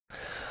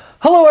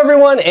Hello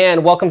everyone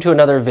and welcome to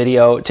another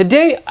video.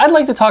 Today I'd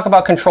like to talk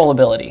about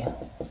controllability.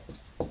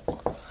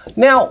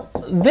 Now,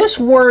 this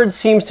word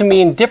seems to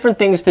mean different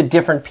things to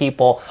different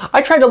people.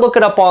 I tried to look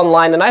it up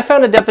online and I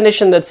found a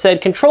definition that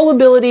said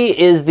controllability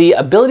is the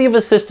ability of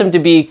a system to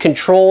be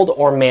controlled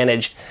or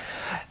managed.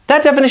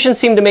 That definition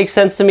seemed to make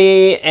sense to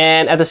me,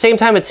 and at the same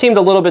time it seemed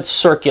a little bit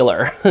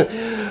circular.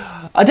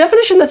 A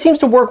definition that seems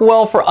to work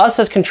well for us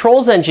as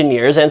controls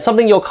engineers, and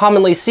something you'll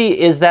commonly see,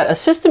 is that a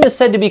system is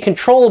said to be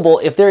controllable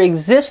if there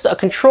exists a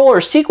control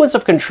or sequence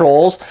of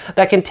controls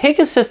that can take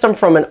a system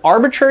from an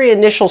arbitrary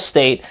initial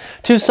state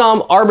to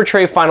some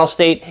arbitrary final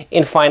state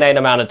in a finite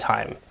amount of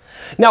time.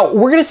 Now,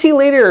 we're going to see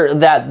later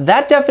that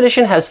that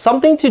definition has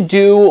something to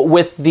do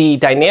with the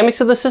dynamics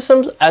of the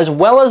systems as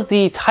well as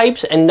the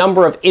types and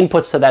number of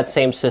inputs to that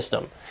same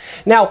system.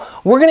 Now,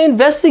 we're going to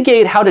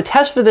investigate how to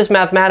test for this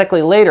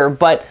mathematically later,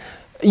 but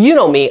you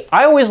know me,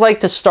 I always like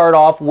to start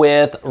off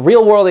with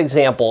real-world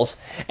examples,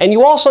 and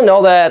you also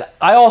know that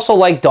I also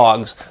like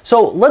dogs.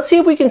 So let's see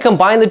if we can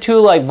combine the two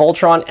like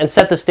Voltron and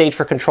set the stage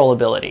for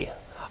controllability.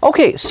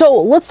 Okay, so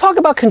let's talk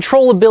about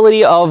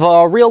controllability of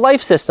a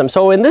real-life system.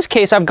 So in this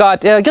case, I've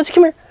got, Gussie,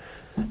 come here.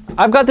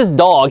 I've got this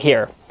dog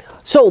here.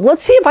 So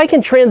let's see if I can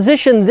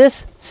transition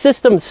this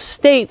system's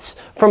states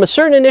from a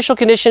certain initial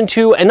condition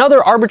to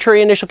another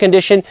arbitrary initial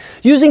condition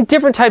using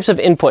different types of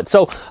input.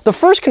 So the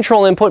first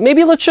control input,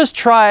 maybe let's just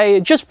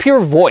try just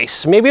pure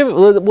voice. Maybe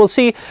we'll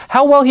see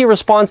how well he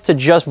responds to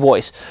just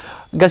voice.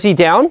 Gussie,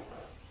 down,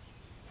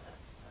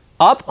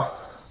 up.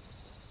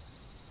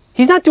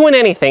 He's not doing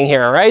anything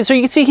here, right? So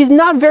you can see he's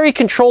not very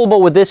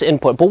controllable with this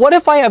input. But what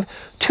if I have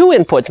two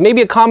inputs,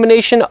 maybe a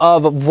combination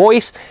of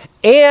voice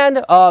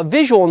and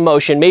visual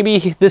motion?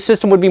 Maybe the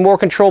system would be more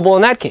controllable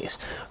in that case.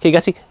 Okay,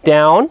 Gussie,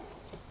 down.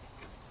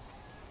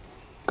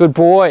 Good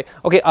boy.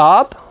 Okay,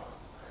 up.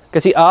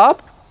 Gussie,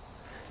 up.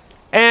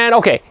 And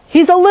okay,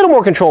 he's a little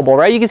more controllable,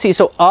 right? You can see,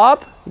 so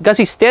up.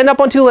 Gussie, stand up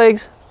on two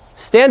legs.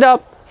 Stand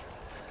up.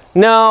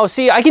 No,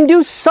 see, I can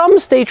do some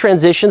state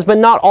transitions, but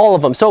not all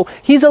of them. So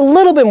he's a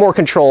little bit more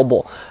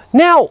controllable.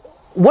 Now,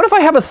 what if I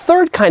have a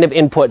third kind of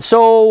input?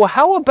 So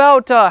how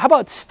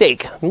about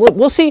steak?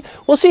 We'll see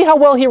how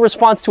well he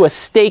responds to a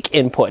steak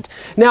input.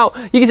 Now,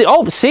 you can see,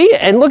 oh, see,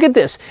 and look at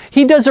this.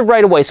 He does it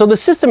right away. So the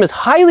system is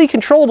highly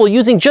controllable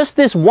using just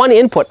this one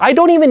input. I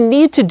don't even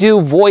need to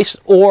do voice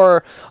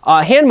or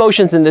hand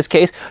motions in this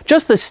case.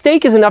 Just the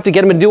steak is enough to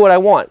get him to do what I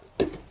want.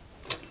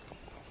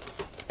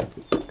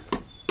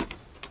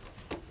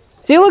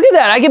 See, look at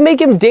that. I can make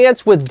him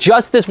dance with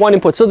just this one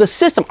input. So the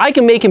system, I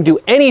can make him do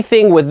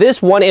anything with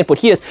this one input.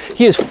 He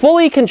is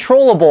fully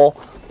controllable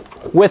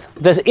with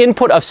this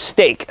input of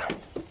steak.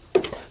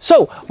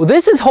 So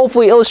this is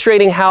hopefully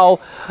illustrating how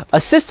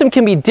a system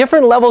can be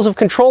different levels of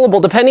controllable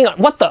depending on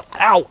what the,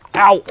 ow,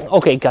 ow.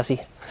 Okay,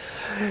 Gussie.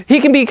 He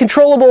can be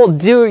controllable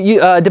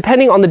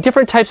depending on the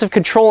different types of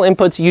control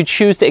inputs you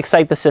choose to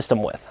excite the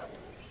system with.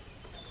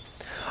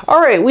 All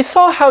right, we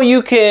saw how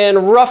you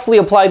can roughly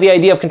apply the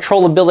idea of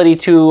controllability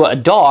to a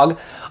dog.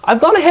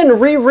 I've gone ahead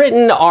and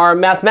rewritten our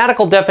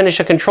mathematical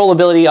definition of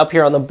controllability up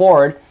here on the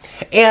board.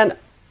 And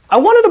I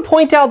wanted to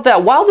point out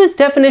that while this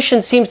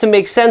definition seems to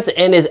make sense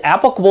and is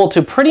applicable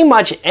to pretty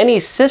much any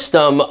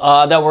system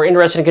that we're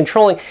interested in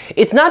controlling,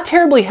 it's not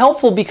terribly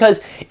helpful because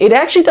it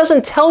actually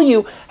doesn't tell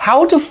you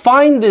how to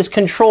find this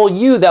control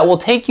U that will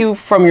take you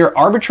from your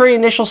arbitrary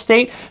initial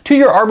state to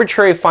your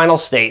arbitrary final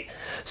state.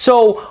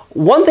 So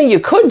one thing you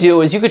could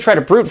do is you could try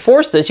to brute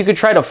force this. You could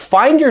try to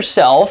find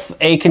yourself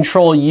a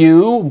control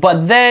U,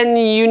 but then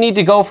you need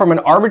to go from an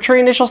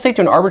arbitrary initial state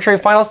to an arbitrary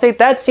final state.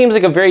 That seems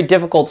like a very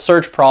difficult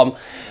search problem.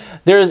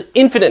 There's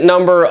infinite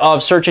number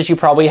of searches you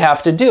probably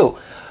have to do.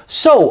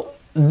 So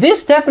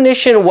this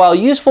definition, while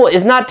useful,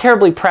 is not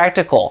terribly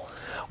practical.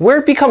 Where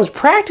it becomes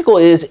practical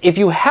is if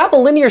you have a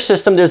linear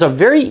system, there's a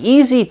very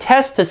easy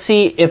test to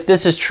see if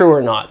this is true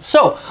or not.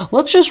 So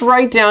let's just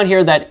write down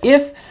here that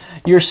if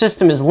your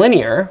system is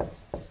linear,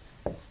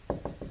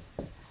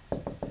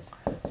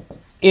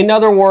 in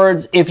other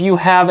words, if you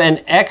have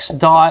an x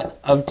dot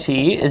of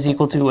t is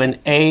equal to an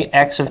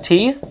ax of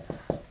t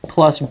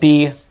plus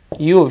b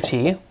u of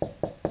t,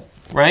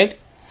 right?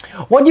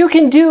 What you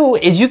can do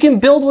is you can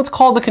build what's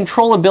called the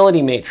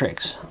controllability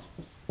matrix.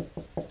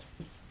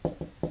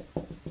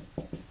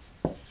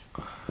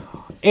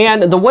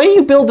 And the way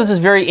you build this is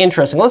very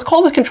interesting. Let's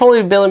call this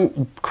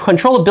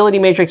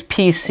controllability matrix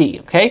PC,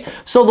 okay?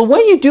 So the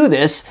way you do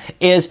this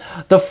is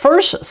the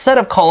first set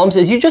of columns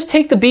is you just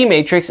take the B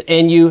matrix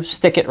and you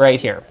stick it right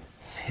here.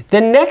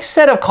 The next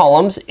set of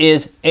columns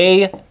is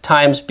A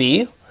times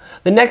B.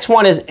 The next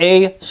one is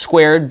A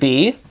squared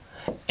B,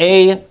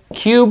 A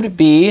cubed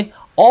B,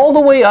 all the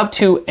way up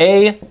to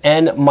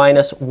AN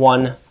minus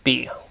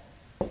 1B,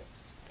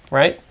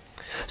 right?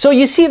 So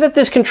you see that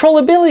this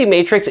controllability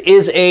matrix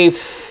is a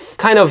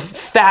kind of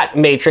fat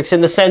matrix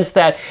in the sense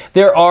that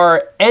there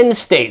are n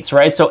states,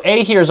 right? So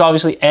A here is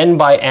obviously n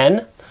by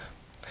n.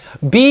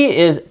 B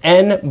is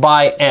n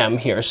by m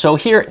here. So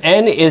here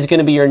n is going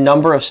to be your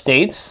number of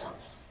states,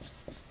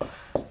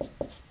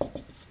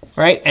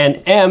 right?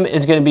 And m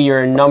is going to be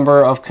your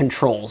number of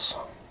controls.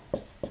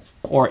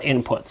 or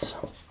inputs.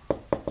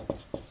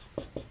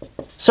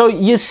 So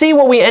you see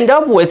what we end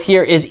up with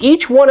here is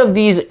each one of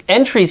these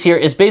entries here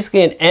is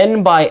basically an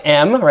n by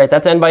m, right?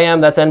 That's n by m,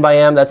 that's n by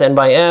m, that's n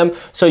by m.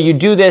 So you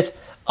do this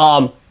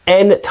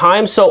n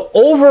times. So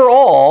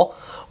overall,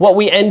 what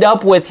we end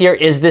up with here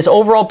is this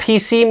overall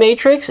PC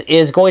matrix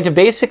is going to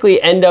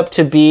basically end up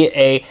to be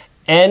a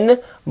n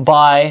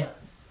by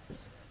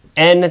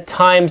n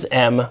times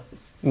m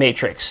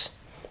matrix.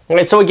 All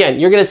right, so again,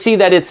 you're going to see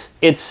that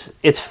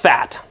it's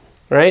fat.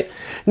 Right?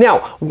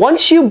 Now,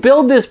 once you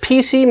build this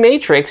PC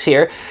matrix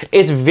here,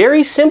 it's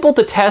very simple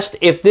to test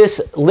if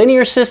this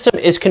linear system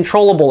is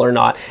controllable or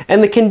not.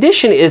 And the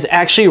condition is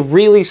actually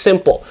really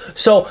simple.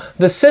 So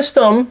the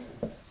system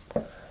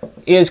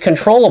is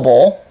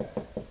controllable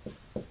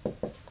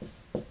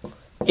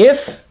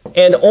if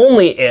and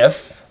only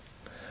if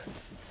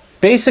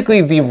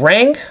basically the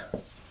rank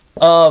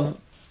of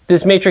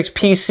this matrix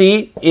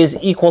PC is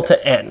equal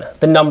to n,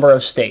 the number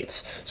of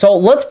states. So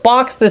let's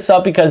box this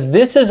up because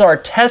this is our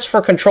test for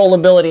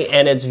controllability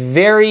and it's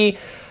very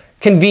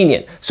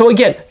convenient. So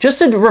again, just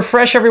to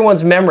refresh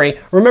everyone's memory,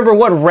 remember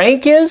what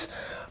rank is?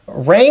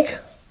 Rank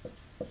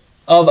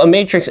of a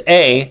matrix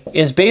A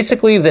is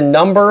basically the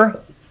number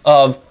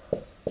of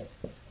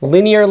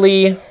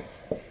linearly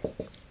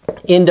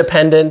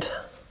independent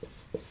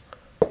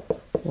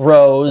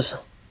rows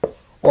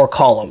or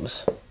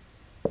columns.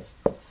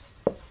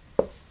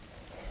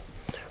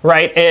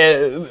 Right,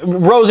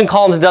 rows and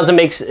columns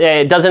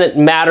doesn't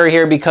matter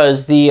here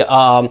because the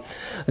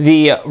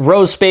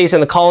row space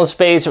and the column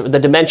space, the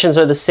dimensions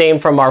are the same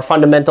from our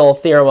fundamental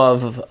theorem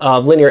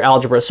of linear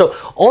algebra. So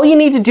all you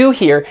need to do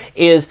here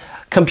is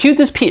compute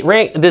this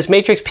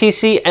matrix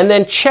PC and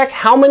then check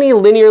how many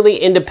linearly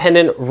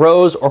independent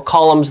rows or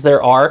columns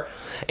there are.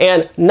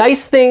 And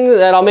nice thing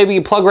that I'll maybe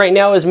plug right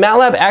now is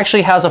MATLAB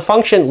actually has a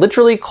function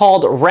literally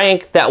called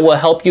rank that will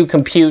help you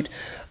compute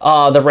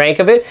the rank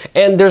of it.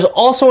 And there's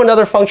also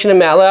another function in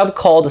MATLAB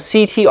called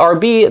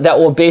CTRB that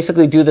will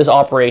basically do this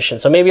operation.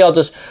 So maybe I'll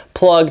just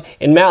plug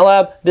in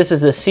MATLAB. This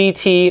is the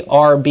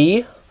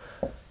CTRB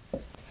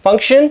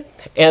function,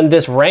 and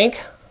this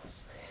rank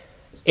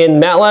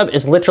in MATLAB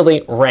is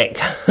literally rank.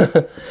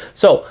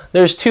 So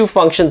there's two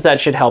functions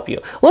that should help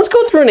you. Let's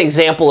go through an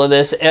example of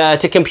this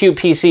to compute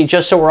PC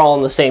just so we're all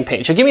on the same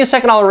page. So give me a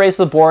second, I'll erase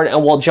the board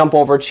and we'll jump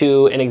over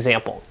to an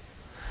example.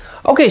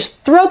 Okay, so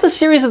throughout the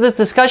series of this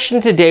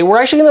discussion today,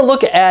 we're actually going to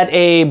look at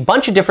a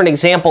bunch of different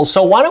examples.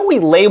 So why don't we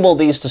label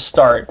these to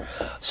start?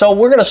 So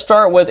we're going to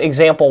start with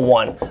example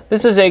 1.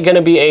 This is going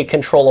to be a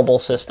controllable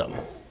system.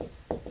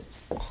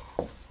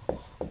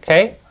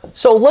 Okay,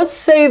 so let's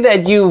say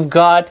that you've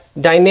got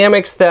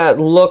dynamics that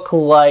look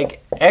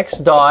like x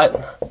dot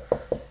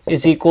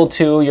is equal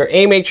to your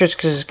A matrix,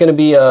 because it's going to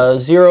be a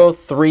 0,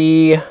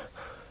 3,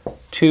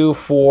 2,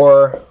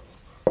 4,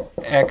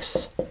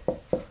 x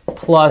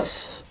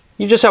plus,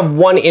 you just have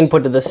one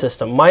input to the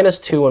system, minus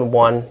 2 and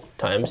 1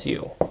 times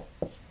u.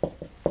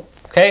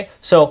 Okay,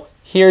 so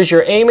here's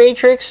your A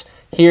matrix,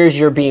 here's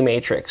your B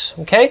matrix.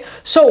 Okay,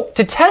 so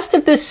to test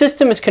if this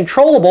system is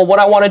controllable, what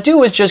I want to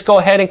do is just go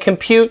ahead and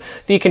compute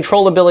the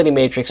controllability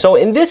matrix. So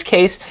in this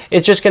case,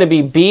 it's just going to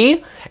be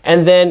B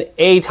and then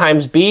A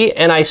times B,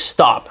 and I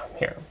stop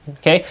here.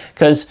 Okay,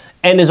 because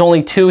n is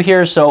only 2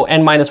 here, so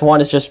n minus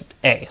 1 is just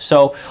A.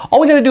 So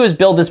all we got to do is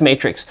build this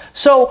matrix.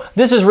 So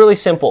this is really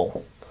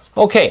simple.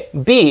 Okay,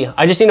 B,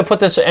 I just need to put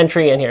this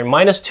entry in here,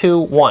 minus 2,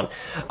 1.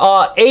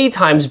 A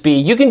times B,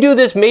 you can do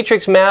this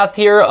matrix math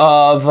here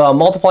of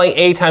multiplying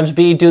A times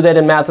B, do that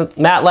in MATLAB,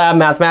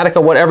 Mathematica,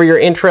 whatever you're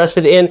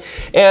interested in.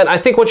 And I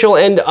think what you'll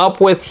end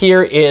up with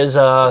here is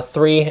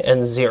 3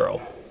 and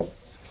 0.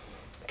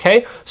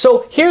 Okay,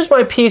 so here's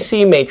my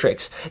PC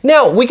matrix.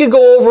 Now, we could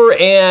go over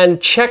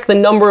and check the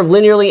number of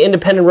linearly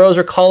independent rows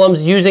or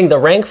columns using the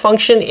rank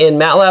function in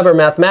MATLAB or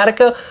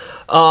Mathematica.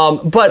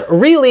 But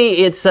really,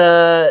 it's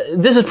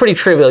this is pretty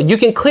trivial. You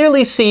can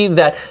clearly see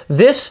that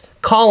this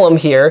column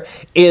here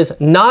is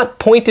not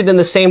pointed in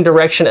the same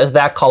direction as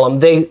that column.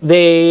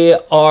 They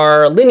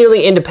are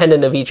linearly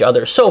independent of each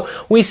other. So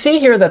we see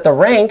here that the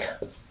rank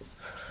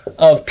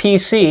of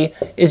PC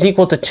is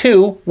equal to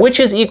 2,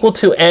 which is equal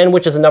to n,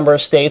 which is the number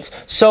of states.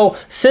 So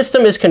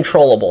system is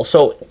controllable.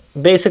 So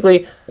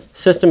basically,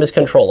 system is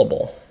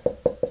controllable.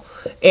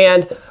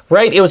 And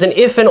right, it was an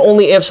if and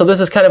only if, so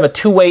this is kind of a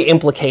two-way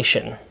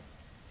implication.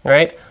 All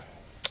right.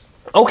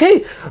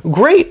 Okay,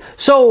 great.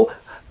 So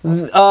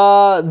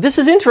this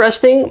is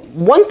interesting.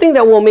 One thing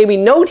that we'll maybe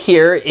note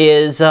here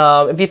is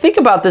if you think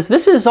about this,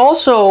 this is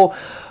also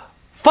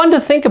fun to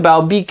think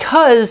about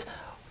because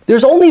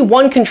there's only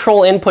one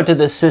control input to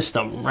this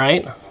system,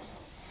 right?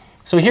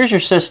 So here's your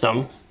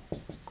system.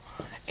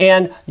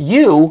 And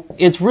U,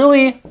 it's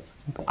really,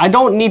 I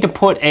don't need to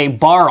put a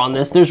bar on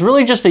this. There's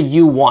really just a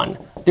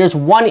U1. There's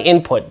one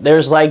input.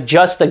 There's like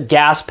just a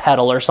gas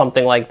pedal or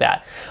something like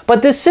that.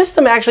 But this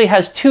system actually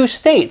has two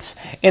states.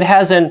 It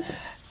has an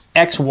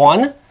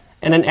x1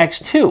 and an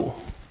x2.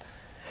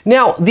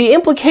 Now, the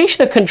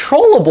implication of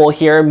controllable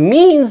here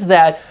means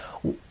that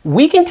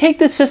we can take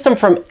this system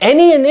from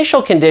any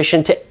initial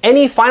condition to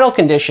any final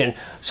condition.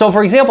 So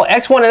for example,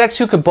 x1 and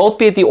x2 could both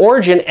be at the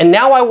origin, and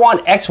now I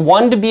want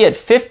x1 to be at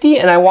 50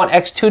 and I want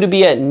x2 to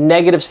be at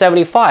negative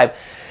 75.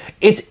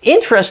 It's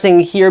interesting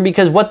here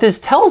because what this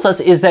tells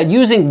us is that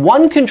using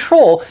one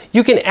control,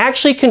 you can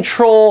actually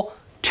control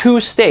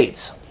two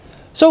states.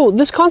 So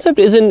this concept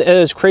isn't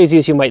as crazy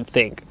as you might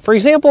think. For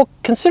example,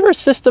 consider a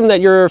system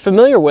that you're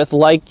familiar with,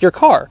 like your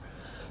car.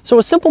 So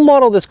a simple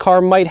model of this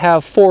car might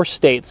have four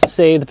states,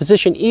 say the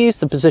position east,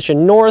 the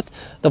position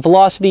north, the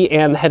velocity,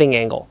 and the heading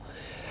angle.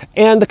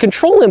 And the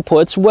control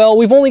inputs, well,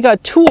 we've only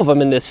got two of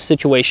them in this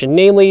situation,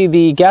 namely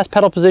the gas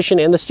pedal position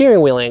and the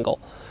steering wheel angle.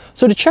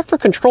 So to check for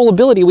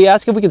controllability, we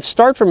ask if we can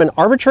start from an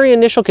arbitrary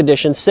initial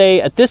condition, say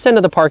at this end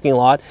of the parking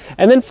lot,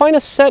 and then find a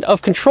set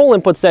of control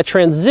inputs that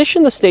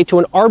transition the state to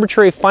an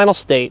arbitrary final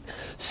state,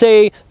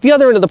 say the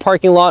other end of the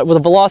parking lot with a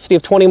velocity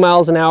of 20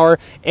 miles an hour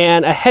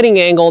and a heading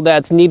angle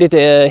that's needed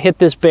to hit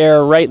this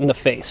bear right in the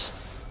face.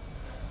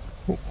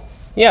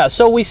 Yeah,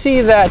 so we see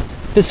that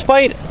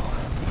despite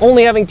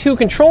only having two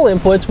control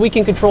inputs, we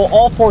can control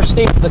all four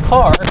states of the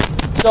car,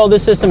 so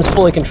this system is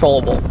fully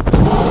controllable.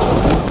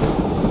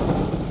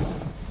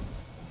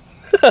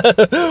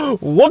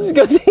 Whoops,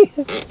 Guzzy.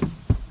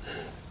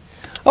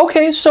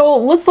 Okay, so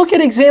let's look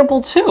at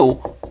example 2.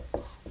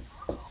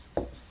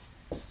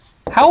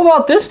 How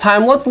about this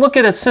time, let's look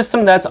at a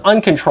system that's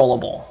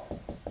uncontrollable.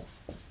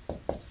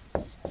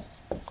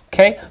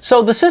 Okay,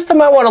 so the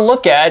system I want to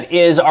look at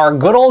is our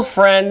good old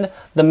friend,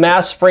 the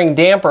mass spring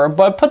damper,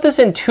 but put this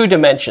in two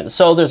dimensions.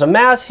 So there's a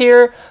mass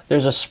here,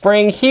 there's a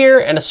spring here,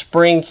 and a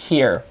spring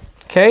here.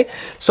 Okay,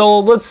 so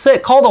let's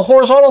call the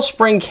horizontal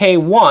spring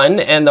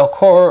K1 and the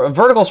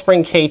vertical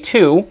spring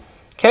K2.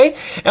 Okay,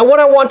 and what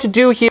I want to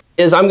do here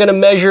is I'm going to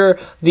measure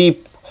the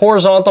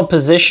horizontal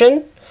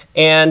position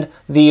and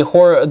the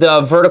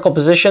vertical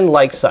position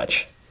like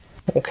such.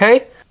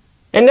 Okay,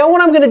 and now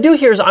what I'm going to do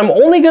here is I'm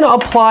only going to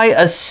apply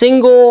a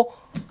single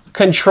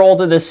control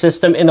to this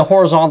system in the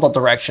horizontal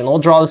direction. We'll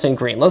draw this in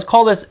green. Let's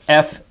call this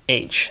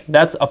FH.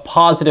 That's a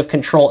positive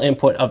control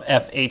input of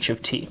FH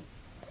of t.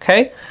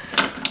 Okay.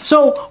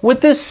 So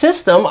with this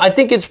system, I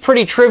think it's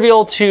pretty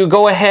trivial to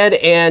go ahead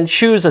and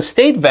choose a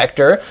state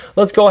vector.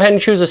 Let's go ahead and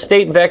choose a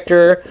state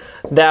vector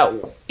that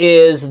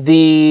is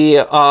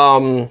the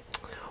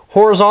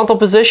horizontal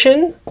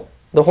position,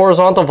 the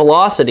horizontal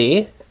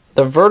velocity,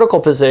 the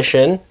vertical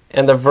position,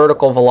 and the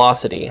vertical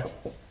velocity.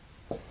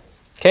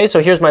 Okay,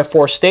 so here's my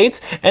four states.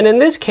 And in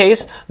this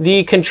case,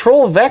 the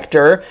control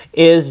vector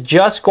is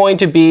just going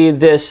to be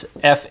this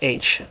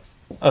FH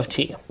of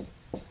t.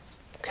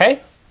 Okay?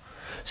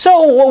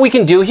 So what we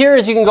can do here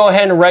is you can go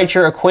ahead and write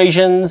your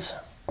equations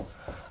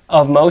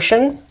of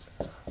motion,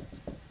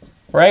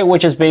 right,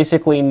 which is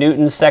basically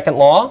Newton's second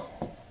law.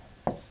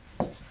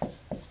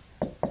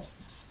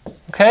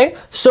 Okay,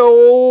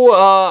 so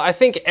I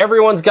think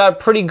everyone's got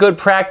pretty good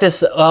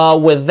practice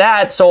with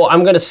that, so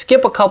I'm going to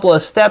skip a couple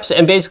of steps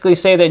and basically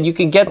say that you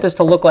can get this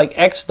to look like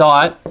x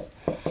dot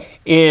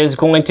is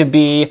going to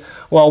be,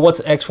 well,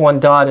 what's x1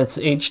 dot? It's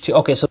h2.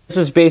 Okay, so this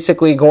is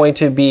basically going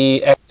to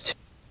be x2.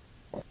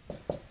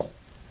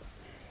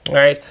 All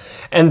right,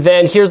 and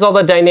then here's all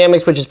the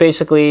dynamics, which is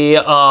basically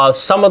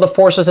sum of the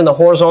forces in the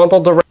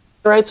horizontal direction,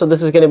 right? So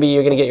this is going to be,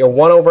 you're going to get your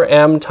 1 over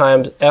m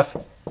times f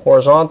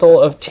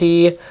horizontal of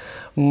t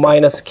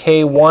minus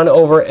k1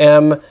 over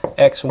m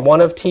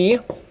x1 of t.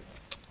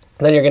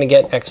 Then you're going to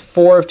get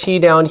x4 of t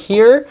down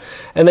here,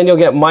 and then you'll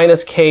get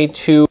minus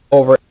k2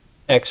 over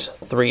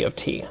x3 of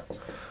t.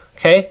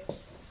 Okay?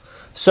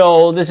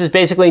 So this is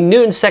basically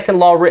Newton's second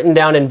law written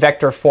down in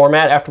vector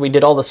format after we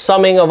did all the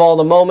summing of all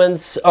the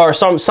moments, or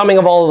summing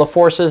of all of the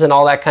forces and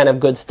all that kind of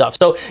good stuff.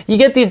 So you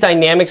get these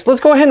dynamics.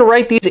 Let's go ahead and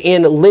write these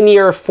in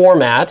linear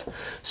format.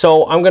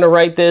 So I'm going to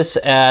write this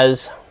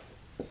as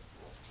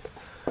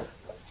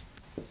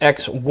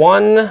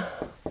x1,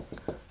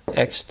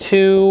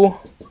 x2,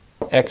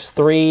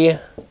 x3,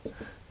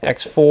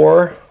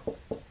 x4,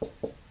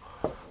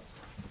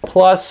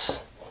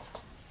 plus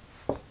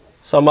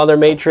some other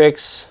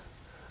matrix,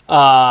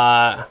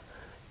 u1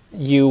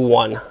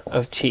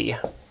 of t,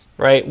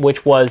 right,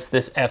 which was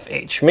this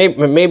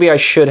FH. Maybe I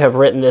should have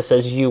written this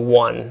as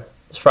u1.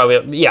 It's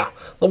probably, yeah,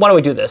 well, why don't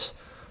we do this?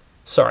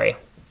 Sorry,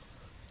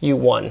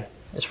 u1.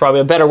 It's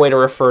probably a better way to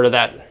refer to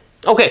that.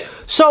 Okay,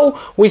 so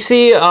we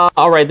see,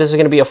 all right, this is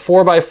going to be a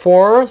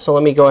 4x4, so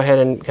let me go ahead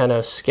and kind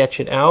of sketch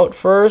it out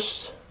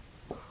first.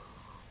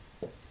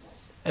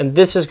 And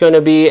this is going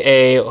to be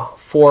a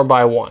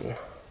 4x1.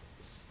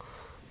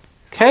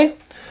 Okay?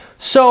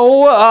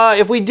 So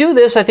if we do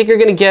this, I think you're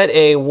going to get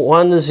a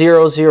 1,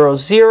 0, 0,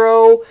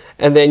 0,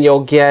 and then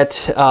you'll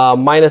get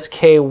minus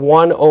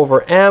k1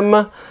 over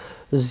m,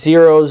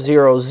 0,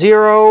 0,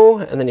 0,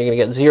 and then you're going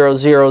to get 0,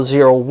 0,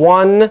 0,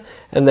 1,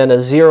 and then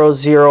a 0,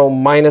 0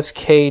 minus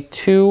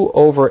k2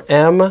 over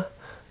m,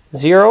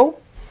 0.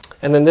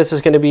 And then this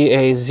is going to be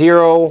a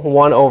 0,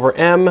 1 over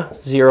m,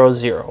 0,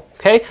 0.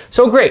 Okay,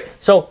 so great.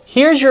 So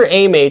here's your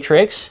A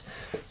matrix.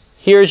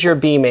 Here's your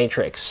B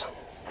matrix.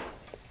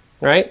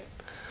 Right?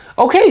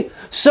 Okay,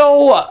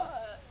 so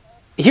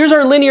here's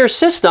our linear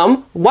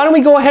system. Why don't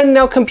we go ahead and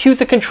now compute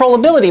the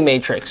controllability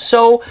matrix?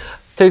 So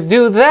to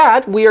do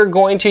that, we are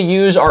going to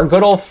use our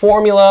good old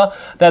formula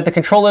that the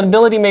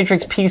controllability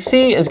matrix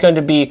PC is going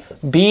to be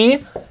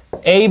B,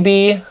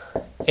 AB,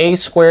 A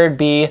squared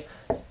B,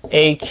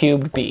 A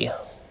cubed B.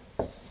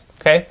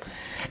 Okay?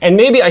 And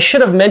maybe I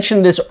should have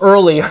mentioned this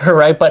earlier,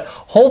 right? But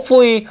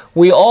hopefully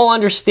we all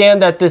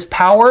understand that this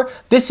power,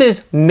 this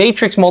is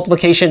matrix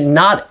multiplication,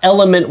 not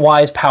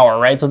element-wise power,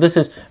 right? So this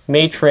is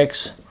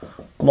matrix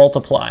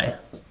multiply.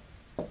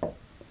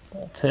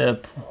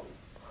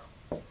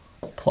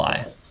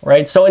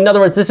 Right? So in other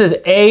words, this is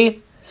A,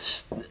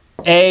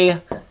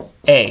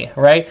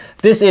 right?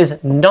 This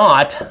is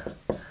not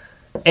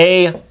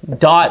A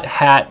dot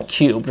hat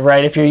cubed,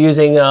 right? If you're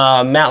using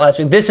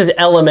MATLAB, this is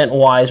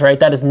element-wise, right?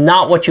 That is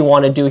not what you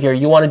want to do here.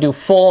 You want to do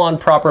full-on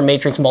proper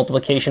matrix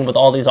multiplication with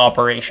all these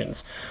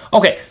operations.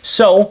 Okay,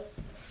 so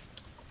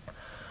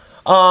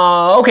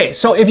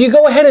if you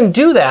go ahead and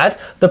do that,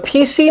 the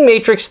PC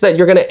matrix that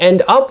you're going to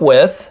end up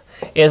with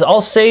is, I'll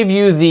save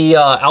you the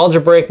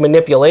algebraic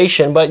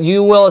manipulation, but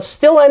you will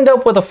still end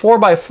up with a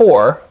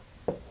 4x4.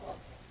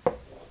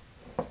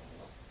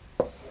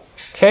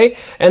 Okay,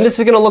 and this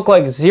is going to look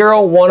like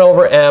 0, 1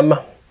 over m,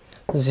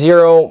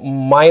 0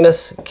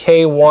 minus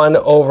k1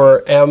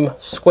 over m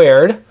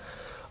squared,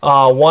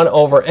 1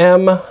 over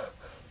m,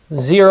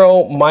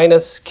 0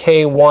 minus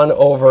k1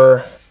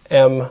 over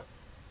m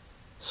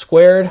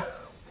squared,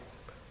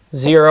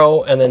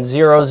 0, and then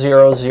 0,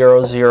 0,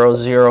 0, 0,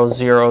 0,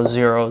 0,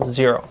 0,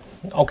 0.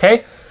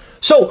 Okay,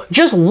 so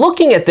just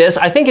looking at this,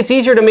 I think it's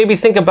easier to maybe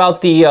think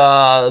about the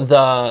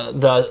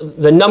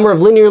number of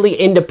linearly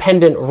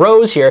independent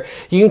rows here.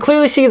 You can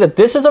clearly see that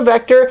this is a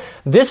vector.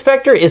 This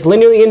vector is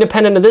linearly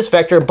independent of this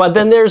vector, but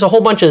then there's a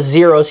whole bunch of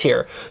zeros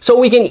here. So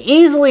we can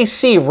easily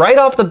see right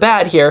off the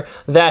bat here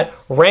that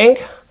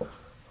rank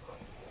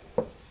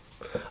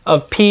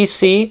of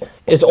PC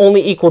is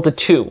only equal to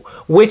 2,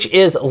 which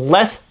is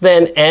less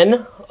than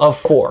n of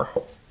 4,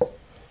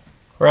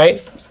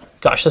 right?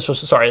 Gosh, this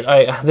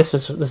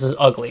is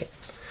ugly.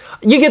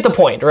 You get the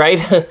point, right?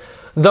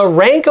 The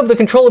rank of the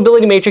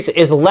controllability matrix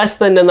is less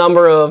than the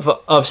number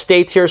of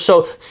states here,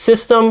 so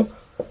system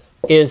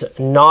is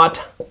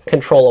not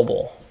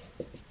controllable.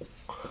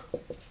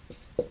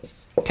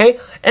 Okay,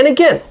 and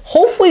again,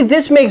 hopefully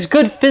this makes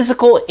good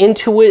physical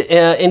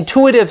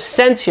intuitive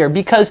sense here,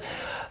 because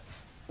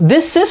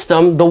this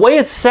system, the way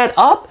it's set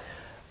up,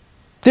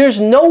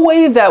 there's no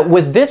way that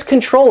with this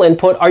control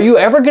input are you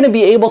ever going to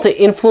be able to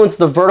influence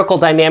the vertical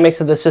dynamics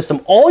of the system.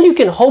 All you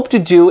can hope to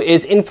do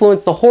is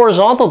influence the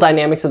horizontal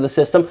dynamics of the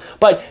system,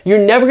 but you're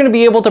never going to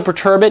be able to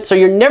perturb it, so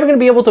you're never going to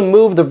be able to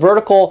move the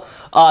vertical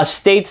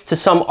states to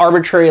some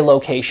arbitrary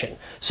location.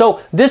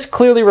 So this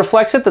clearly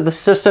reflects it that the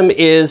system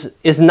is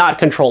not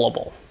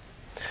controllable.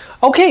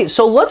 Okay,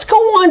 so let's go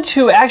on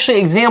to actually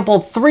example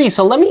 3.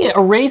 So let me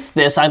erase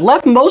this. I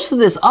left most of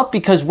this up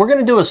because we're going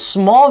to do a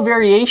small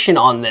variation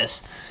on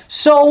this.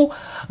 So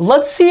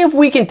let's see if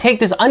we can take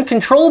this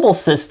uncontrollable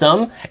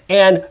system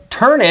and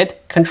turn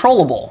it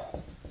controllable.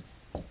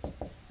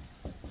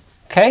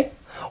 Okay?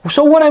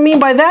 So what I mean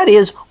by that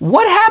is,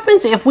 what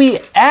happens if we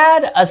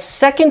add a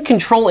second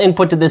control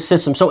input to this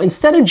system? So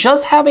instead of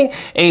just having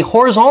a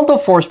horizontal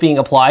force being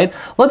applied,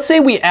 let's say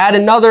we add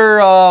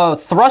another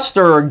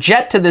thruster or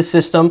jet to this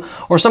system,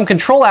 or some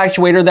control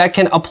actuator that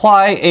can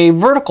apply a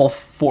vertical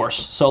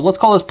force. So let's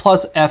call this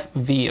plus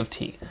Fv of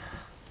t.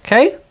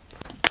 Okay?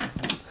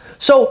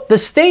 So the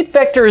state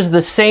vector is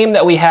the same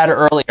that we had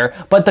earlier,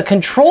 but the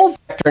control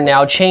vector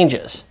now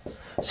changes.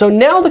 So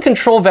now the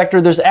control vector,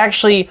 there's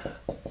actually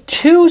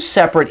 2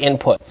 separate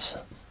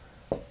inputs,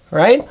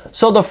 right?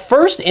 So the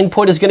first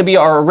input is going to be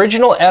our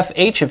original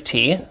Fh of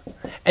t,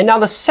 and now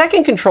the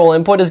second control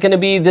input is going to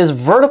be this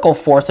vertical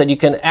force that you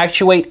can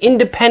actuate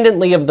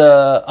independently of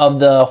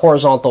the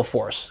horizontal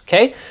force,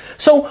 okay?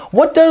 So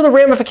what are the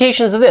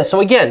ramifications of this? So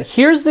again,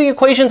 here's the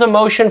equations of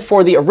motion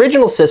for the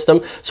original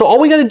system. So all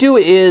we got to do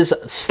is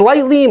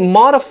slightly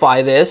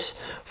modify this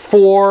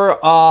for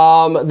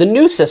the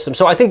new system.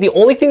 So I think the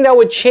only thing that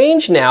would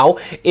change now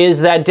is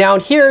that down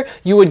here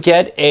you would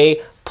get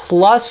a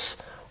plus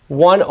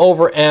 1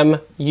 over m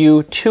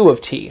u2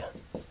 of t,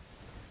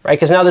 right?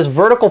 Because now this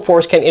vertical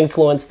force can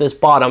influence this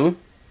bottom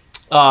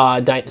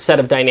set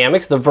of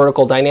dynamics, the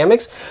vertical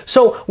dynamics.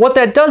 So what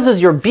that does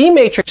is your B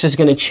matrix is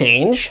going to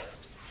change.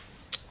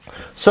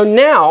 So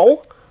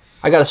now,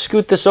 I got to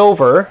scoot this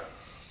over.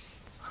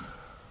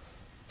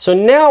 So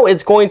now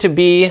it's going to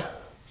be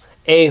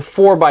a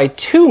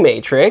 4x2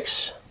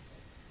 matrix,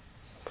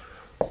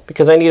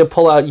 because I need to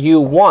pull out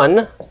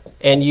U1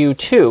 and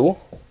U2.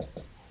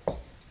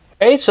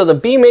 Okay, so the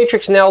B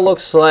matrix now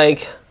looks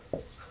like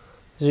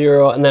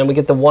 0, and then we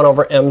get the 1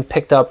 over m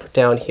picked up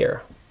down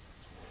here.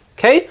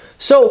 Okay,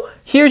 so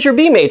here's your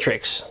B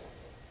matrix.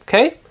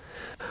 Okay.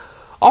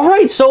 All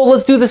right, so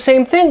let's do the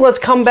same thing. Let's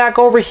come back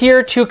over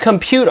here to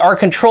compute our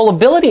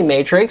controllability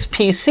matrix,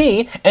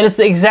 PC, and it's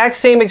the exact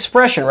same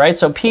expression, right?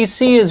 So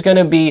PC is going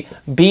to be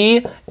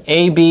B,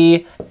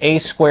 AB, A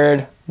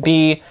squared,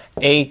 B,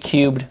 A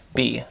cubed,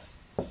 B,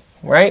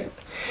 right?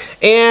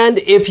 And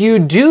if you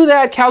do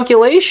that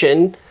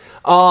calculation,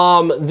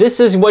 this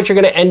is what you're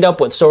going to end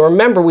up with. So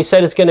remember, we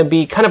said it's going to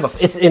be kind of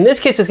in this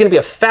case, it's going to be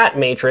a fat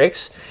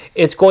matrix.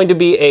 It's going to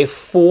be a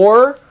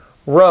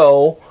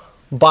 4-row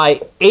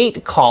by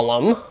 8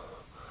 column.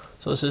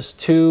 So this is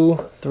 2,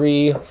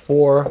 3,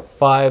 4,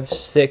 5,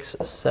 6,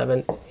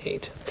 7,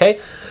 8. Okay.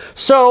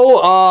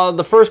 So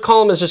the first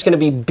column is just going to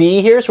be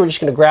B here. So we're just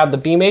going to grab the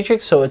B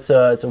matrix. So it's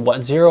a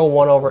what? 0,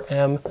 1 over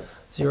M,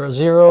 0,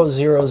 0,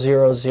 0,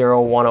 0,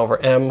 0, 1 over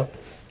M.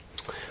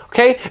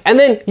 Okay. And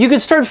then you can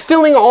start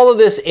filling all of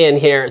this in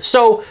here.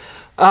 So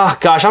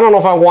gosh, I don't know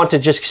if I want to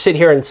just sit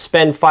here and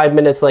spend 5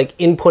 minutes like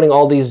inputting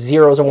all these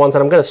zeros and ones,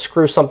 and I'm going to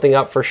screw something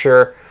up for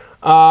sure.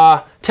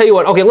 Tell you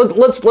what, okay,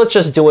 let's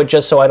just do it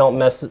just so I don't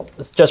mess,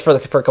 just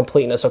for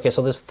completeness. Okay,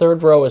 so this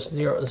third row is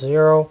 0,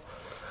 0,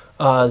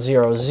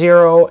 0,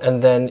 0,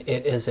 and then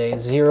it is a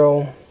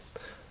 0,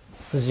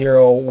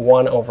 0,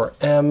 1 over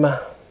M,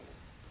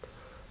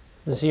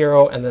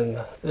 0, and then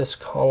this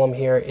column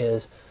here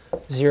is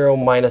 0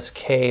 minus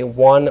K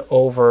 1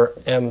 over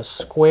M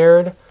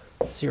squared,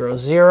 0,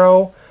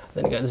 0.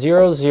 Then you got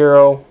 0,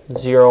 0,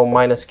 0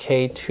 minus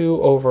K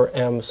 2 over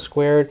M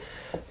squared.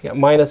 You got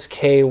minus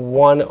K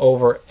 1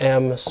 over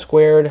M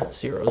squared,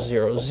 0,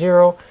 0,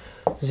 0,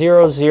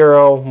 0,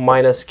 0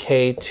 minus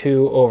K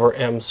 2 over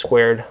M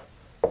squared,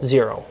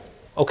 0.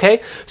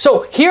 Okay,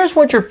 so here's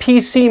what your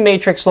PC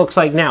matrix looks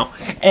like now.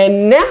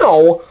 And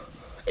now,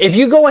 if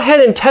you go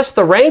ahead and test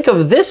the rank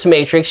of this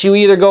matrix, you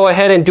either go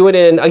ahead and do it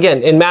in,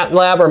 again, in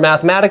MATLAB or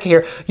Mathematica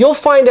here, you'll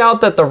find out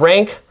that the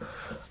rank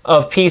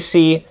of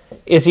PC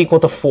is equal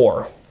to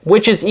 4,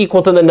 which is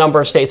equal to the number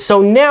of states. So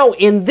now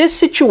in this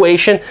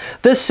situation,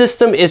 this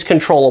system is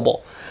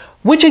controllable.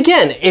 Which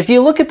again, if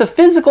you look at the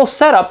physical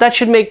setup, that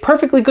should make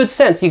perfectly good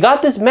sense. You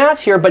got this mass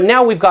here, but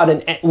now we've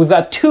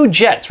got 2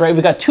 jets, right?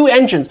 We've got 2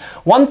 engines,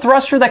 one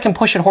thruster that can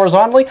push it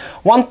horizontally,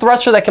 one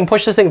thruster that can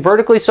push this thing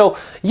vertically. So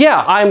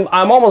yeah,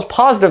 I'm almost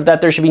positive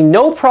that there should be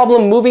no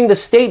problem moving the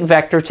state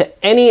vector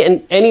to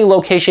any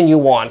location you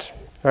want,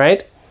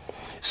 right?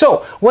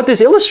 So what this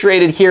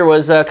illustrated here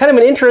was kind of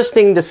an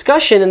interesting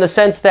discussion in the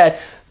sense that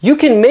you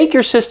can make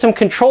your system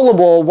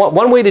controllable.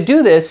 One way to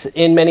do this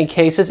in many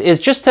cases is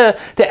just to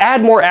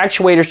add more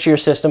actuators to your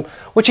system,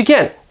 which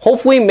again,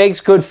 hopefully makes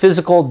good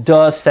physical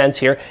sense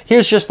here.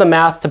 Here's just the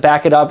math to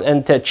back it up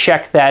and to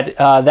check that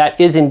that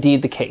is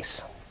indeed the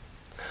case.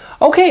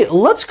 Okay,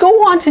 let's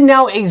go on to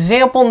now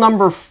example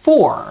number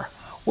 4,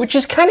 which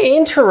is kind of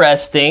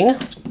interesting.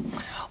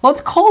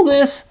 Let's call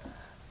this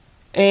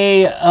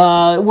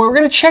we're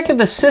going to check if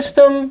the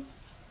system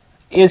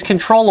is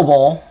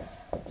controllable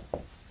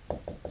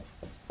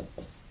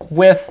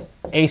with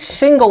a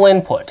single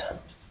input.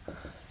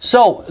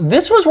 So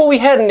this was what we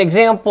had in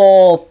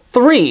example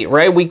 3,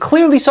 right? We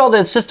clearly saw that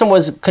the system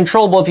was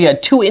controllable if you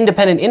had 2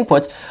 independent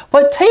inputs.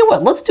 But tell you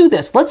what, let's do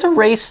this. Let's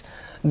erase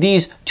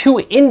these 2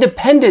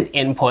 independent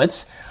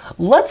inputs.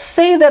 Let's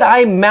say that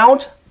I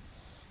mount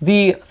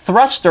the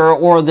thruster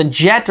or the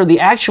jet or the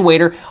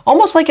actuator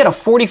almost like at a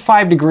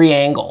 45-degree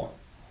angle.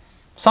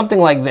 Something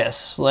like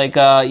this. Like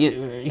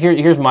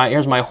here's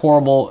my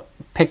horrible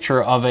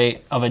picture of a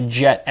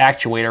jet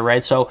actuator,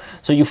 right? So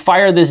you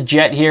fire this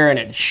jet here and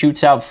it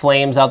shoots out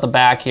flames out the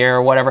back here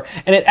or whatever,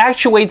 and it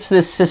actuates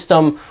this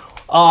system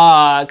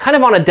kind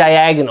of on a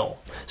diagonal.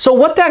 So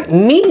what that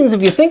means,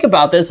 if you think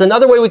about this,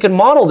 another way we could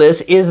model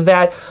this is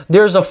that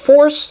there's a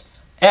force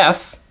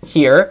F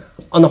here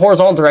on the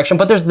horizontal direction,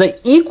 but there's the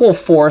equal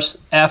force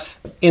F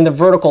in the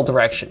vertical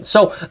direction.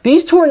 So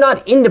these two are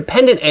not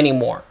independent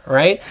anymore,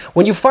 right?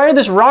 When you fire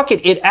this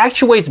rocket, it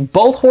actuates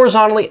both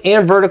horizontally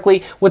and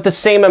vertically with the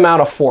same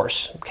amount of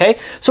force, okay?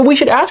 So we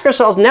should ask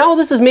ourselves, now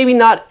this is maybe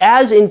not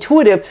as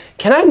intuitive,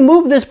 can I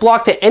move this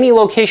block to any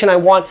location I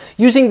want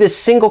using this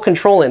single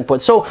control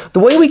input? So the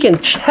way we can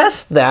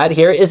test that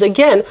here is,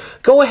 again,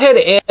 go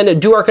ahead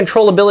and do our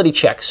controllability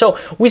check. So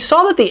we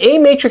saw that the A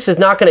matrix is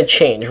not going to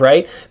change,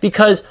 right?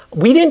 Because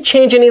we didn't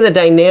change any of the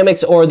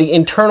dynamics or the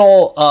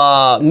internal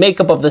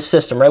makeup of the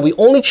system, right? We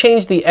only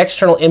changed the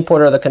external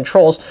input or the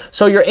controls.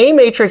 So your A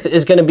matrix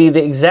is going to be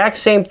the exact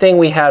same thing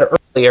we had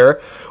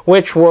earlier,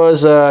 which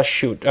was,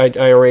 shoot, I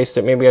erased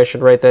it. Maybe I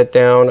should write that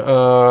down.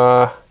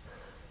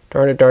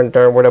 Darn it,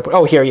 where'd I put?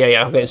 Oh, here,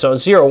 yeah. Okay, so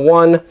 0,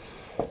 1,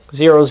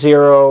 0,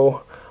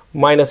 0,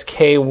 minus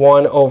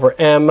K1 over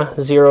M,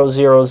 0,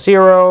 0,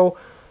 0,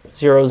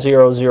 0,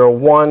 0, 0,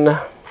 1,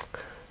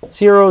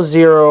 0,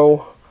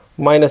 0,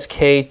 minus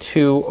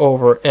K2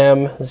 over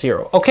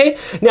M0. Okay,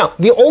 now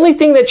the only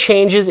thing that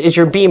changes is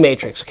your B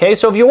matrix. Okay,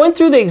 so if you went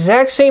through the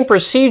exact same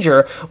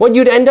procedure, what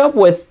you'd end up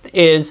with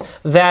is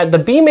that the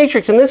B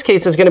matrix in this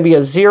case is going to be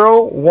a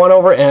 0, 1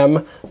 over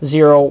M,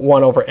 0,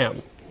 1 over M.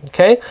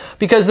 Okay,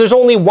 because there's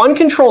only one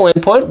control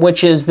input,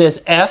 which is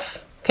this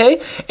F.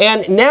 Okay,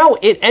 and now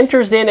it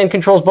enters in and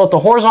controls both the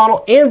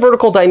horizontal and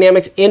vertical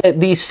dynamics in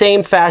the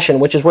same fashion,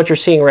 which is what you're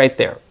seeing right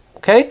there.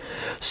 Okay,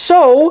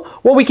 so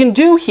what we can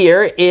do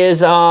here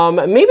is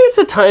maybe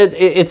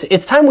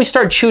it's time we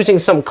start choosing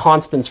some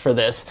constants for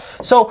this.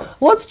 So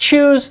let's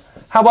choose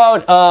How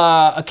about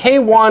a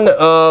K1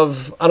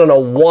 of, I don't know,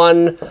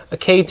 1, a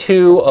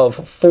K2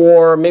 of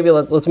 4, maybe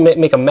let's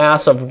make a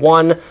mass of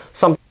 1,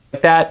 something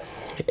like that.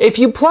 If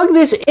you plug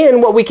this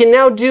in, what we can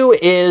now do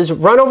is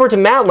run over to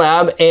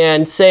MATLAB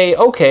and say,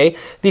 okay,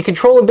 the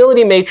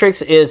controllability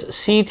matrix is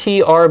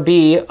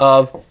CTRB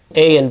of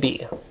A and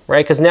B,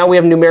 right? Because now we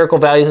have numerical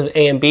values of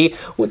A and B.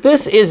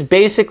 This is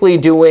basically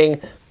doing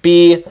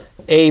B,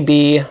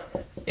 AB,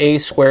 A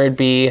squared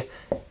B,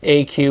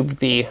 A cubed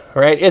B,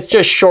 right? It's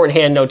just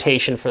shorthand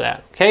notation for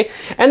that, okay?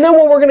 And then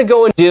what we're going to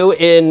go and do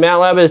in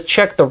MATLAB is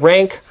check the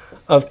rank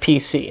of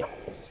PC,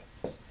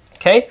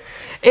 okay?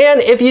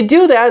 And if you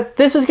do that,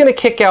 this is going to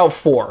kick out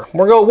 4.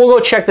 We'll go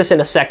check this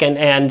in a second,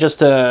 and just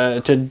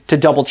to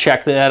double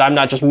check that I'm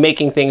not just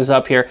making things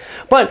up here.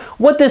 But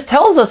what this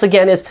tells us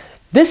again is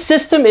this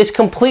system is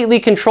completely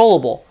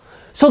controllable.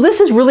 So this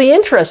is really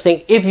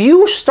interesting. If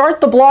you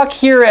start the block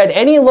here at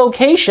any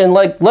location,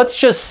 like let's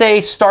just say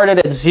start it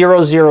at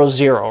 0, 0,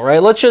 0, right?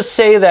 Let's just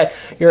say that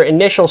your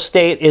initial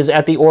state is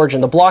at the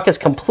origin. The block is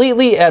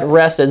completely at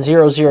rest at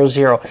 0, 0,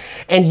 0.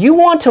 And you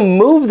want to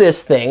move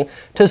this thing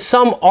to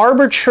some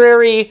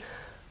arbitrary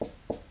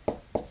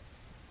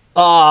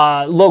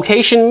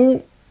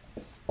location.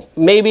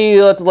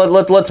 Maybe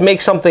let's make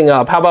something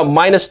up. How about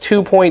minus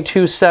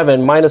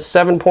 2.27, minus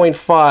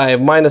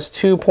 7.5, minus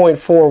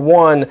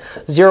 2.41,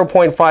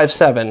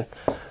 0.57,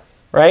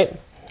 right?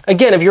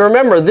 Again, if you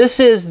remember, this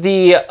is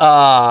the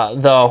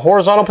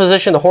horizontal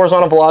position, the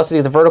horizontal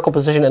velocity, the vertical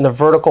position, and the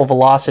vertical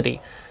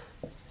velocity.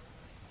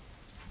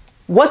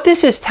 What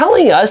this is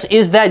telling us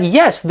is that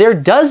yes, there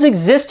does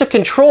exist a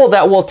control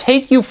that will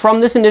take you from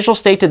this initial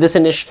state to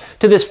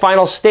this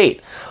final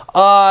state.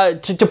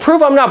 To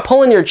prove I'm not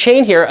pulling your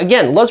chain here,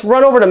 again, let's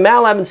run over to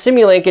MATLAB and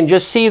Simulink and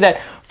just see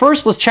that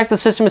first. Let's check the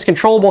system is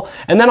controllable,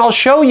 and then I'll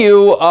show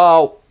you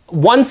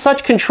one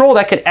such control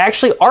that could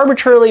actually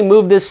arbitrarily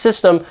move this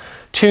system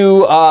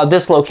to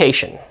this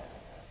location.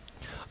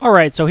 All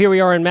right, so here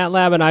we are in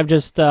MATLAB, and I've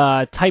just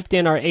typed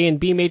in our A and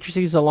B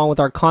matrices along with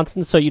our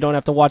constants, so you don't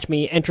have to watch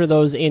me enter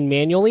those in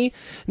manually.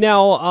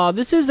 Now,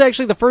 this is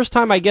actually the first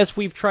time I guess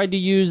we've tried to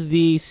use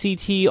the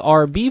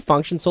CTRB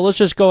function, so let's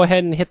just go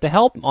ahead and hit the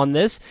help on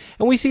this,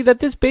 and we see that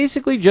this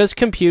basically just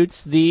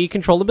computes the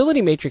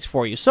controllability matrix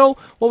for you. So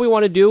what we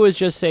want to do is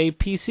just say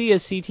PC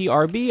is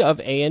CTRB of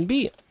A and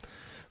B.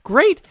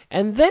 Great,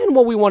 and then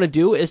what we want to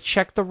do is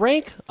check the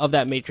rank of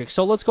that matrix.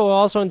 So let's go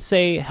also and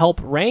say help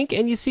rank,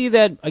 and you see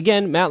that,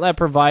 again, MATLAB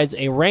provides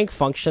a rank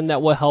function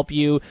that will help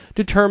you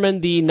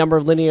determine the number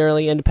of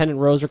linearly independent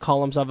rows or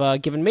columns of a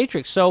given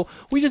matrix. So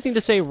we just need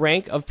to say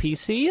rank of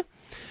PC,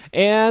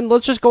 and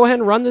let's just go ahead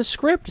and run this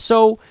script.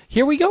 So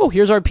here we go.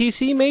 Here's our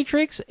PC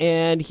matrix,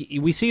 and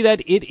we see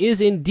that it is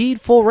indeed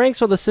full rank,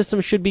 so the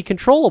system should be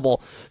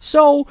controllable.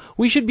 So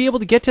we should be able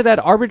to get to that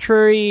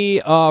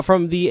arbitrary,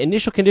 from the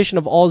initial condition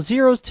of all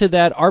zeros to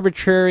that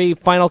arbitrary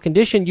final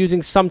condition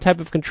using some type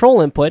of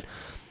control input.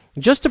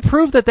 Just to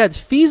prove that that's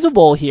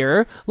feasible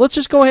here, let's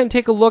just go ahead and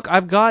take a look.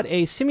 I've got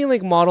a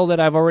Simulink model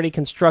that I've already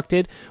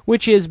constructed,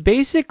 which is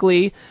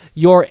basically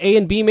your A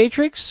and B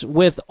matrix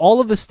with all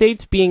of the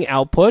states being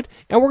output,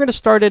 and we're going to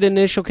start at an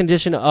initial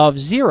condition of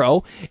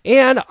 0,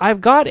 and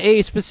I've got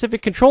a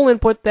specific control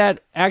input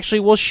that actually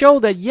will show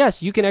that,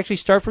 yes, you can actually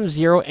start from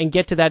 0 and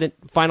get to that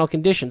final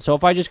condition. So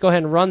if I just go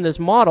ahead and run this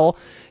model,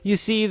 you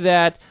see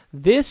that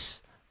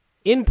this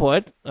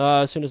input,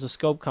 as soon as the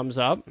scope comes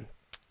up,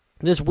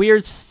 this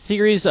weird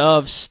series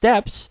of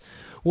steps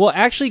will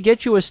actually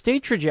get you a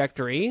state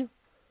trajectory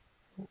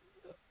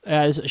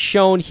as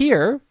shown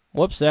here.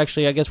 Whoops,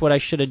 actually, I guess what I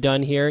should have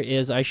done here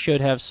is I should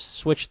have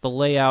switched the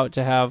layout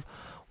to have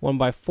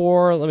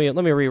 1x4.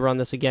 Let me rerun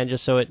this again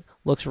just so it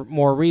looks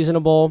more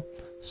reasonable.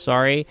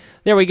 Sorry.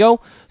 There we go.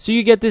 So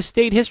you get this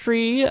state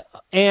history,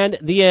 and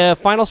the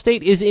final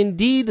state is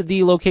indeed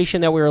the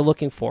location that we were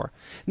looking for.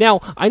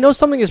 Now, I know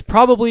something is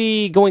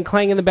probably going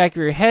clang in the back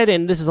of your head,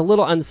 and this is a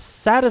little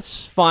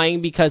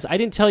unsatisfying because I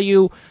didn't tell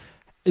you,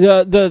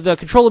 the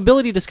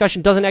controllability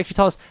discussion doesn't actually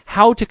tell us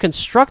how to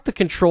construct the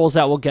controls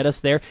that will get us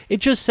there.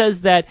 It just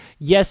says that,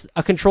 yes,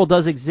 a control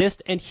does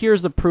exist, and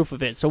here's the proof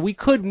of it. So we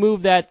could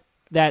move that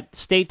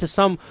state to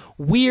some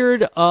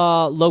weird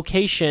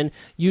location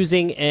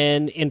using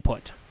an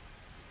input.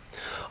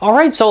 All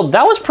right, so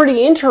that was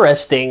pretty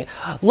interesting.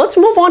 Let's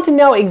move on to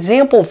now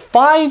example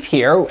 5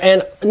 here.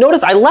 And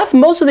notice I left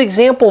most of the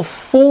example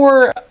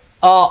 4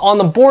 on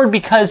the board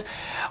because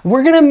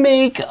we're going to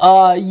make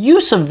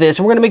use of this.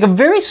 We're going to make a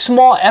very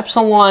small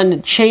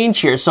epsilon change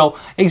here. So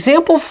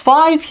example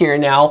 5 here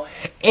now.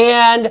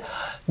 And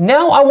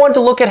now I want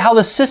to look at how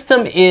the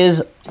system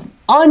is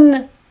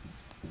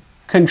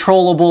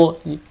uncontrollable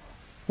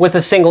with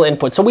a single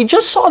input. So we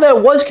just saw that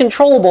it was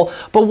controllable,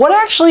 but what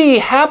actually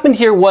happened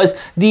here was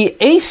the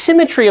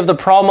asymmetry of the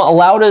problem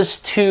allowed us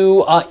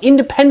to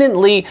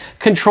independently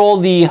control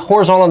the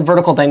horizontal and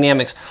vertical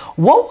dynamics.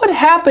 What would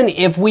happen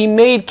if we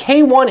made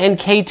K1 and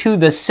K2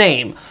 the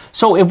same?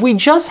 So if we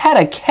just had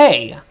a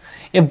K,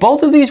 if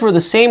both of these were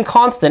the same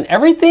constant,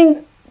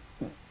 everything,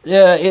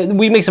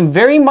 we make some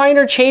very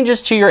minor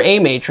changes to your A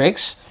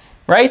matrix,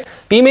 right?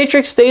 B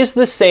matrix stays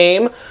the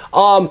same.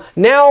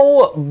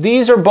 Now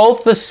these are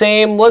both the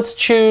same. Let's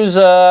choose,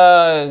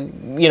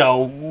 you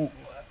know,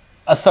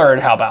 a third.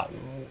 How about?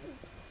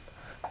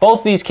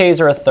 Both these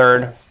K's are a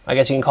third. I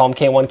guess you can call them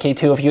K1,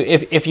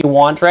 K2 if you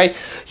want, right?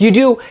 You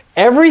do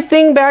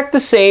everything back the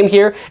same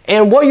here,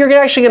 and what you're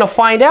actually going to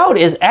find out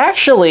is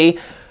actually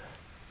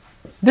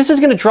this is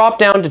going to drop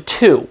down to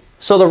 2.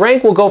 So the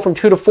rank will go from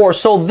 2 to 4.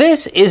 So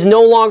this is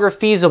no longer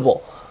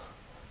feasible.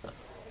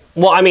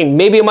 Well, I mean,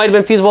 maybe it might have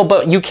been feasible,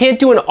 but you can't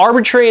do an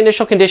arbitrary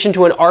initial condition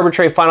to an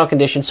arbitrary final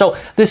condition. So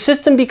the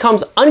system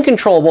becomes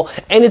uncontrollable,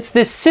 and it's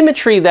this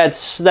symmetry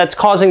that's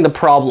causing the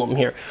problem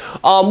here.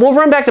 We'll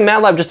run back to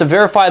MATLAB just to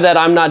verify that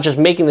I'm not just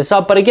making this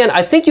up. But again,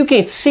 I think you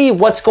can see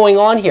what's going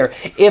on here.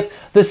 If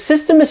the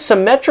system is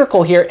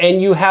symmetrical here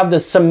and you have the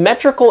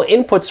symmetrical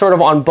input sort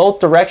of on both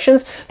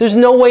directions, there's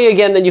no way,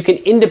 again, that you can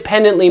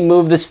independently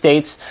move the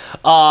states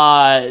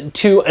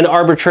to an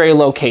arbitrary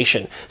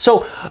location.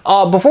 So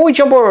before we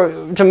jump over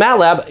to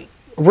MATLAB,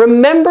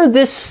 remember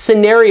this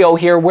scenario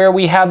here where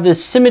we have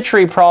this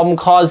symmetry problem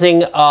causing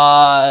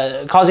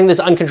this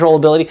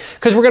uncontrollability,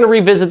 because we're going to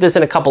revisit this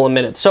in a couple of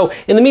minutes. So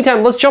in the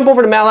meantime, let's jump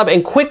over to MATLAB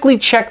and quickly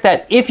check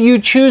that if you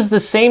choose the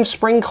same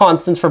spring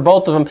constants for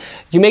both of them,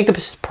 you make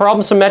the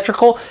problem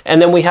symmetrical,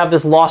 and then we have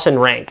this loss in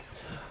rank.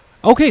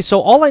 Okay, so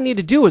all I need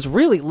to do is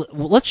really,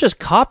 let's just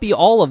copy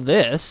all of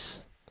this,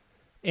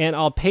 and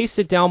I'll paste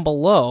it down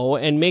below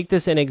and make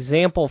this an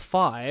example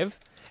 5.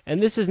 And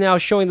this is now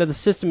showing that the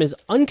system is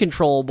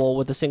uncontrollable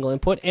with a single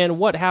input. And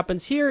what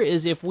happens here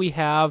is if we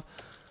have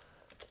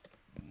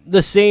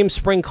the same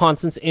spring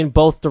constants in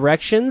both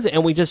directions,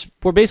 and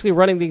we're basically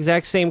running the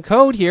exact same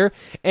code here.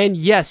 And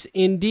yes,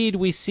 indeed,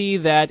 we see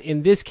that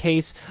in this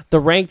case, the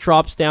rank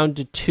drops down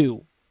to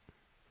 2.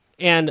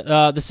 And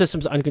the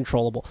system's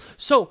uncontrollable.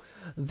 So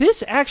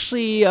this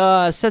actually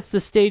sets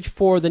the stage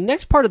for the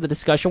next part of the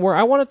discussion, where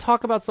I want to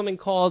talk about something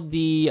called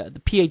the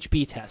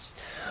PHB test.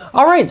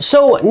 All right,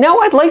 so now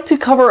I'd like to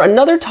cover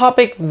another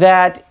topic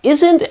that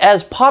isn't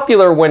as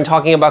popular when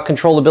talking about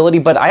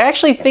controllability, but I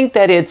actually think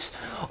that it's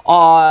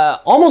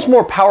almost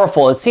more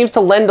powerful. It seems to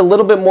lend a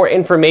little bit more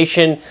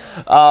information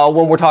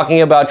when we're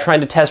talking about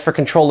trying to test for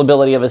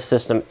controllability of a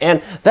system.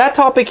 And that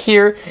topic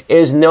here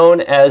is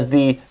known as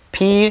the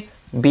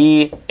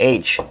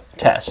PBH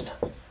test.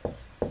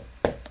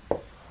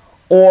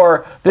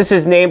 Or this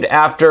is named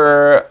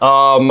after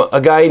a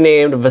guy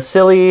named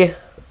Vasily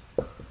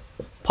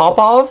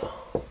Popov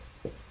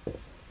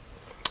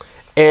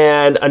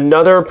and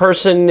another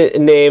person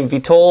named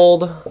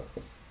Vitold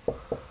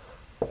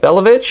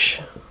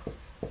Belevitch,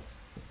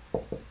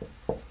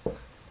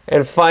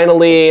 and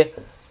finally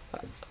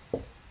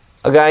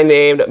a guy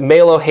named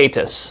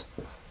Popov-Belevitch-Hautus.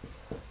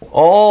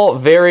 All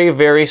very,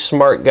 very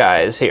smart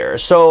guys here.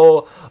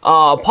 So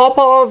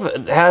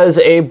Popov has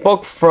a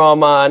book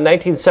from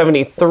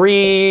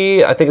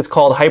 1973. I think it's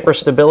called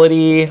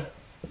Hyperstability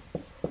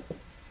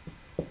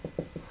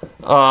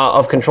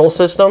of Control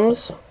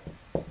Systems.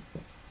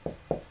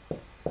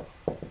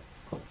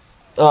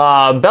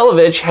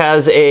 Belevitch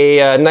has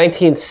a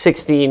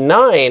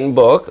 1969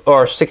 book,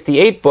 or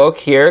 68 book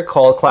here,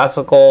 called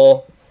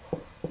Classical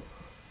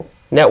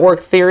Network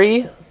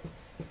Theory.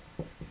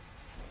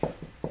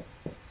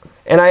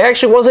 And I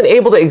actually wasn't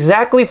able to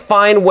exactly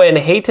find when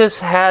Hautus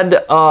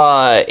had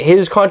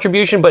his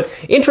contribution, but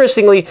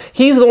interestingly,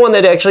 he's the one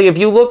that actually, if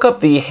you look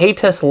up the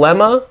Hautus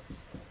lemma,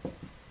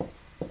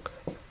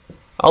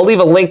 I'll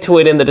leave a link to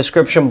it in the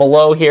description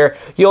below here.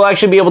 You'll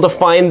actually be able to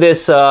find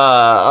this,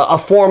 a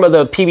form of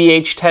the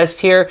PBH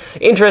test here.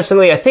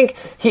 Interestingly, I think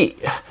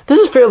this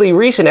is fairly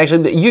recent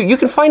actually. You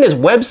can find his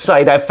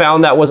website, I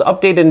found, that was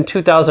updated in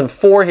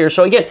 2004 here.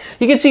 So again,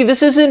 you can see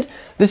this isn't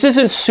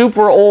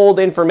super old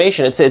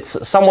information.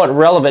 It's somewhat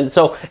relevant.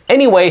 So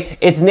anyway,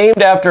 it's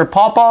named after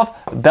Popov,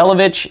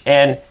 Belevitch,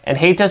 and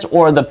Hautus,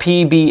 or the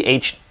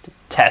PBH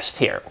test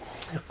here.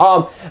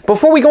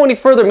 Before we go any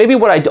further, maybe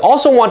what I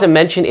also want to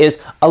mention is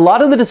a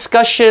lot of the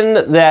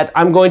discussion that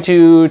I'm going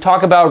to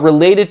talk about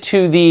related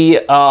to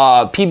the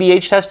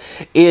PBH test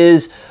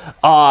is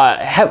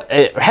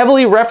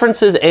heavily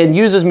references and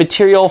uses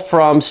material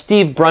from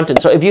Steve Brunton.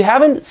 So if you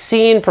haven't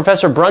seen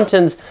Professor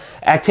Brunton's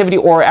activity,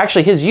 or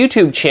actually his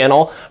YouTube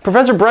channel,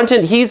 Professor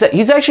Brunton, he's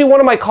actually one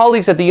of my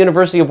colleagues at the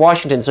University of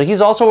Washington. So he's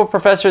also a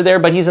professor there,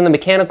 but he's in the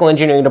mechanical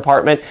engineering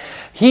department.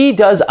 He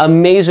does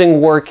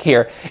amazing work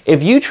here.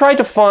 If you try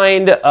to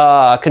find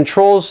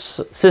control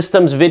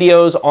systems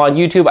videos on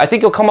YouTube, I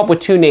think you'll come up with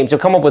two names.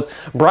 You'll come up with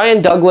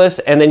Brian Douglas,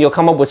 and then you'll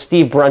come up with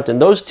Steve Brunton.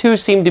 Those two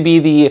seem to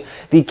be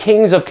the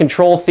kings of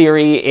control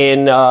theory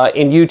in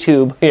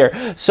YouTube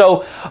here.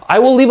 So I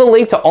will leave a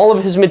link to all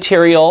of his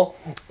material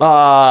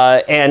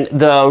and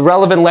the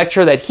relevant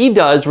lecture that he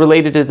does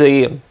related to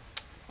the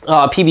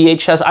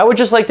PBH test. I would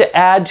just like to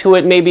add to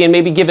it maybe, and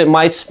maybe give it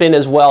my spin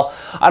as well.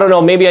 I don't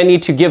know, maybe I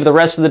need to give the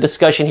rest of the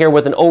discussion here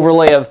with an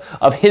overlay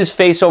of his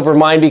face over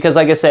mine, because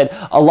like I said,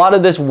 a lot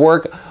of this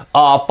work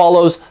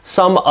follows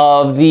some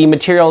of the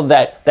material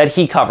that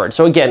he covered.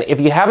 So again, if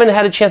you haven't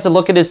had a chance to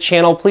look at his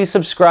channel, please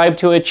subscribe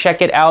to it,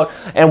 check it out,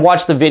 and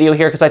watch the video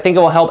here, because I think it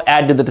will help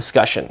add to the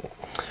discussion.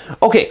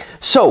 Okay,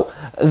 so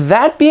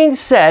that being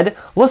said,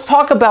 let's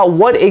talk about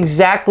what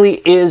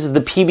exactly is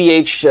the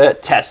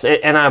PBH test.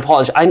 And I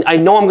apologize. I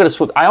know I'm going to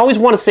flip. I always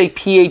want to say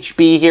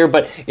PHB here,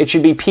 but it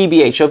should be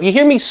PBH. So if you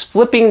hear me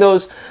flipping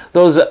those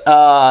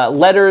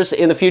letters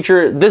in the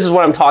future, this is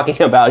what I'm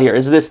talking about here,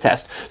 is this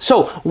test.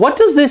 So what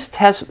does this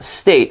test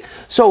state?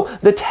 So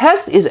the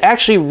test is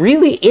actually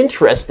really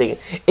interesting.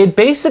 It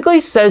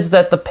basically says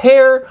that the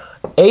pair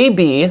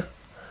AB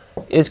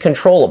is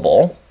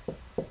controllable.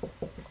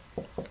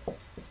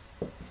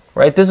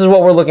 Right, this is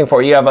what we're looking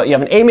for. You have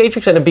an A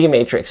matrix and a B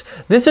matrix.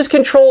 This is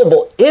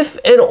controllable if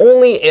and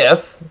only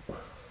if,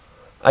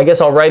 I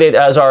guess I'll write it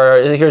as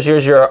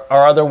here's our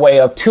other way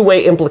of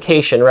two-way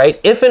implication, right?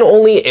 If and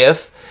only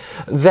if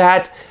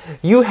that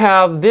you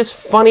have this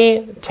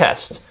funny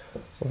test,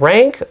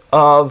 rank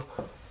of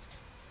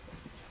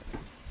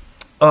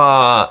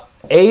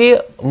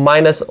A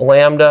minus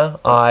lambda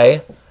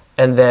I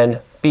and then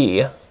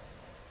B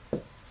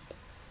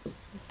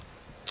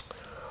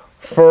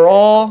for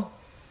all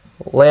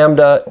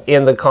lambda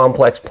in the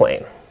complex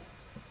plane.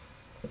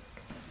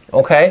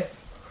 Okay?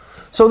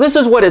 So this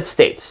is what it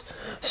states.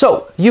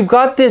 So you've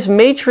got this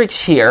matrix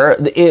here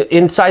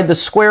inside the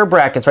square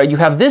brackets, right? You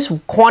have this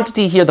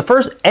quantity here. The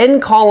first n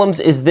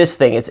columns is this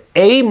thing. It's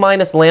A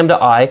minus lambda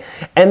I.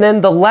 And then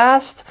the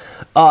last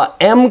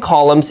m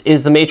columns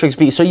is the matrix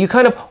B. So you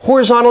kind of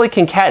horizontally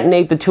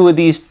concatenate the two of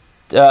these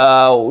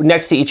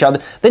next to each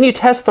other. Then you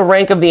test the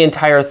rank of the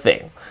entire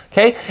thing.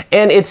 Okay?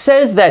 And it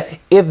says that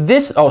if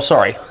this... Oh,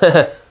 sorry.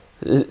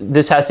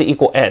 This has to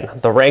equal n.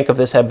 The rank of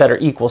this had better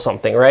equal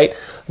something, right?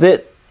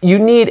 That you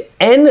need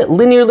n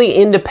linearly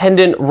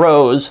independent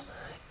rows,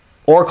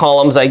 or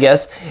columns, I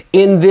guess,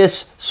 in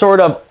this sort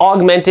of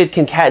augmented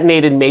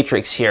concatenated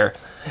matrix here.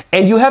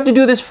 And you have to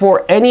do this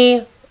for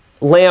any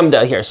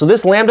lambda here. So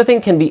this lambda thing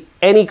can be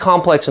any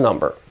complex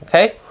number,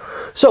 okay?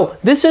 So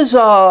this is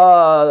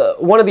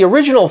one of the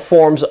original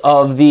forms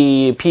of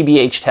the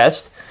PBH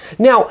test.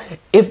 Now,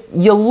 if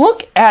you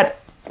look at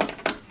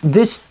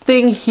this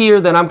thing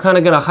here that I'm kind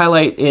of going to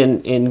highlight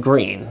in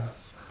green,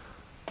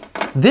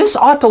 this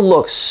ought to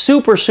look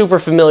super, super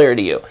familiar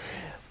to you.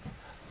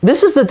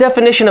 This is the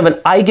definition of an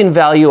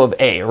eigenvalue of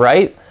A,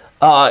 right?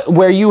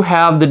 Where you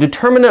have the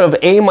determinant of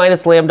A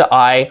minus lambda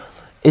I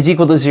is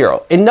equal to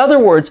 0. In other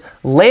words,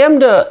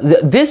 lambda,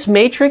 this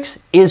matrix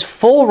is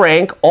full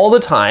rank all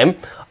the time,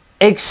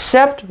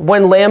 except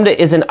when lambda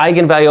is an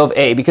eigenvalue of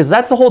A, because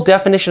that's the whole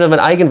definition of an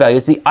eigenvalue.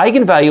 It's the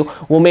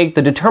eigenvalue will make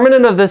the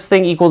determinant of this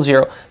thing equal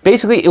 0.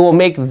 Basically, it will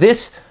make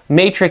this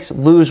matrix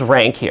lose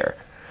rank here.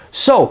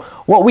 So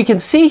what we can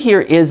see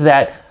here is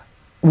that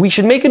we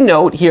should make a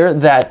note here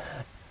that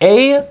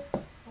A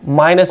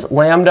minus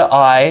lambda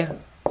I,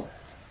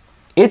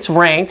 its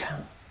rank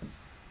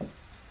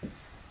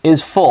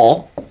is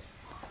full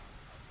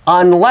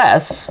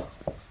unless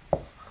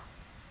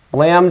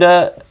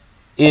lambda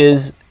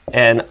is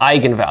an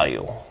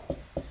eigenvalue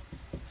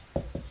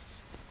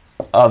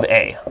of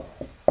A,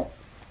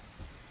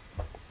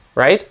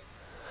 right?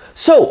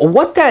 So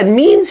what that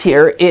means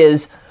here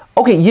is,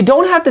 okay, you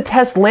don't have to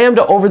test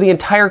lambda over the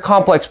entire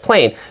complex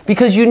plane,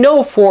 because you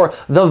know for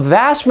the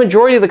vast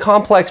majority of the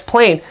complex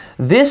plane,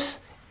 this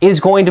is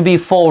going to be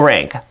full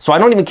rank. So I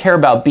don't even care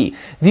about B.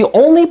 The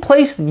only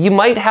place you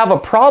might have a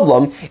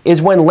problem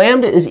is when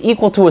lambda is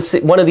equal to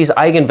one of these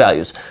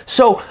eigenvalues.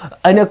 So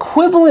an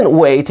equivalent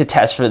way to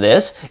test for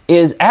this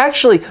is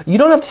actually, you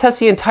don't have to test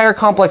the entire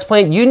complex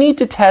plane. You need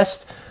to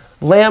test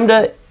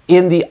lambda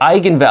in the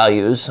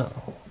eigenvalues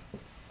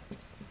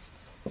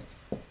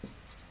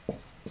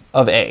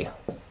of A.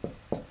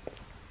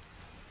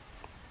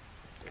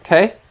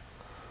 Okay?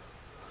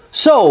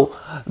 So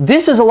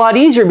this is a lot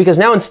easier because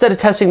now instead of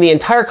testing the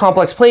entire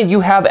complex plane, you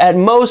have at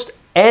most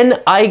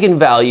n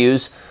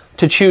eigenvalues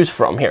to choose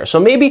from here. So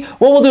maybe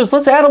what we'll do is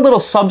let's add a little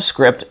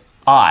subscript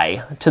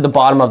I to the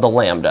bottom of the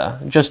lambda,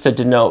 just to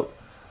denote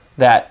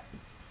that,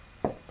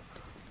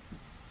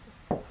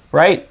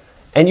 right?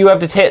 And you have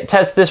to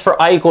test this for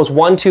I equals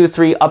 1, 2,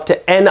 3, up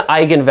to n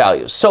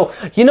eigenvalues. So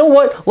you know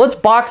what? Let's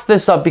box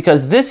this up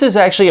because this is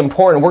actually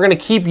important. We're going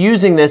to keep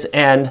using this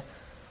and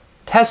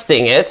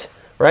testing it.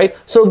 Right?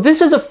 So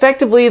this is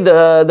effectively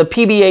the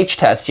PBH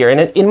test here.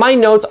 And in my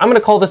notes, I'm going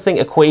to call this thing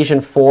equation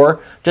 4,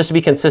 just to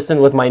be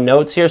consistent with my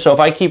notes here. So if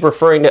I keep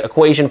referring to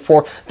equation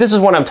 4, this is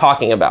what I'm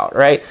talking about,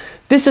 right?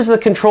 This is the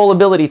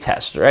controllability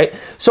test, right?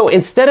 So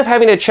instead of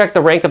having to check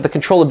the rank of the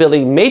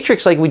controllability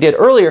matrix like we did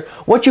earlier,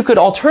 what you could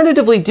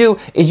alternatively do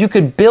is you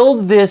could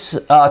build this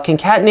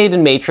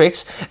concatenated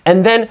matrix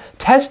and then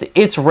test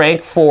its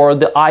rank for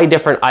the I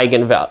different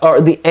eigenvalues, or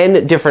the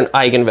n different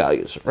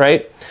eigenvalues,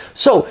 right?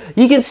 So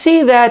you can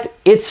see that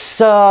it's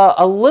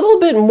a little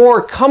bit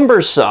more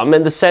cumbersome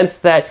in the sense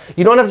that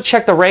you don't have to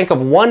check the rank of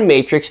one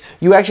matrix.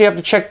 You actually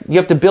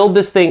have to build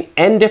this thing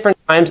n different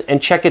times and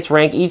check its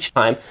rank each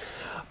time.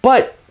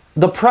 But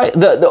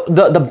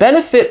the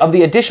benefit of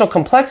the additional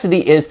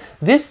complexity is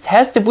this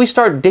test, if we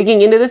start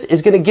digging into this,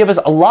 is going to give us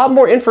a lot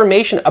more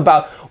information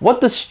about what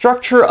the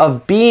structure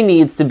of B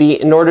needs to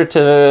be in order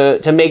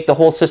to make the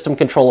whole system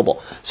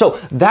controllable. So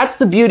that's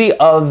the beauty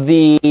of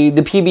the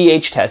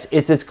PBH test.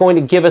 It's going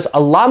to give us a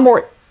lot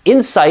more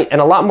insight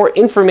and a lot more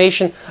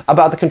information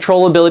about the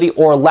controllability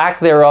or lack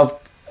thereof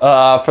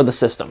for the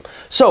system.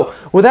 So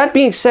with that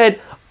being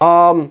said,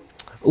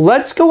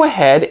 let's go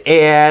ahead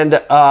and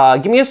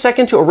give me a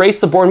second to erase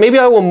the board. Maybe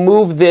I will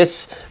move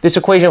this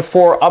equation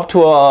 4 up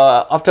to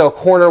a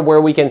corner where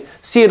we can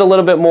see it a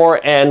little bit more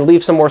and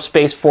leave some more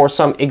space for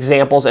some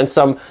examples and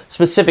some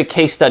specific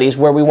case studies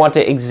where we want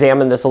to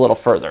examine this a little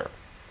further.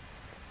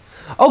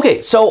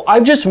 Okay, so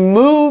I've just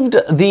moved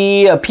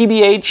the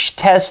PBH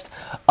test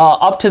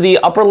up to the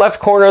upper left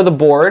corner of the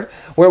board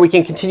where we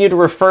can continue to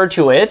refer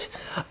to it.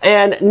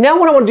 And now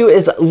what I want to do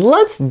is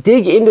let's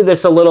dig into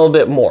this a little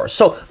bit more.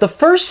 So the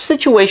first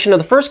situation, or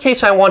the first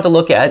case I want to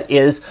look at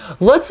is,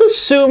 let's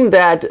assume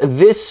that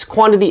this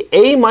quantity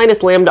A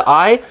minus lambda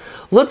I,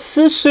 let's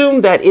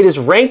assume that it is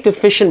rank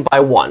deficient by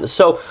 1.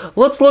 So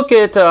let's look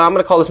at, I'm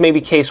going to call this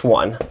maybe case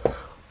 1,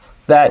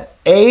 that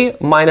A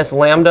minus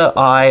lambda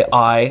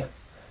I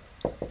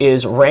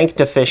is rank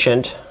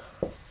deficient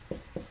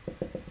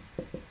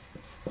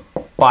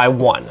by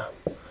 1.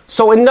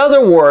 So in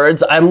other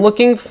words, I'm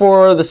looking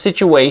for the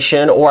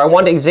situation, or I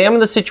want to examine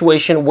the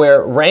situation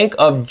where rank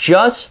of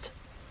just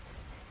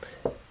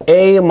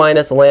A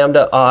minus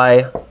lambda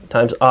I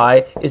times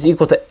I is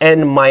equal to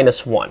n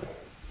minus 1.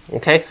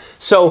 Okay,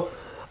 so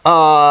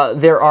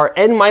there are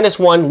n minus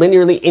 1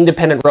 linearly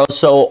independent rows,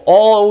 so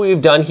all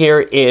we've done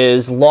here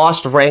is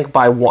lost rank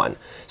by 1.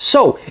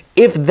 So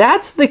if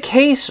that's the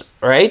case,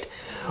 right,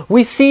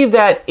 we see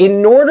that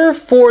in order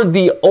for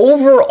the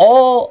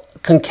overall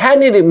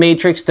concatenated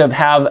matrix to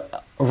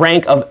have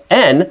rank of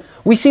n,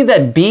 we see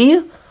that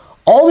B,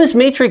 all this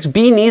matrix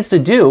B needs to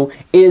do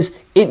is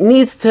it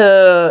needs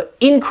to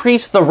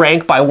increase the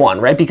rank by 1,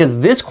 right? Because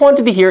this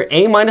quantity here,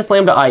 A minus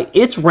lambda I,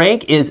 its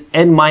rank is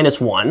n minus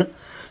 1.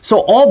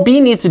 So all B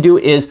needs to do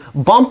is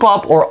bump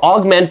up or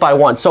augment by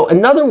 1. So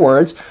in other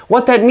words,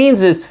 what that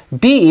means is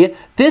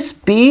this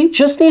B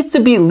just needs to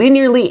be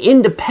linearly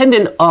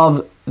independent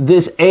of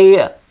this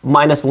A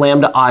minus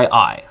lambda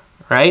I,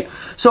 right?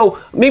 So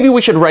maybe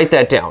we should write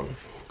that down.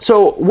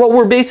 So what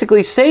we're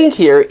basically saying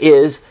here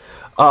is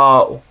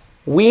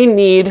we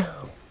need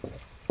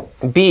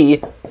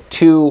B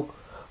to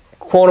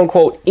quote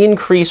unquote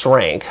increase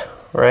rank,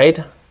 right,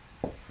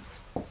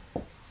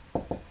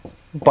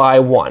 by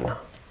 1.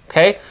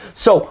 Okay,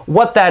 so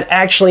what that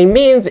actually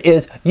means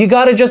is you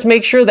got to just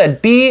make sure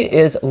that B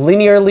is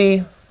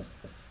linearly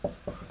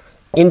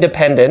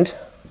independent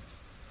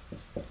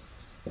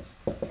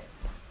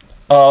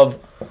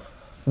of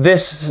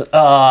this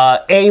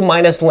A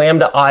minus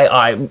lambda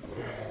I.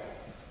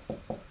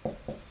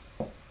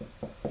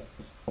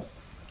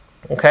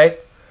 Okay,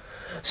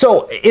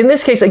 so in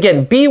this case,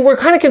 again, B, we're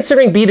kind of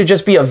considering B to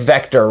just be a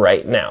vector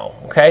right now.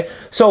 Okay,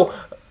 so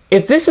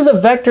if this is a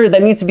vector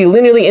that needs to be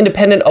linearly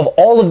independent of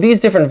all of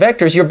these different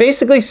vectors, you're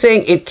basically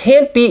saying it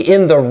can't be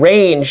in the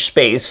range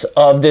space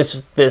of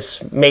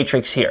this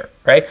matrix here,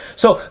 right?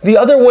 So the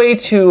other way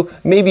to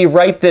maybe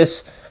write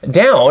this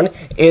down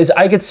is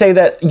I could say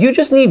that you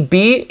just need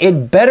B,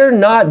 it better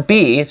not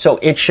be, so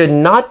it should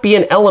not be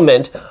an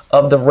element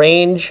of the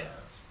range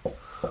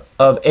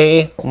of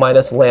A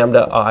minus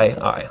lambda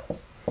I,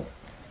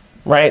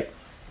 right?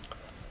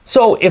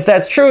 So if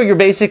that's true, you're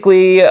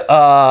basically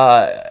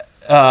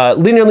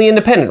linearly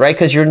independent, right?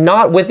 Because you're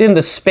not within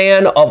the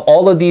span of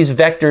all of these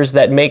vectors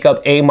that make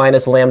up A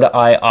minus lambda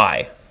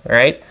I,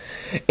 right?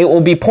 It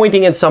will be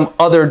pointing in some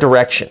other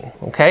direction,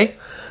 okay?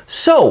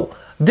 So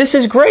this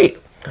is great.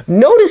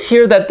 Notice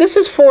here that this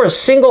is for a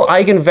single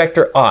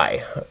eigenvector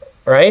I,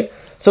 right?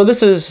 So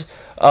this is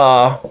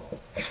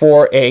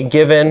for a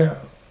given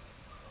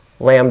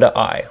lambda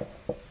I,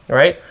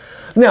 right?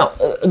 Now,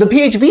 the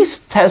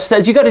PHB test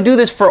says you got to do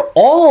this for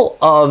all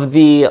of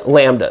the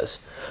lambdas.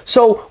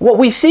 So what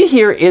we see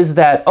here is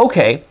that,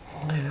 okay,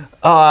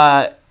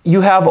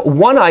 you have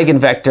one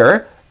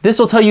eigenvector. This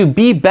will tell you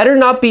B better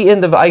not be in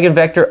the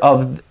eigenvector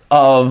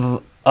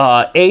of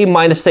A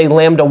minus, say,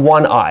 lambda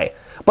 1I.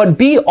 But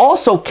B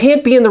also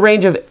can't be in the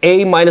range of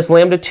A minus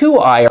lambda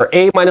 2I or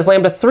A minus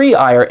lambda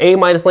 3I or A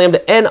minus lambda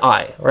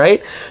ni,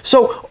 right?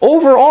 So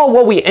overall,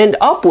 what we end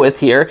up with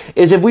here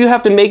is if we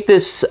have to make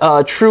this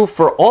true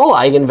for all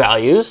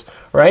eigenvalues,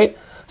 right?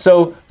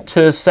 So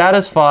to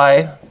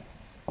satisfy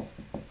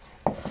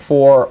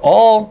for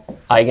all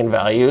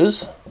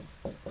eigenvalues,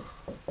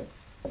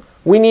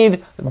 we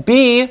need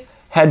B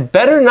had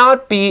better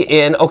not be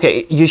in,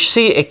 okay, you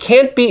see it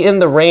can't be in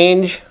the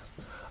range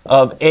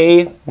of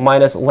A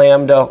minus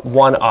lambda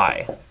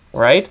 1I,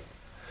 right?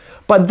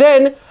 But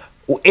then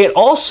it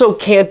also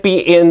can't be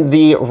in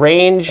the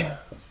range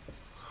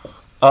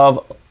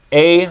of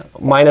A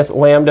minus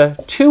lambda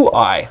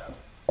 2I.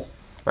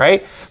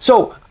 right?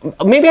 So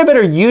maybe I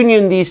better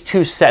union these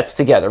two sets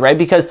together, right?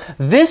 Because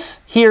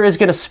this here is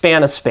going to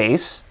span a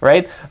space,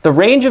 right? The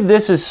range of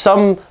this is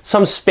some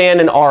span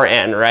in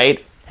Rn,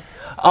 right?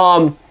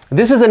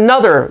 This is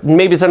another,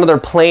 maybe it's another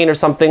plane or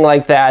something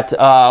like that.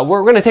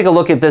 We're going to take a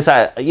look at this.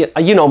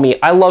 You know me,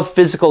 I love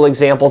physical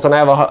examples, and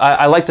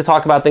I like to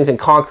talk about things in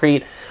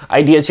concrete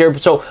ideas here.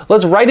 So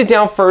let's write it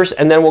down first,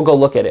 and then we'll go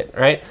look at it,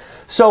 right?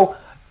 So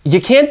you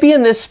can't be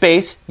in this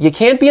space, you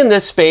can't be in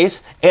this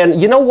space,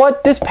 and you know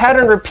what? This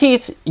pattern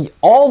repeats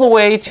all the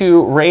way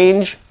to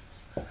range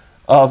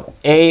of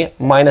A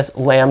minus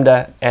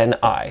lambda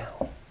ni,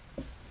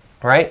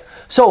 right?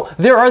 So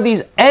there are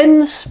these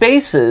n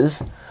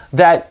spaces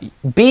that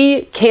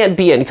B can't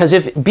be in, because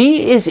if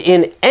B is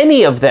in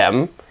any of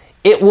them,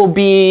 it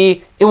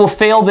will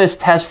fail this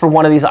test for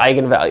one of these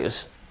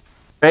eigenvalues,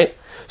 right?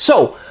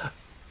 So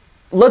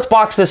let's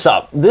box this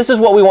up. This is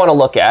what we want to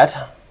look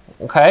at,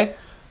 okay?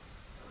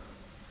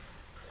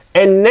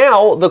 And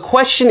now the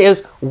question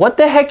is, what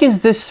the heck is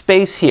this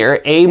space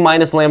here, A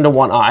minus lambda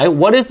 1i?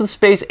 What is the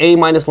space A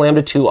minus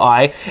lambda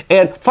 2i?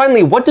 And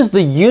finally, what does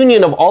the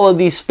union of all of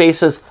these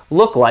spaces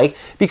look like?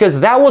 Because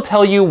that will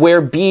tell you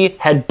where B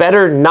had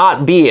better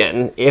not be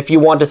in if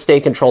you want to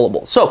stay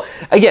controllable. So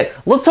again,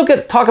 let's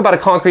talk about a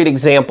concrete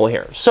example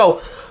here.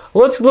 So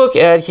let's look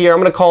at here,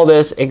 I'm going to call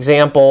this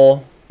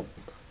example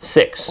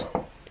 6.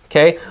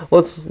 Okay,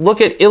 let's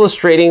look at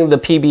illustrating the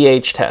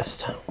PBH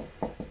test.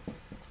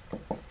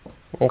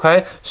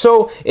 Okay,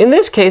 so in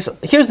this case,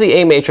 here's the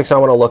A matrix I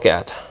want to look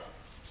at.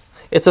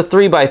 It's a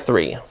 3 by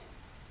 3.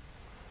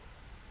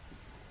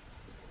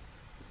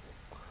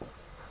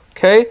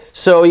 Okay,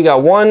 so you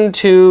got 1,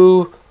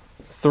 2,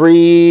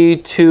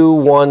 3, 2,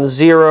 1,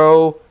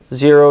 0,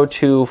 0,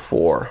 2,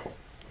 4.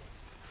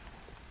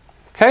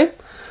 Okay,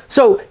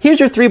 so here's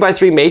your 3 by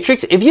 3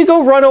 matrix. If you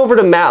go run over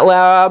to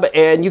MATLAB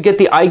and you get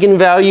the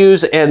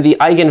eigenvalues and the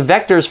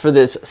eigenvectors for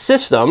this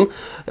system,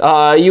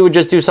 you would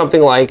just do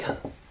something like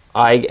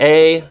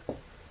Ig-A,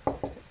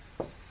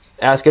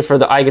 ask it for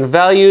the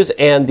eigenvalues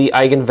and the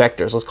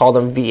eigenvectors. Let's call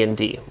them V and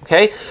D,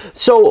 okay?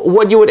 So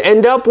what you would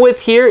end up with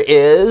here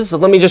is,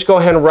 let me just go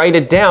ahead and write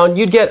it down.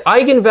 You'd get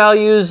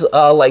eigenvalues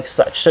like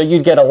such. So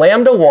you'd get a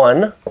lambda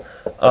 1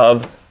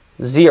 of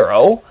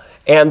 0,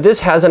 and this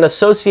has an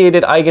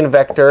associated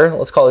eigenvector,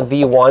 let's call it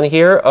V1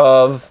 here,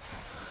 of,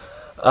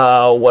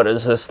 what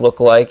does this look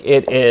like?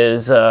 It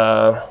is,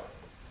 actually,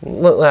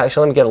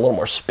 let me get a little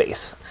more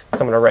space, because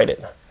I'm going to write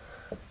it.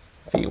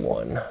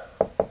 V1.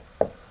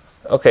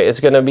 Okay, it's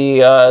going to be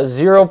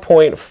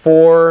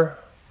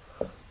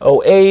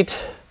 0.408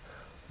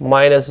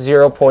 minus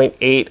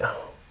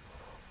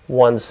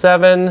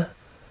 0.817,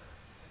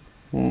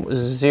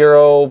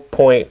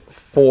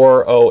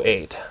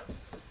 0.408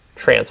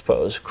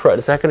 transpose. Crud,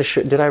 is that going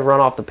to did I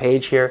run off the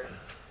page here?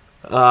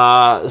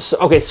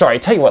 Okay, sorry,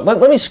 tell you what,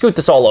 let me scoot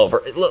this all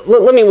over.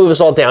 Let me move this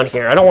all down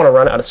here. I don't want to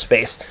run out of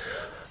space.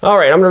 All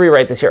right, I'm going to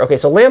rewrite this here. Okay,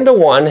 so lambda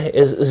 1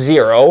 is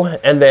 0,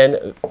 and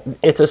then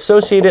its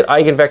associated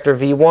eigenvector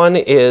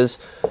V1 is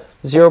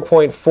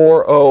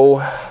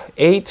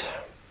 0.408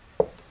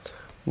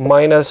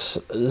 minus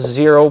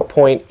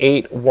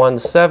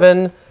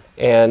 0.817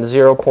 and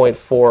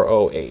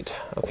 0.408.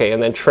 Okay,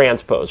 and then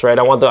transpose, right?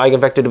 I want the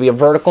eigenvector to be a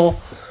vertical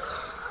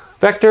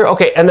vector.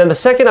 Okay, and then the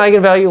second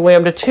eigenvalue,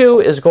 lambda 2,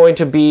 is going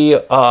to be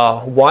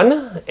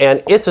 1,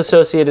 and its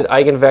associated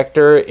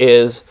eigenvector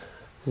is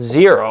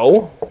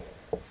 0.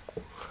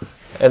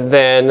 And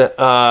then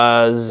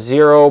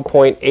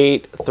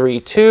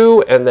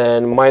 0.832, and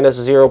then minus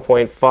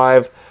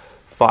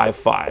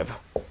 0.555.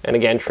 And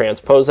again,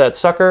 transpose that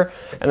sucker.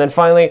 And then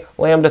finally,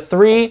 lambda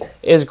 3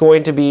 is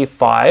going to be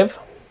 5.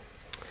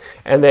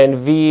 And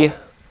then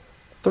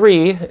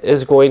V3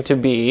 is going to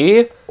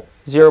be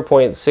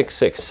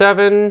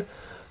 0.667,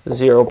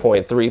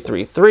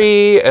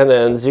 0.333, and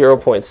then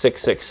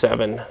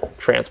 0.667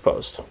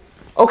 transposed.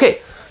 Okay,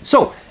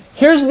 so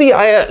here's the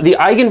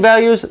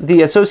eigenvalues,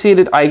 the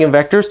associated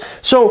eigenvectors.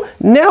 So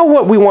now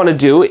what we want to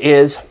do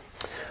is,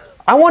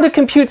 I want to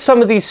compute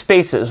some of these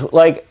spaces,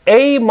 like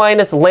A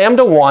minus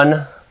lambda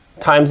 1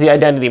 times the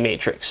identity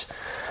matrix.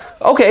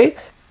 Okay,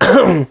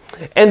 and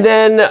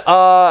then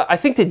I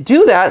think to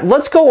do that,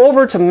 let's go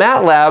over to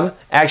MATLAB,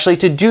 actually,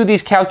 to do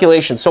these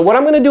calculations. So what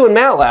I'm going to do in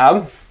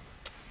MATLAB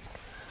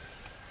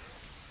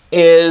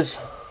is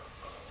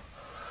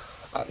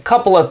a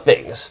couple of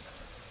things.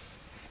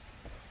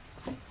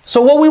 So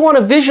what we want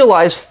to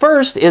visualize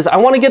first is, I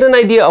want to get an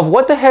idea of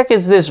what the heck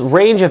is this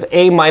range of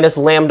A minus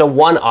lambda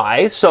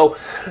 1i. So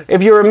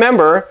if you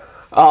remember,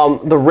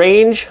 the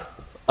range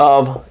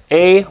of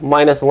A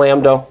minus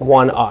lambda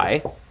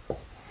 1i.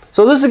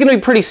 So this is going to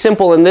be pretty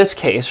simple in this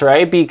case,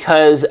 right?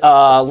 Because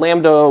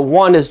lambda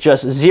 1 is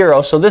just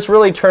 0. So this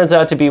really turns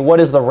out to be, what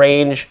is the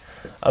range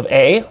of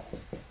A? All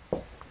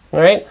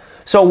right?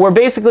 So we're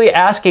basically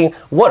asking,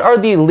 what are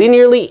the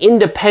linearly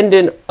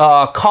independent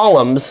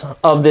columns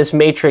of this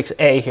matrix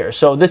A here?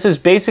 So this is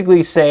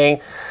basically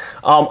saying,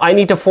 I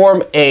need to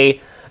form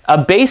a a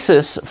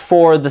basis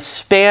for the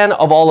span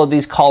of all of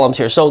these columns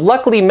here. So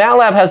luckily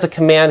MATLAB has a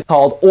command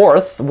called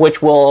orth,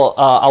 which will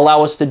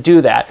allow us to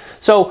do that.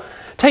 So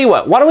tell you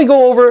what, why don't we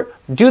go over,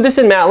 do this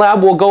in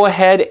MATLAB. We'll go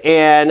ahead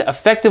and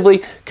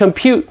effectively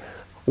compute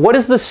what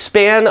is the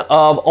span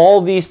of all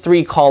these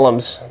three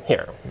columns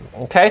here,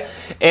 okay?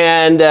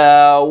 And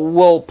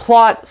we'll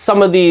plot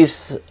some of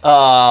these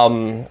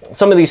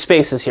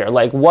spaces here,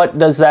 like what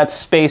does that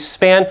space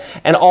span,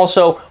 and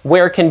also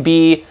where can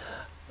be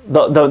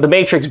the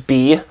matrix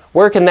B,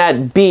 where can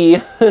that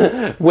be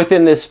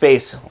within this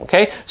space,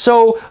 okay?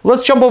 So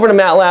let's jump over to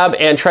MATLAB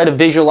and try to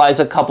visualize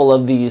a couple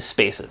of these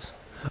spaces.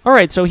 All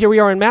right, so here we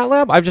are in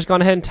MATLAB. I've just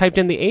gone ahead and typed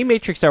in the A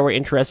matrix that we're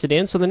interested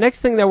in. So the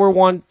next thing that we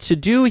want to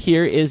do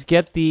here is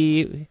get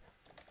the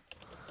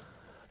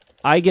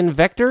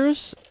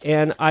eigenvectors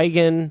and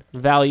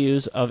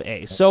eigenvalues of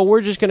A. So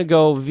we're just going to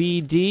go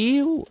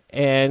VD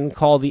and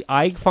call the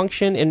eig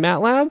function in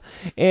MATLAB.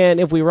 And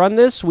if we run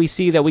this, we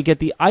see that we get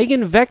the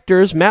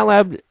eigenvectors.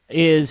 MATLAB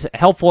is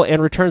helpful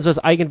and returns us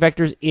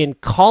eigenvectors in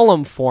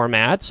column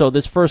format. So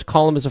this first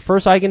column is the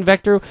first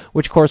eigenvector,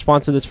 which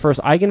corresponds to this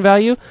first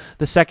eigenvalue.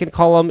 The second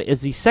column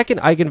is the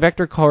second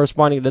eigenvector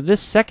corresponding to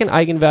this second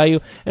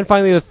eigenvalue. And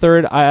finally, the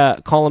third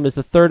column is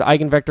the third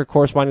eigenvector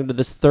corresponding to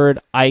this third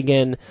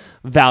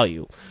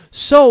eigenvalue.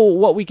 So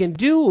what we can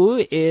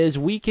do is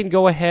we can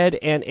go ahead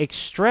and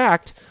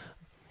extract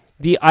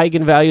the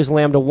eigenvalues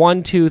lambda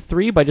 1, 2,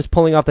 3 by just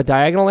pulling off the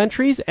diagonal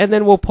entries, and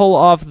then we'll pull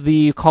off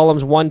the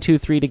columns 1, 2,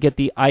 3 to get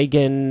the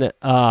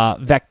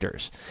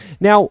eigenvectors.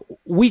 Now,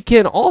 we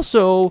can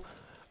also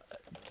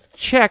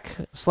check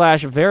 /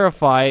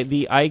 verify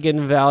the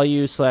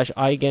eigenvalue /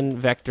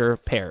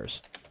 eigenvector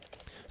pairs.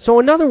 So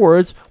in other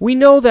words, we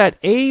know that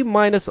A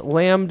minus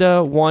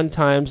lambda 1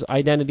 times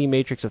identity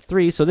matrix of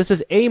 3, so this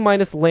is A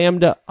minus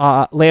lambda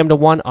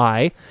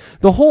 1I.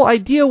 The whole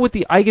idea with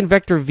the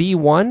eigenvector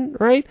V1,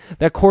 right,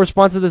 that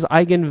corresponds to this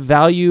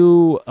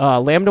eigenvalue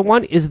lambda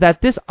 1, is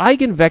that this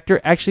eigenvector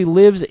actually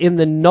lives in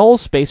the null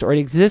space, or it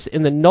exists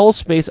in the null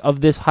space of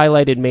this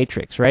highlighted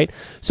matrix, right?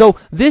 So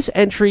this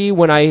entry,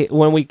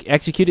 when we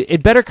execute it,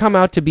 it better come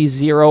out to be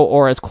 0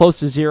 or as close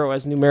to 0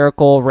 as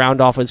numerical round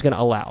off is going to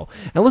allow.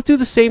 And let's do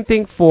the same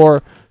thing for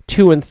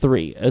 2 and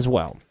 3 as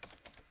well.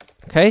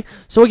 Okay,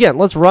 so again,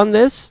 let's run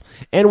this,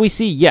 and we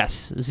see,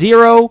 yes,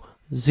 0,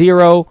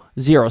 0,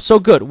 0. So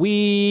good.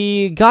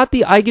 We got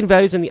the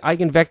eigenvalues and the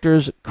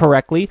eigenvectors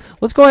correctly.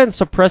 Let's go ahead and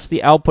suppress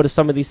the output of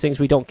some of these things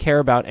we don't care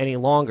about any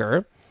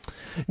longer.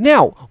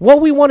 Now, what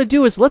we want to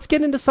do is let's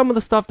get into some of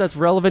the stuff that's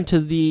relevant to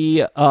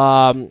the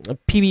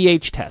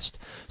PBH test.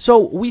 So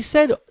we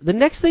said the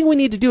next thing we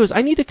need to do is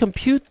I need to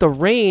compute the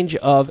range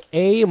of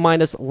A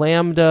minus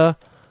lambda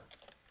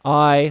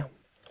I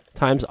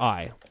times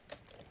I,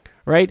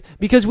 right?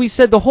 Because we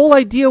said the whole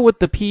idea with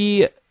the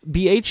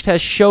PBH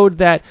test showed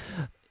that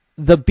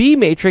the B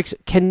matrix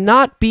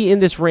cannot be in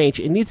this range.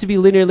 It needs to be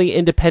linearly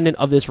independent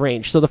of this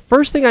range. So the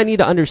first thing I need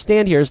to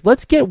understand here is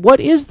let's get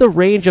what is the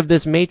range of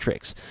this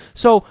matrix.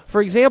 So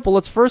for example,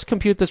 let's first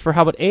compute this for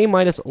how about A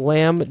minus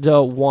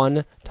lambda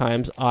 1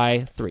 times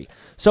I3.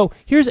 So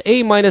here's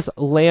A minus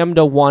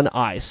lambda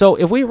 1I. So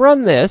if we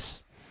run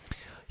this,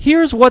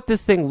 here's what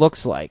this thing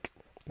looks like.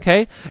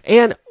 Okay,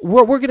 and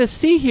what we're going to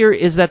see here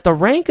is that the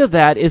rank of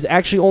that is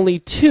actually only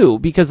 2,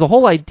 because the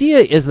whole idea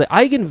is the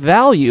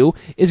eigenvalue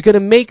is going to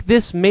make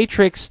this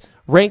matrix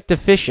rank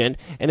deficient,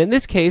 and in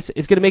this case,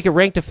 it's going to make it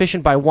rank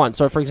deficient by 1.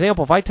 So, for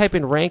example, if I type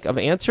in rank of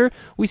answer,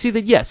 we see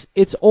that, yes,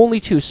 it's only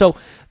 2. So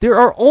there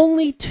are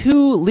only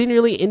 2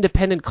 linearly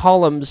independent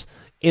columns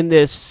in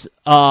this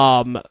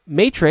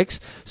matrix.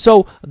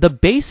 So the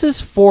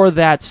basis for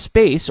that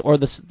space, or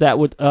the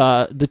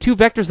two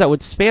vectors that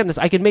would span this,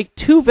 I can make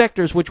 2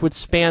 vectors which would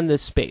span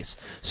this space.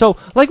 So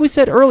like we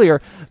said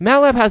earlier,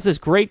 MATLAB has this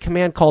great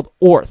command called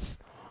orth.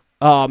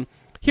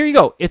 Here you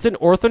go. It's an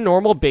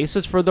orthonormal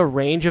basis for the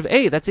range of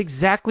A. That's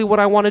exactly what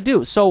I want to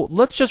do. So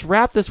let's just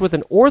wrap this with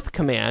an orth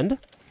command.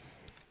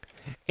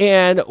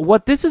 And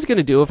what this is going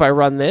to do, if I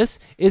run this,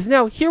 is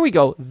now, here we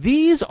go.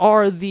 These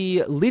are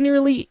the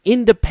linearly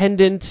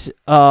independent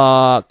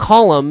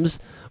columns,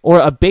 or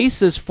a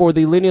basis for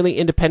the linearly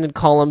independent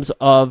columns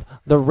of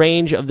the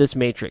range of this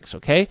matrix,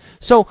 okay?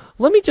 So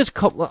let me just,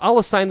 I'll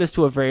assign this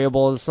to a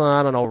variable. So,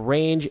 I don't know,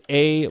 range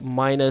A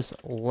minus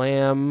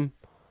lambda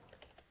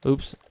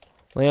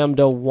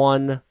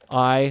 1I.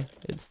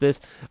 It's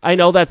this. I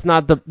know that's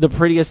not the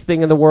prettiest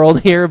thing in the world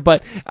here,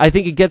 but I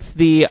think it gets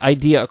the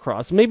idea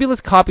across. Maybe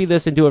let's copy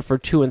this and do it for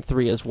 2 and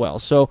 3 as well.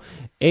 So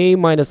A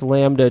minus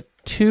lambda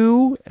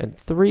 2 and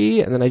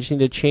 3, and then I just need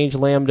to change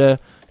lambda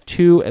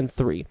 2 and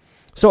 3.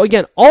 So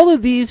again, all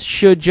of these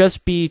should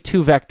just be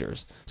 2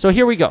 vectors. So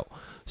here we go.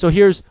 So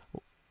here's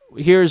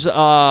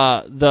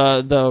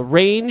the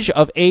range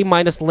of A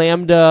minus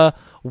lambda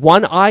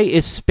 1I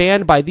is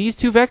spanned by these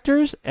 2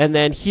 vectors, and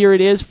then here it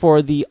is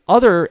for the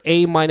other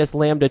A minus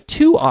lambda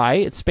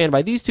 2I. It's spanned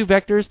by these 2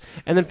 vectors,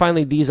 and then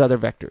finally these other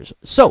vectors.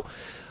 So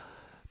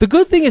the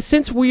good thing is,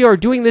 since we are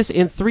doing this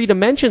in 3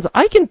 dimensions,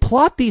 I can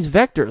plot these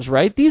vectors,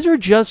 right? These are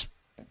just,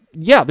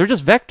 yeah, they're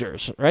just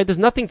vectors, right? There's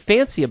nothing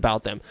fancy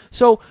about them.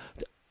 So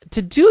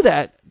to do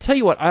that, tell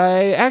you what,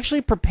 I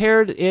actually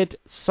prepared it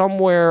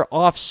somewhere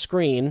off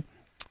screen.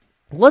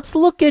 Let's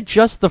look at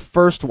just the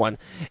first one,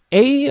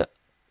 a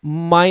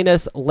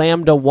minus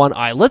lambda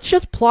 1i. Let's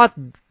just plot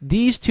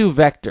these two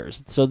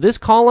vectors, so this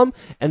column,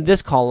 and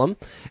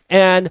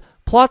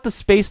plot the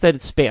space that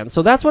it spans.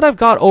 So that's what I've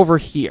got over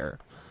here.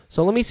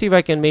 So let me see if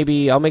I can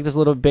I'll make this a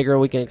little bigger.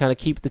 We can kind of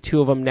keep the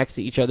two of them next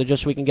to each other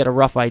just so we can get a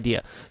rough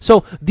idea.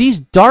 So these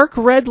dark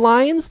red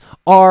lines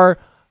are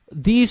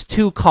these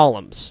two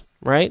columns,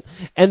 right?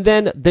 And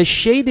then the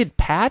shaded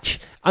patch,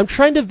 I'm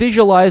trying to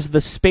visualize the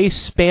space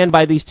spanned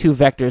by these two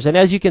vectors. And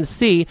as you can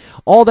see,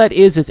 all that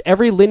is, it's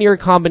every linear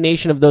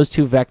combination of those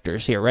two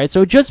vectors here, right?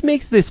 So it just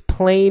makes this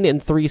plane in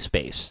 3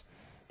 space,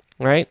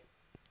 right?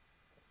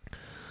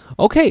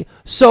 Okay,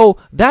 so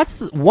that's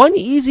one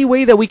easy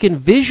way that we can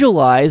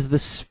visualize the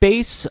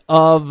space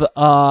of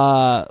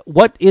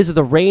what is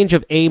the range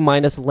of a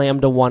minus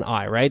lambda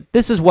 1i, right?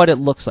 This is what it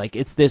looks like.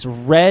 It's this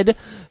red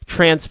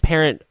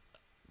transparent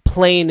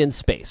plane in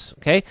space,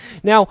 okay?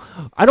 Now,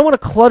 I don't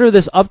want to clutter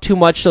this up too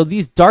much, so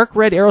these dark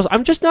red arrows,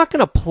 I'm just not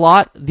going to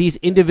plot these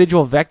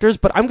individual vectors,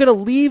 but I'm going to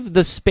leave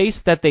the space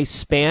that they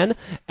span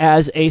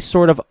as a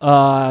sort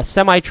of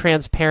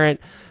semi-transparent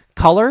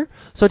color.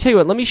 So I'll tell you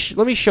what, let me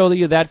show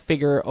you that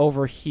figure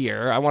over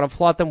here. I want to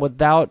plot them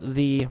without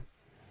the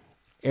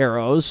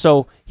arrows.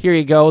 So here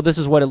you go. This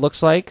is what it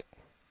looks like,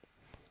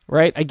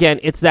 right? Again,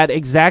 it's that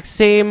exact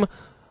same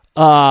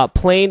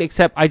plane,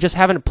 except I just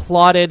haven't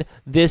plotted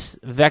this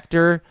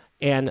vector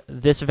and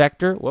this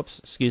vector. Whoops,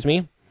 excuse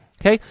me.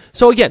 Okay,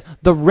 so again,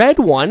 the red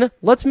one,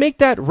 let's make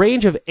that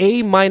range of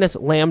a minus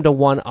lambda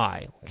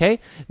 1i. Okay,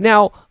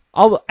 now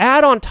I'll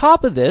add on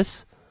top of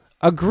this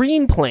a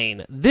green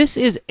plane. This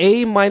is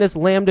a minus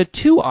lambda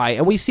 2i,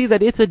 and we see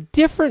that it's a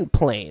different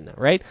plane,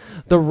 right?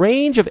 The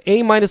range of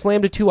a minus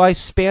lambda 2i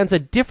spans a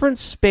different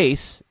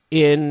space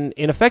in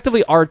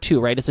effectively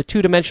R2, right? It's a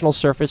two-dimensional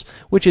surface,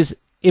 which is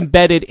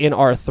embedded in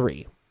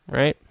R3,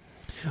 right?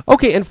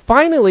 Okay, and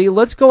finally,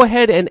 let's go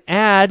ahead and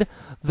add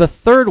the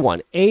third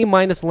one, a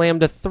minus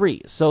lambda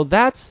 3. So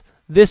that's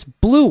this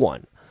blue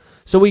one.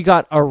 So we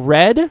got a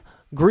red,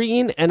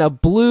 green, and a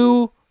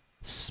blue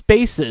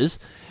spaces,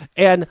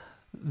 and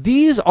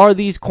these are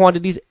these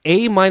quantities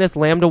a minus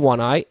lambda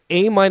 1i,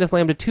 a minus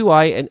lambda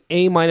 2i, and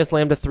a minus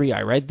lambda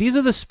 3i, right? These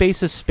are the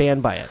spaces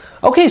spanned by it.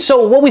 Okay,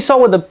 so what we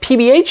saw with the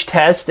PBH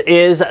test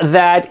is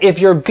that if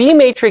your B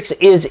matrix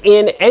is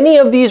in any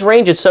of these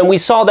ranges, so we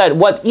saw that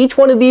what each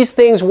one of these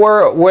things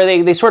were,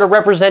 where they sort of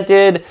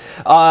represented,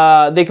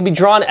 they could be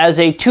drawn as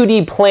a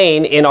 2D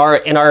plane in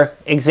our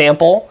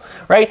example.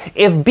 Right?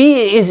 If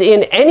B is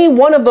in any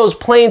one of those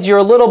planes, you're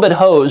a little bit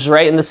hosed,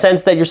 right? In the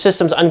sense that your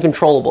system's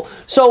uncontrollable.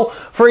 So,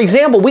 for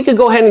example, we could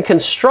go ahead and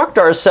construct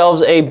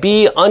ourselves a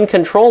B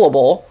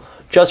uncontrollable,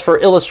 just for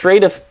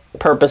illustrative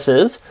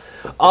purposes,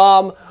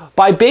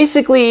 by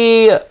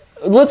basically,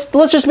 let's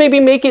just maybe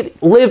make it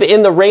live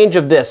in the range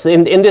of this.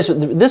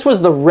 This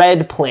was the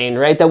red plane,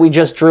 right, that we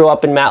just drew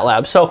up in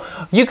MATLAB. So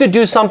you could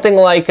do something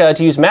like,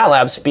 to use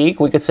MATLAB speak,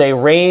 we could say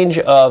range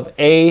of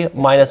a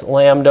minus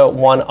lambda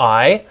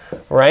 1i,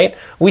 right?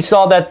 We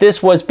saw that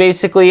this was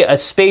basically a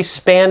space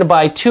spanned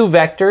by two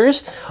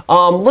vectors.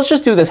 Let's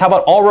just do this. How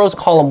about all rows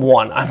column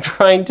 1? I'm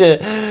trying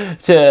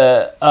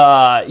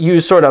to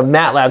use sort of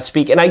MATLAB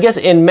speak. And I guess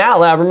in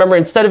MATLAB, remember,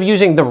 instead of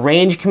using the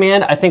range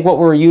command, I think what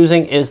we're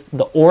using is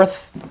the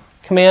orth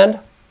command,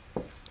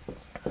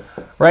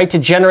 right, to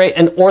generate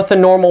an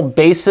orthonormal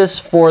basis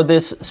for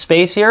this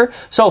space here.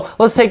 So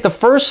let's take the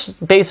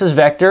first basis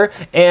vector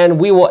and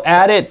we will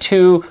add it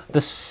to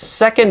the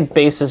second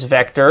basis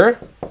vector,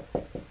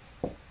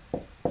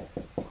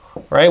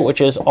 right, which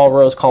is all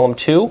rows column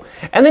 2.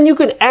 And then you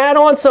can add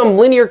on some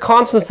linear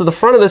constants to the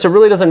front of this. It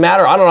really doesn't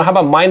matter. I don't know, how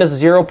about minus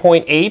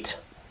 0.8?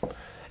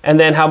 And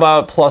then how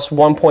about plus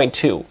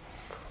 1.2?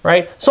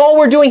 Right? So all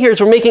we're doing here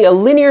is we're making a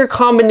linear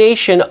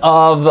combination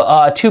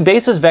of two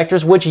basis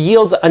vectors, which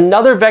yields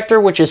another vector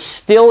which is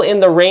still in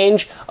the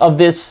range of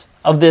this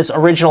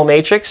original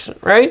matrix,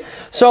 right?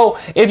 So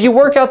if you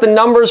work out the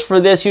numbers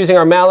for this using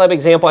our MATLAB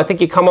example, I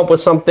think you come up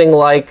with something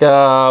like,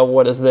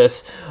 what is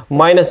this?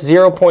 Minus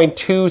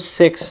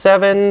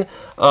 0.267,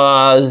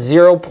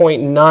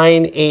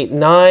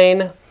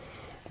 0.989,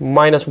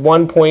 minus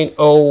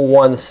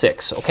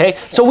 1.016, okay?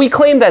 So we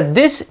claim that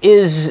this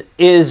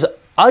is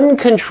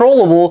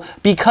uncontrollable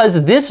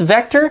because this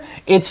vector,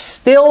 it's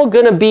still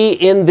going to be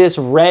in this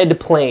red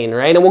plane,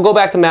 right? And we'll go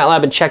back to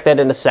MATLAB and check that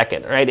in a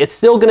second, right? It's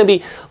still going to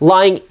be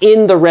lying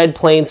in the red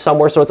plane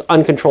somewhere, so it's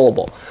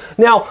uncontrollable.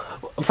 Now,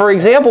 for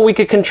example, we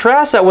could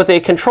contrast that with a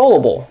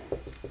controllable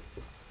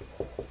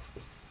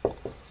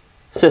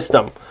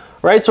system,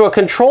 right? So a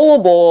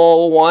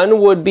controllable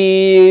one would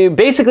be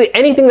basically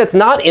anything that's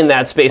not in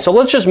that space. So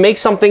let's just make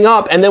something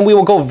up, and then we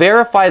will go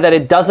verify that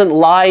it doesn't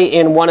lie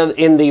in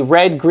the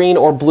red, green,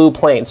 or blue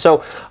plane.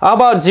 So how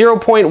about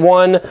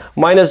 0.1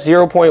 minus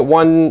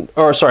 0.1,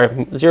 or sorry,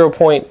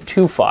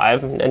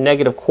 0.25, a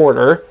negative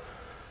quarter,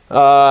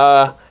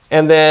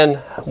 and then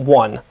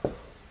 1,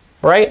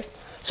 right?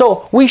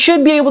 So we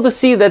should be able to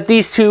see that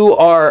these two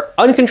are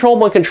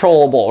uncontrollable and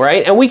controllable,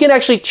 right? And we can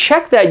actually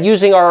check that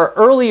using our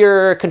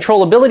earlier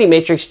controllability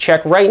matrix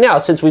check right now.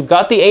 Since we've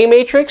got the A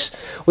matrix,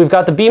 we've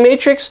got the B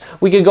matrix,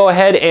 we could go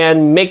ahead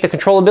and make the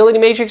controllability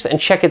matrix and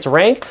check its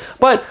rank.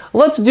 But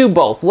let's do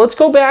both. Let's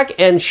go back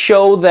and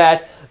show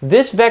that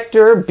this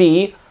vector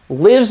B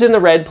lives in the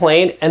red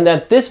plane and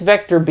that this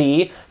vector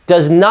B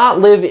does not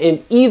live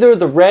in either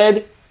the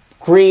red,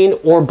 green,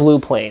 or blue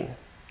plane.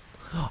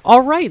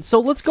 All right, so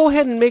let's go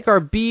ahead and make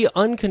our B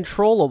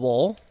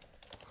uncontrollable.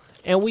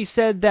 And we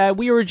said that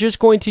we were just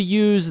going to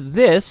use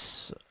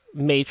this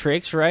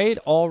matrix, right?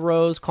 All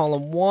rows,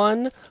 column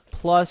 1,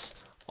 plus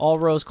all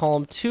rows,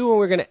 column 2. And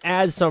we're going to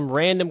add some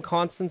random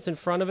constants in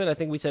front of it. I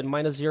think we said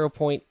minus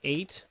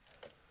 0.8.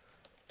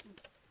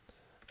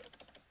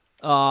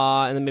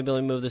 And then maybe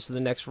let me move this to the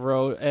next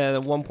row,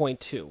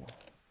 1.2.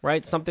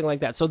 Right, something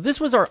like that. So this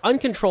was our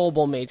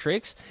uncontrollable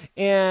matrix,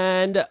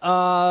 and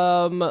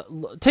tell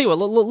you what,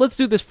 let's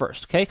do this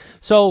first, okay?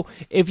 So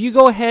if you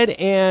go ahead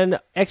and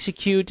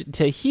execute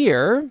to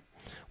here,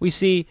 we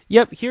see,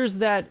 yep, here's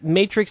that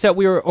matrix that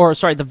we were, or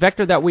sorry, the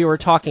vector that we were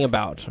talking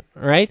about,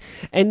 right?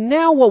 And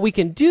now what we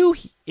can do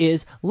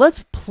is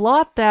let's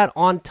plot that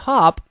on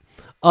top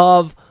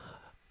of.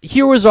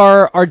 Here was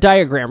our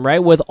diagram,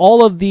 right, with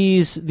all of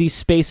these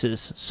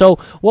spaces. So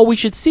what we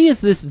should see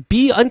is this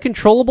B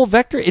uncontrollable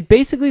vector, it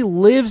basically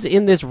lives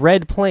in this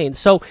red plane.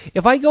 So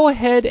if I go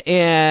ahead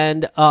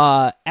and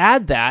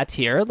add that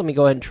here, let me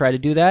go ahead and try to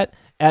do that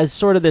as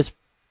sort of this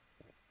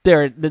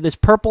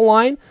purple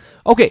line.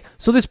 Okay,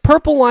 so this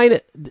purple line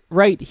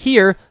right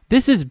here,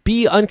 this is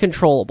B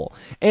uncontrollable.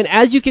 And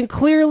as you can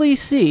clearly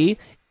see,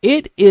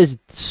 it is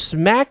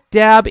smack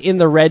dab in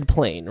the red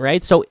plane,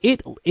 right? So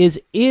it's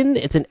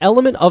an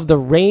element of the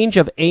range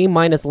of A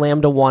minus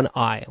lambda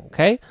 1I,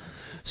 okay?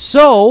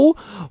 So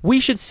we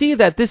should see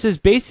that this is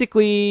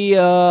basically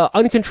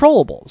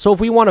uncontrollable. So if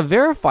we want to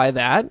verify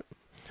that,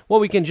 what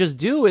we can just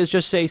do is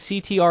just say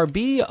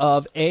CTRB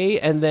of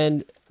A and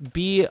then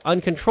B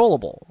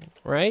uncontrollable,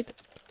 right?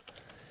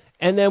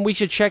 And then we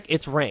should check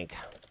its rank.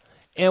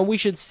 And we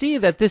should see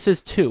that this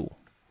is 2.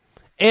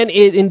 And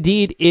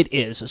indeed it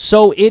is.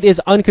 So it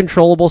is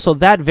uncontrollable, so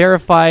that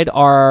verified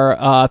our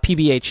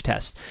PBH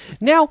test.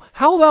 Now,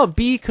 how about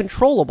B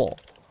controllable?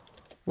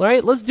 All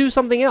right, let's do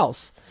something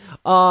else.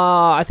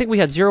 I think we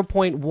had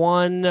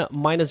 0.1,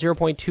 minus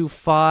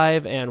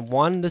 0.25, and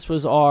 1. This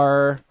was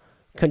our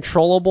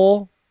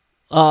controllable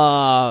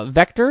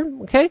vector,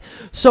 okay?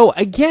 So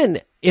again,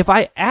 if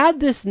I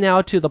add this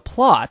now to the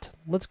plot,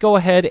 let's go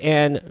ahead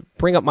and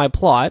bring up my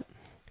plot.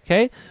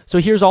 Okay, so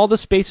here's all the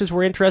spaces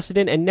we're interested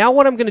in, and now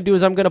what I'm going to do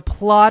is I'm going to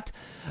plot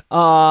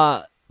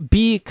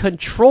B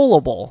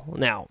controllable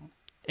now,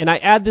 and I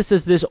add this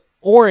as this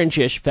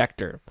orangish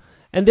vector,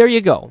 and there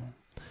you go.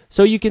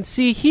 So you can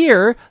see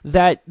here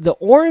that the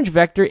orange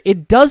vector,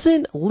 it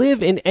doesn't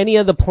live in any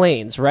of the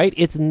planes, right?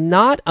 It's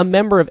not a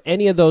member of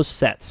any of those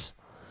sets.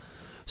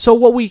 So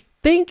what we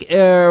think,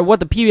 what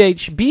the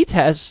PBH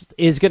test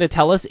is going to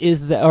tell us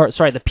is that, or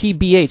sorry, the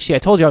PBH. See, I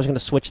told you I was going to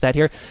switch that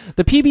here.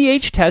 The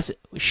PBH test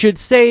should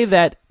say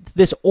that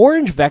this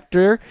orange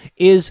vector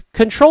is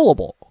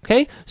controllable.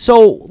 Okay,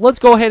 so let's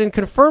go ahead and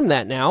confirm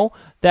that now.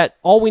 That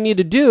all we need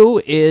to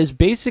do is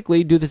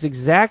basically do this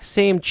exact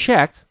same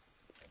check,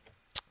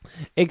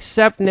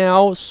 except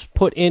now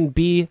put in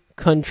B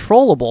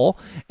controllable,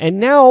 and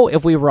now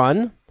if we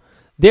run,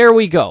 there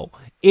we go.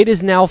 It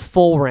is now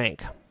full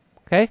rank.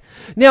 Okay.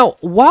 Now,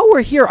 while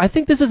we're here, I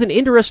think this is an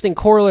interesting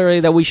corollary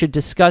that we should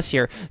discuss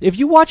here. If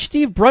you watch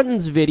Steve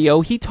Brunton's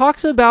video, he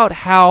talks about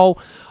how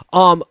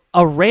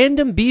a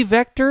random B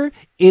vector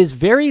is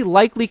very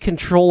likely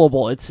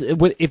controllable.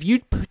 If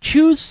you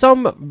choose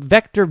some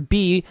vector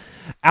B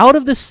out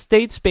of the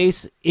state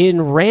space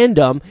in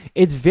random,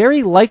 it's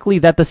very likely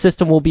that the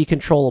system will be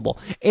controllable.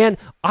 And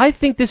I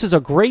think this is a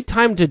great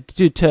time to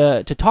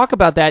talk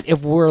about that.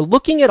 If we're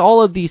looking at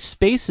all of these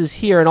spaces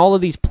here and all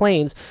of these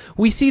planes,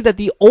 we see that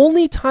the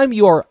only time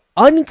you are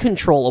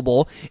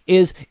uncontrollable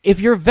is if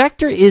your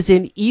vector is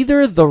in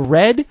either the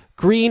red,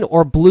 green,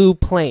 or blue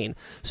plane.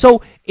 So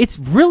it's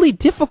really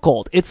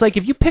difficult. It's like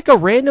if you pick a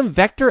random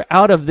vector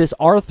out of this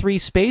R3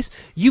 space,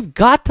 you've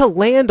got to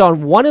land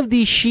on one of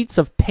these sheets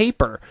of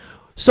paper.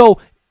 So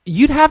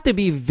you'd have to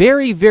be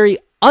very, very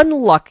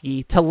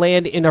unlucky to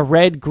land in a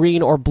red,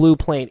 green, or blue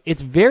plane.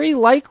 It's very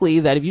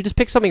likely that if you just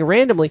pick something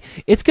randomly,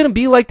 it's going to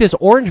be like this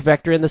orange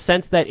vector in the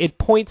sense that it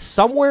points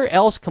somewhere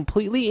else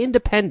completely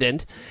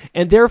independent,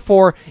 and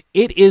therefore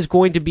it is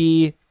going to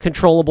be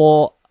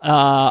controllable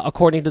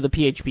according to the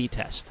PHB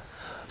test.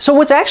 So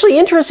what's actually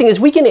interesting is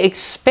we can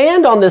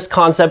expand on this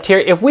concept here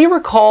if we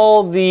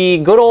recall the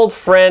good old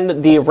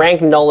friend, the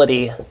rank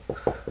nullity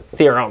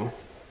theorem.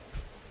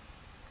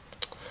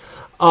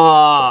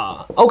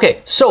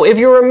 Okay, so if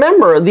you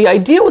remember, the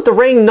idea with the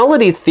rank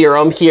nullity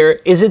theorem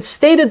here is it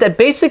stated that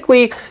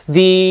basically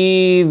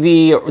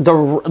the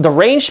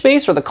range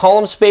space or the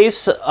column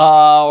space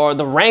or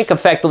the rank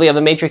effectively of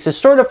the matrix is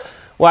sort of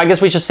well, I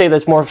guess we should say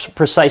this more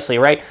precisely,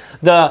 right?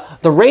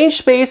 The range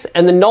space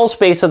and the null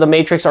space of the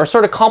matrix are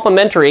sort of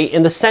complementary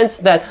in the sense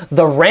that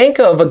the rank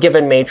of a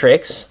given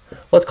matrix,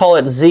 let's call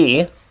it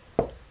Z,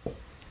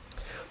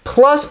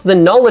 plus the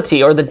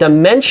nullity or the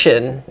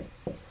dimension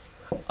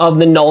of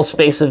the null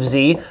space of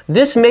Z,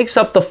 this makes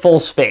up the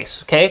full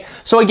space, okay?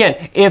 So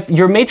again, if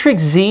your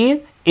matrix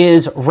Z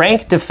is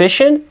rank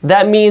deficient,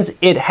 that means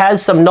it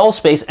has some null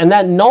space, and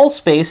that null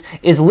space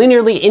is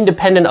linearly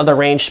independent of the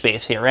range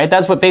space here, right?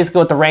 That's basically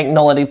what the rank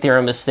nullity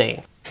theorem is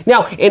saying.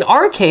 Now, in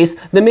our case,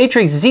 the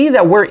matrix Z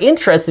that we're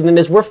interested in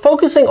is we're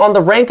focusing on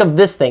the rank of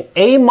this thing,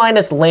 A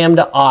minus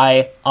lambda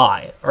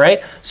I,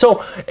 right?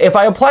 So if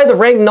I apply the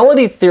rank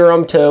nullity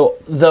theorem to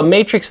the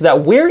matrix that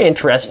we're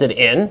interested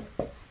in,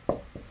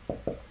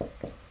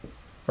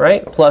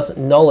 right, plus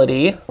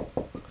nullity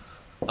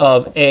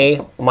of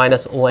A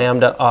minus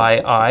lambda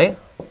I,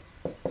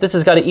 this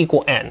has got to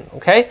equal n,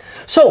 okay?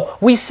 So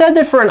we said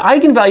that for an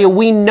eigenvalue,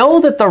 we know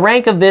that the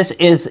rank of this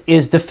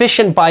is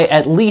deficient by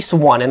at least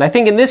 1. And I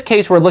think in this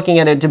case, we're looking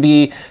at it to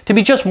be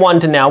just 1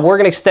 to now. We're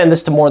going to extend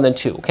this to more than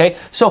 2, okay?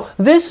 So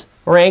this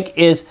rank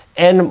is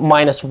n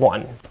minus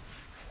 1,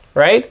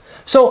 right?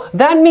 So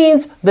that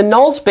means the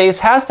null space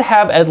has to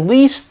have at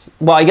least,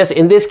 well, I guess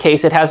in this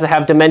case, it has to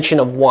have dimension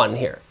of 1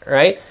 here,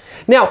 right?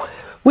 Now,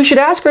 we should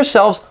ask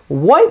ourselves,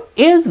 what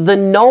is the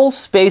null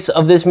space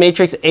of this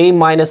matrix A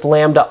minus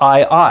lambda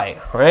I,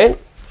 right?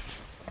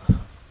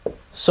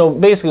 So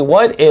basically,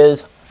 what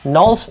is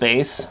null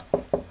space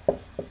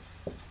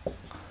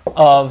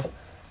of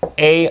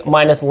A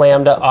minus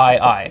lambda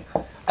I?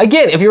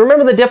 Again, if you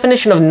remember the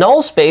definition of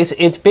null space,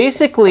 it's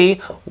basically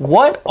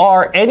what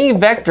are any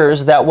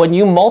vectors that when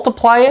you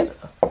multiply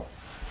it,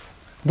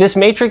 this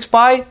matrix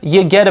by,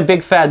 you get a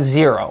big fat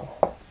 0,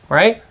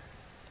 right?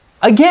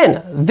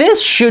 Again, this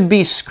should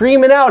be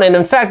screaming out, and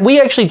in fact, we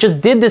actually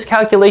just did this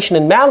calculation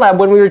in MATLAB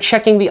when we were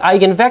checking the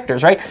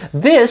eigenvectors, right?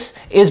 This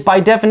is by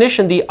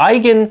definition the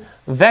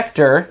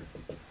eigenvector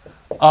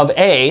of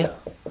A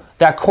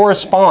that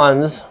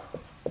corresponds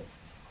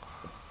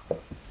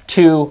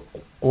to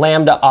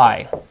lambda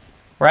I,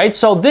 right?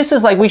 So this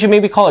is like, we should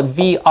maybe call it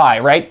VI,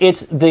 right?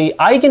 It's the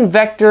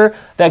eigenvector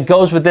that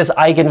goes with this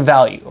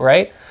eigenvalue,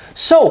 right?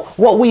 So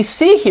what we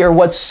see here,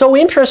 what's so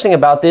interesting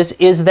about this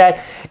is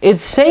that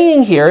it's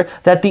saying here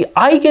that the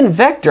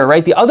eigenvector,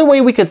 right? The other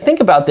way we could think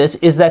about this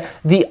is that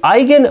the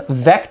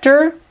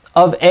eigenvector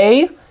of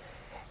A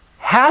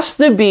has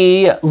to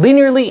be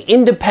linearly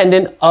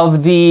independent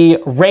of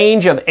the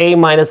range of A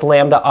minus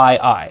lambda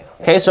I.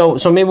 Okay, so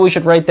maybe we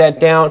should write that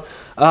down.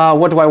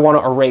 What do I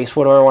want to erase?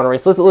 What do I want to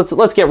erase?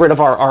 Let's get rid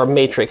of our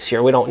matrix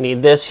here. We don't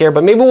need this here,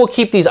 but maybe we'll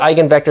keep these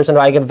eigenvectors and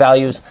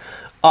eigenvalues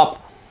up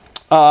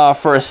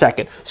for a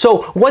second.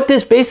 So what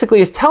this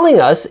basically is telling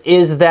us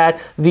is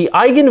that the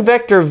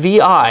eigenvector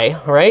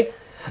VI, right,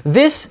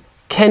 this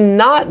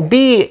cannot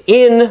be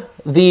in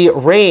the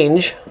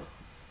range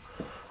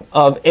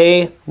of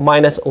A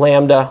minus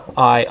lambda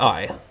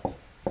I,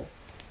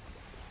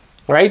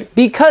 right?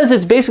 Because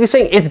it's basically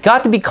saying it's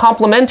got to be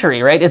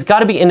complementary, right? It's got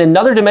to be in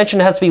another dimension.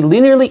 It has to be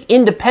linearly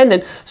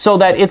independent so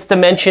that its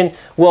dimension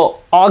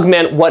will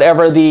augment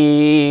whatever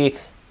this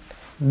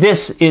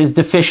is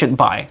deficient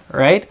by,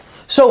 right?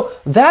 So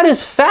that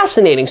is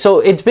fascinating. So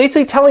it's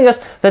basically telling us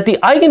that the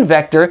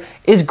eigenvector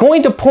is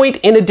going to point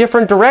in a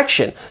different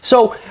direction.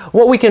 So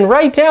what we can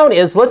write down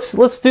is,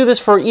 let's do this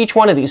for each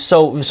one of these.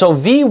 So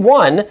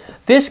V1,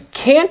 this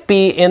can't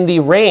be in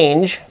the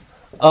range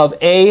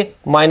of A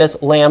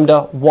minus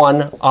lambda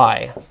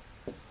 1I,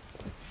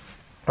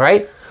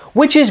 right?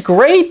 Which is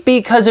great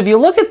because if you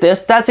look at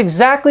this, that's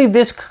exactly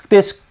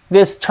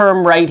this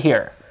term right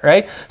here,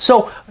 right?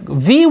 So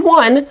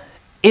V1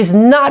 is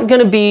not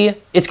going to be,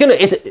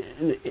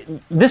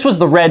 this was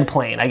the red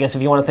plane, I guess,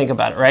 if you want to think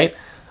about it, right?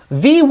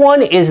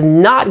 V1 is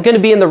not going to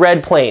be in the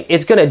red plane.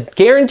 It's going to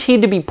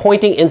guaranteed to be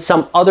pointing in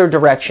some other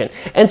direction.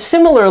 And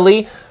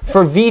similarly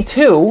for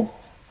V2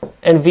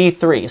 and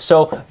V3.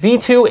 So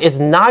V2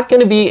 is not going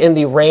to be in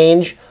the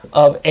range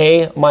of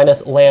A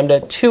minus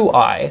lambda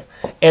 2I.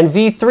 And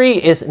V3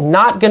 is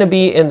not going to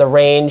be in the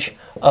range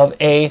of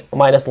A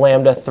minus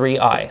lambda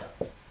 3I.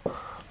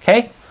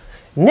 Okay?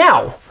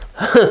 Now,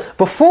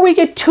 before we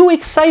get too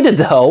excited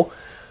though,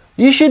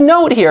 you should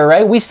note here,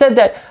 right? We said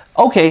that,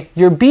 okay,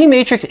 your B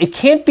matrix, it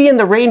can't be in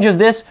the range of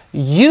this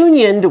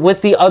unioned with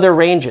the other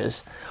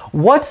ranges.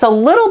 What's a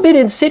little bit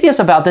insidious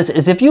about this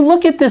is if you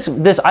look at this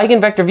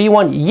eigenvector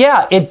V1,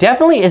 yeah, it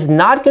definitely is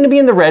not going to be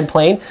in the red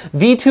plane.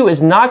 V2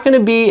 is not going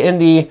to be in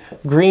the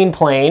green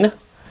plane.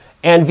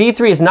 And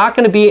V3 is not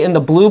going to be in the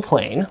blue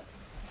plane.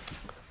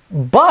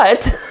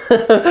 But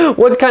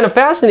what's kind of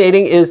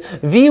fascinating is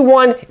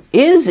V1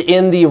 is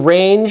in the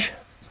range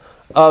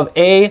of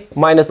A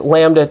minus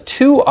lambda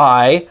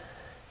 2I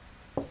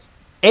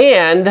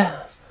and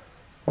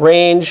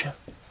range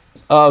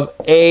of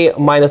A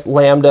minus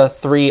lambda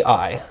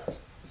 3I.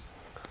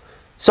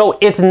 So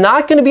it's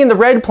not going to be in the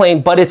red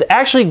plane, but it's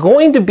actually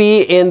going to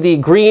be in the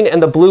green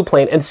and the blue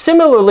plane. And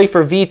similarly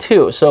for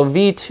V2. So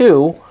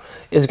V2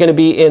 is going to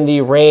be in the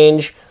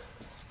range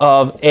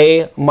of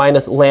A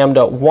minus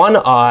lambda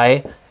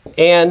 1I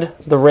and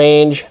the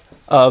range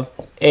of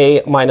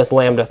A minus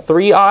lambda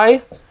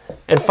 3I.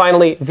 And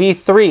finally,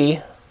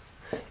 V3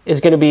 is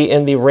going to be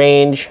in the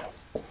range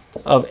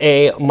of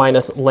A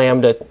minus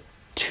lambda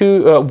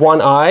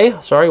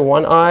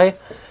 1I,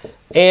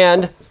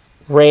 and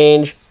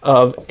range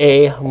of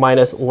A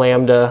minus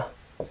lambda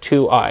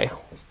 2I.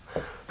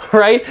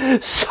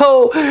 Right?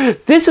 So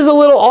this is a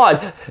little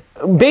odd.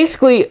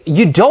 Basically,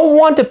 you don't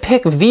want to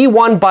pick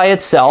V1 by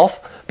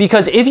itself,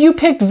 because if you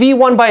picked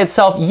V1 by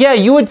itself, yeah,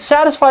 you would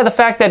satisfy the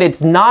fact that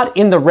it's not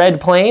in the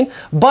red plane,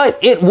 but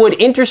it would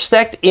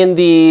intersect in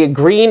the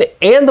green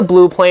and the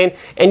blue plane,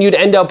 and you'd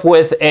end up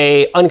with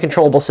an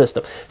uncontrollable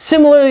system.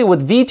 Similarly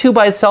with V2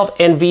 by itself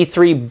and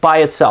V3 by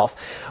itself.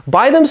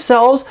 By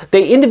themselves,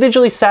 they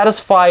individually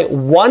satisfy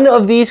one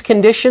of these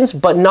conditions,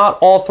 but not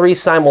all three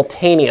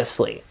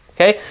simultaneously.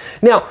 Okay?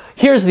 Now,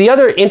 here's the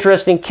other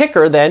interesting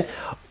kicker then.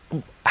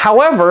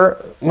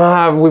 However,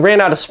 we ran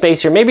out of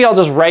space here. Maybe I'll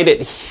just write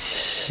it.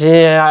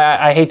 Yeah,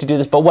 I hate to do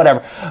this, but whatever.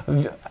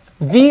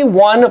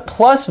 V1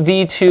 plus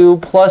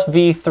V2 plus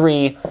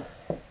V3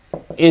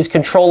 is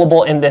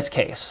controllable in this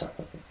case.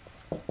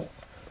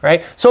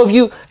 Right? So if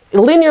you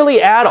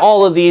linearly add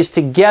all of these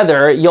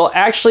together, you'll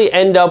actually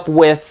end up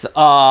with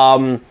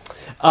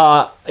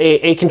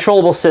a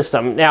controllable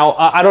system. Now,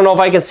 I don't know if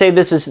I can say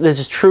this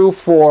is true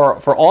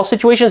for all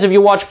situations. If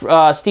you watch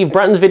Steve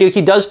Brunton's video,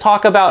 he does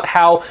talk about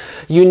how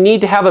you need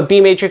to have a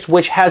B matrix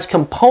which has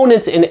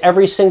components in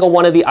every single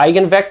one of the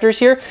eigenvectors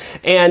here,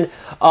 and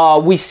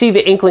we see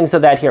the inklings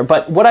of that here.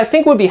 But what I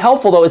think would be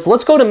helpful though is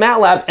let's go to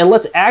MATLAB and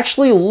let's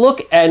actually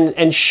look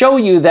and show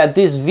you that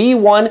this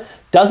V1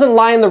 doesn't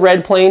lie in the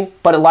red plane,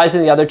 but it lies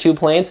in the other two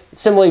planes.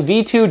 Similarly,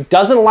 V2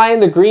 doesn't lie in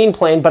the green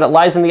plane, but it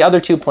lies in the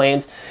other two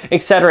planes,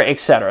 etc.,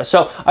 etc.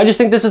 So I just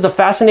think this is a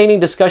fascinating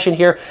discussion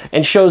here,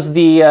 and shows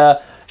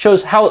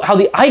how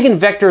the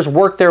eigenvectors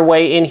work their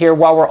way in here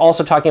while we're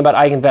also talking about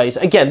eigenvalues.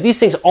 Again, these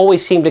things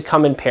always seem to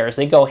come in pairs.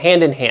 They go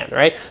hand in hand,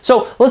 right?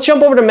 So let's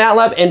jump over to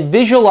MATLAB and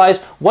visualize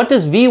what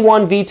does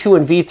V1, V2,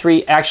 and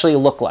V3 actually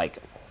look like.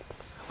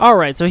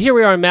 Alright, so here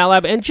we are in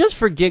MATLAB, and just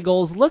for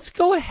giggles, let's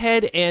go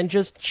ahead and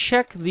just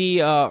check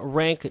the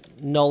rank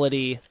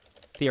nullity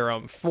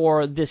theorem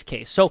for this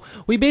case. So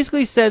we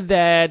basically said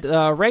that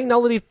rank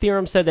nullity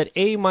theorem said that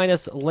A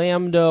minus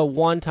lambda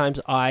 1 times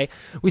I.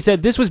 We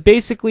said this was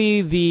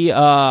basically the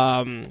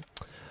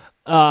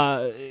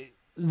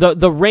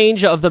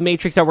range of the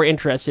matrix that we're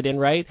interested in,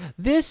 right?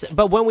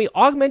 But when we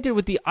augmented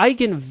with the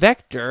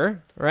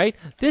eigenvector, right,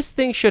 this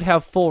thing should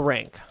have full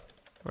rank,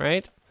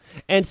 right?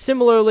 And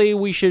similarly,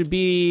 we should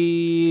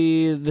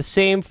be the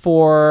same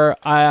for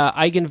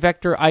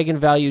eigenvector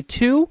eigenvalue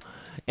 2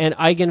 and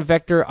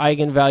eigenvector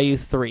eigenvalue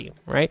 3,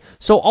 right?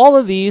 So all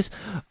of these,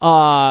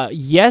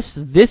 yes,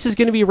 this is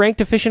going to be rank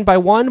deficient by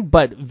 1,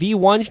 but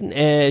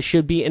V1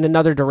 should be in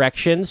another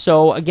direction.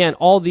 So again,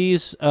 all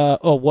these,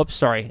 oh, whoops,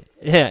 sorry.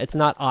 Yeah, it's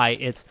not I,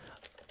 it's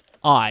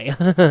I.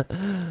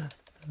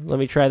 Let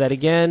me try that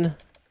again.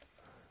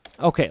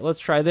 Okay, let's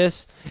try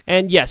this.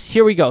 And yes,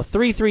 here we go,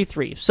 3, 3,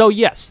 3. So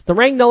yes, the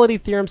rank nullity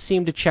theorem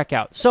seemed to check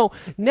out. So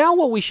now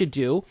what we should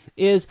do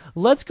is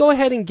let's go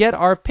ahead and get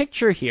our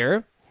picture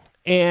here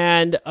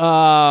and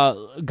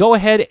go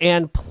ahead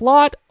and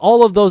plot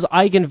all of those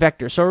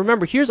eigenvectors. So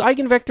remember, here's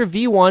eigenvector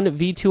V1,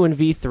 V2, and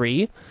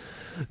V3.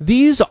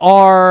 These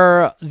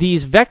are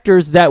these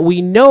vectors that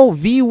we know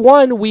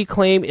V1, we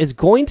claim, is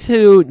going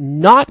to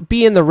not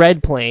be in the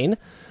red plane.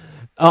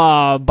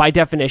 By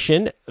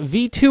definition,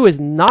 V2 is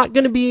not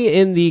going to be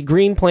in the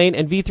green plane,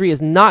 and V3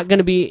 is not going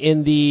to be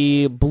in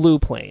the blue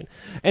plane.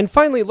 And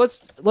finally,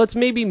 let's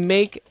maybe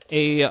make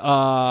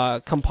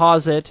a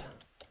composite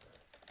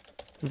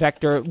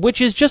vector, which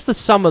is just the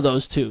sum of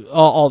those two,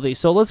 all these.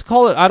 So let's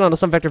call it, I don't know,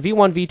 some vector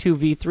V1, V2,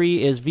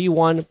 V3 is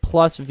V1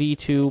 plus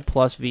V2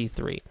 plus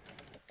V3.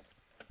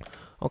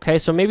 Okay,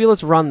 so maybe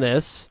let's run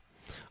this.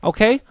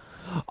 Okay,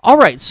 all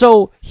right.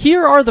 So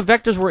here are the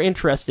vectors we're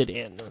interested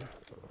in.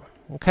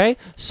 Okay,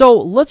 so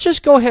let's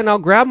just go ahead and I'll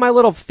grab my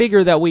little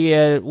figure that we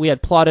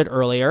had plotted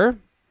earlier,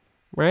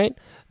 right?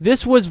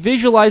 This was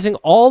visualizing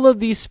all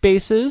of these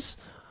spaces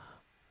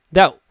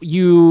that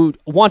you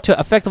want to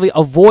effectively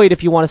avoid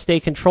if you want to stay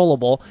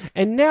controllable.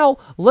 And now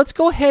let's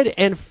go ahead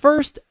and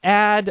first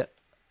add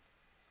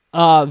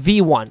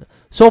V1.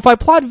 So if I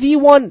plot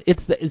V1,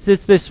 it's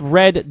this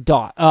red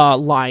dot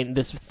line,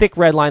 this thick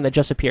red line that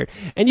just appeared.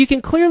 And you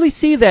can clearly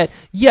see that,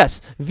 yes,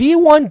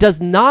 V1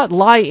 does not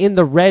lie in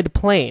the red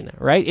plane,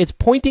 right? It's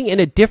pointing in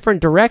a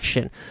different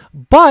direction.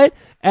 But,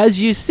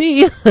 as you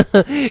see,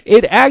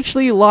 it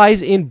actually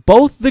lies in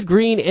both the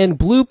green and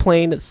blue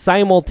plane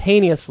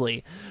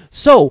simultaneously.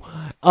 So,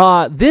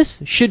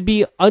 this should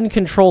be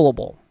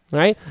uncontrollable.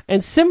 Right,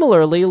 and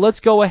similarly, let's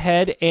go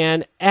ahead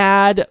and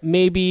add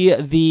maybe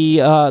the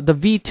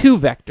V2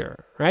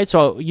 vector. Right,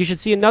 so you should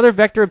see another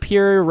vector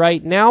appear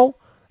right now.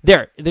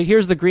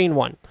 Here's the green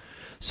one.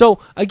 So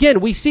again,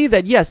 we see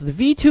that yes, the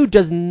V2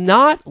 does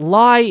not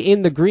lie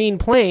in the green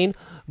plane,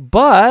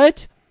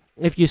 but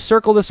if you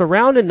circle this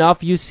around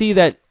enough, you see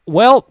that,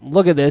 well,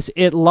 look at this,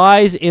 it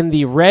lies in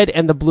the red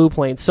and the blue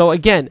plane. So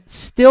again,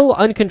 still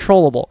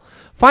uncontrollable.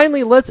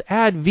 Finally, let's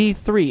add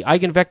v3,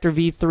 eigenvector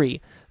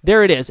v3.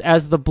 There it is,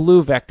 as the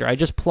blue vector. I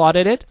just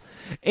plotted it.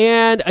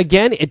 And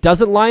again, it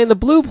doesn't lie in the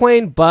blue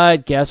plane,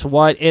 but guess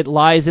what? It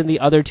lies in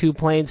the other two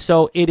planes,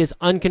 so it is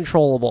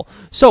uncontrollable.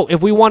 So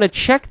if we want to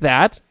check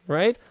that,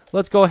 right,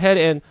 let's go ahead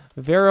and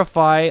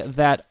verify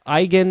that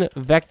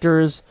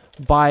eigenvectors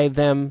by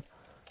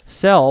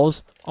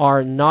themselves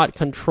are not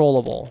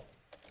controllable.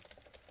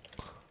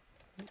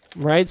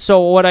 Right, so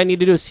what I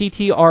need to do is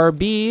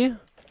CTRB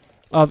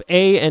of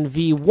A and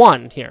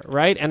V1 here,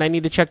 right? And I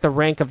need to check the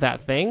rank of that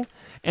thing.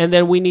 And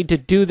then we need to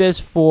do this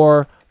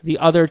for the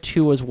other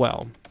two as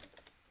well.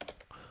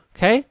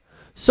 Okay,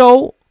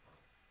 so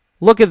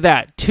look at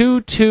that,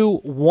 2, 2,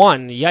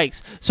 1,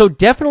 yikes. So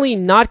definitely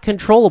not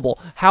controllable.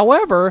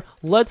 However,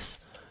 let's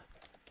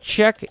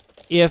check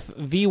if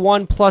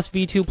V1 plus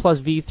V2 plus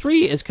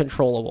V3 is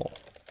controllable.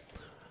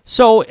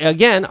 So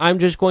again, I'm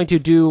just going to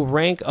do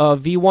rank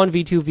of V1,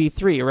 V2,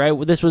 V3,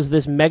 right? This was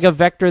this mega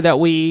vector that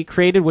we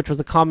created, which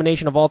was a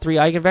combination of all three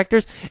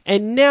eigenvectors.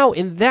 And now,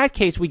 in that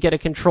case, we get a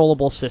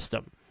controllable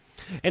system.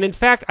 And in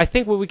fact, I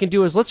think what we can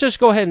do is let's just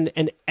go ahead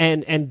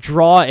and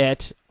draw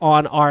it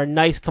on our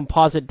nice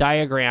composite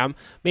diagram,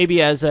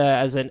 maybe as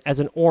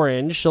an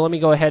orange. So let me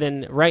go ahead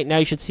and right now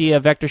you should see a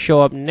vector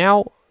show up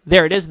now.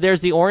 There it is.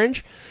 There's the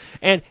orange.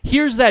 And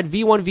here's that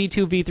V1,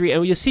 V2, V3.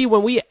 And you see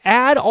when we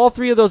add all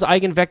three of those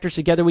eigenvectors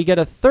together, we get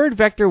a third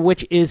vector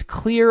which is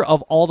clear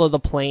of all of the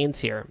planes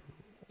here.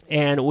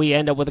 And we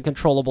end up with a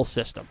controllable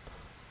system.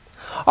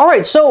 All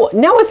right, so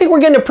now I think we're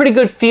getting a pretty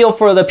good feel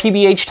for the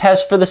PBH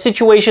test for the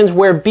situations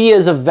where B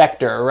is a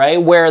vector,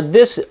 right? Where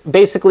this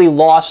basically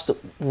lost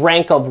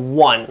rank of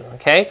 1,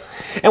 okay?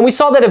 And we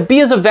saw that if B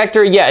is a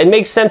vector, yeah, it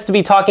makes sense to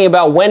be talking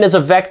about when is a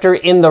vector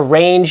in the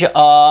range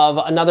of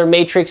another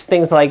matrix,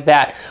 things like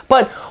that.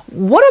 But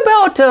what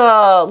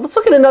about, let's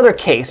look at another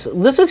case.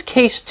 This is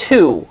case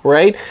 2,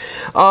 right?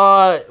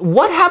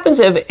 What happens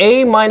if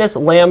A minus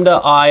lambda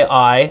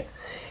II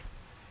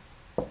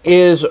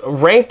is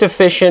rank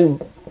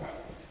deficient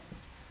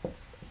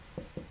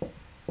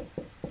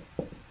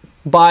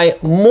by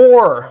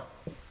more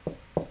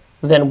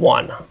than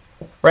 1,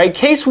 right?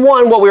 Case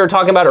 1, what we were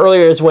talking about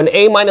earlier, is when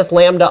A minus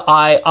lambda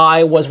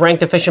II was rank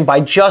deficient by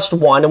just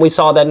 1, and we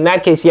saw that in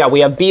that case, yeah, we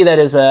have B that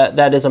is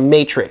a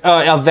matrix,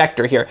 a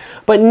vector here.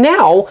 But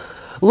now,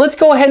 let's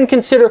go ahead and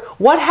consider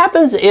what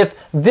happens if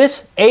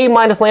this A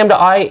minus lambda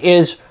I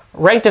is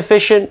rank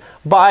deficient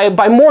by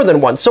more than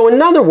 1. So in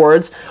other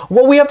words,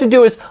 what we have to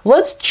do is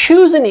let's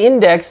choose an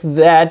index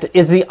that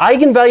is the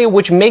eigenvalue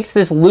which makes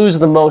this lose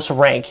the most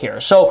rank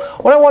here. So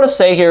what I want to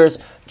say here is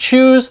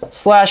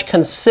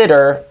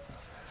choose/consider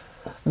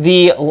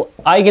the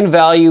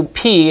eigenvalue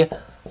P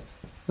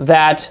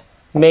that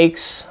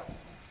makes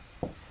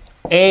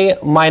A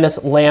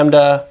minus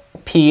lambda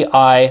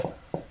Pi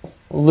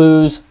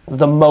lose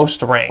the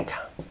most rank.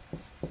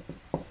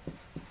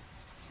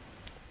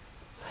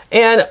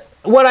 And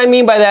what I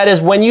mean by that is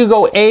when you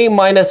go A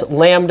minus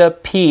lambda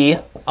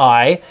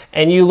Pi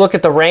and you look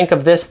at the rank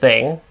of this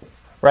thing,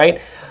 right,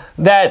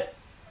 that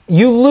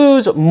you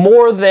lose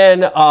more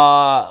than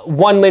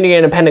one linear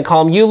independent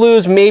column. You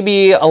lose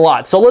maybe a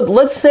lot. So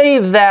let's say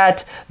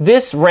that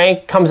this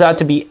rank comes out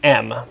to be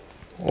M,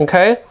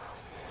 okay?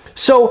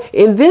 So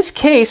in this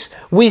case,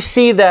 we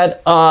see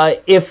that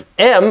if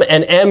M,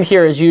 and M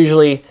here is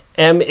usually,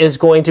 M is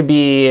going to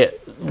be,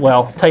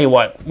 well, tell you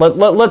what,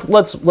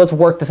 let's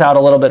work this out a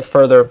little bit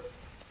further.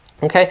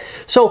 Okay,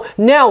 so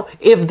now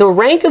if the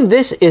rank of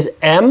this is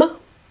M,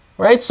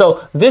 right,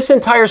 so this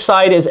entire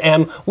side is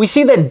M, we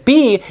see that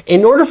B,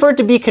 in order for it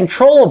to be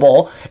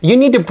controllable, you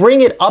need to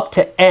bring it up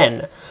to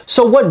N.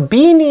 So what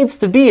B needs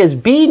to be is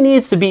B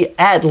needs to be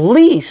at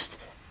least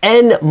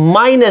N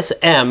minus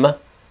M,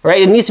 right?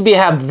 It needs to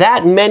have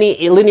that many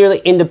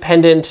linearly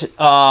independent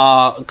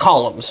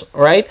columns,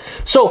 right?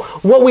 So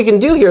what we can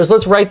do here is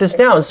let's write this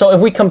down. So if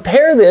we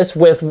compare this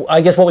with,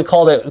 I guess, what we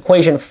call the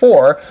equation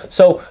 4,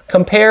 so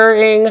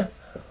comparing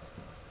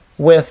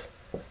with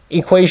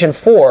equation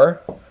 4,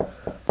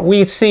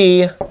 we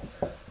see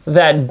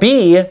that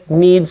B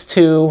needs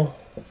to,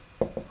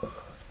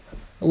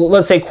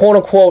 let's say, quote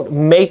unquote,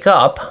 make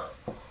up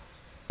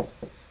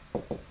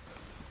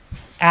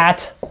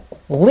at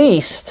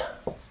least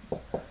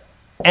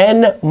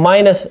N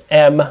minus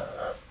M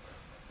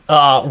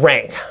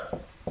rank,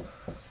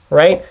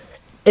 right?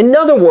 In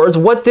other words,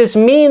 what this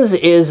means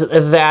is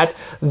that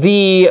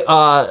the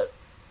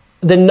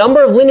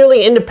number of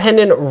linearly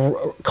independent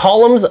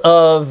columns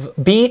of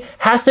B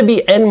has to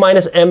be N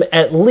minus M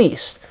at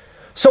least.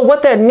 So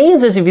what that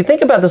means is, if you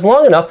think about this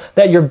long enough,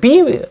 that your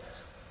B,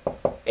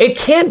 it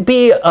can't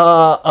be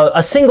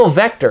a single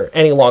vector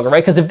any longer,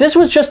 right? Because if this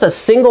was just a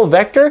single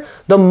vector,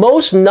 the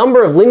most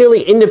number of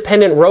linearly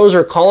independent rows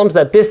or columns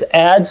that this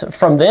adds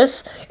from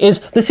this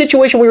is the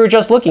situation we were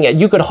just looking at.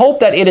 You could hope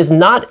that it is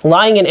not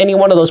lying in any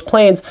one of those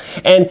planes,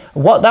 and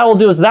what that will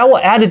do is that will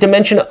add a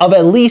dimension of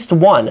at least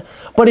 1.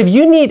 But if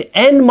you need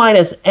N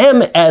minus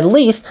M at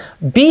least,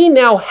 B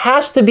now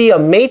has to be a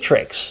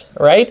matrix,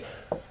 right?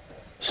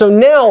 So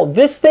now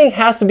this thing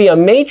has to be a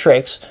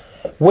matrix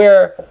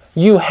where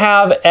you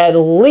have at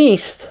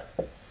least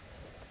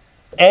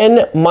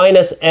n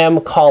minus m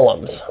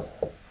columns,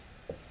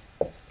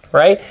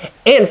 right?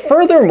 And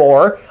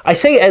furthermore, I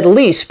say at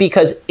least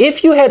because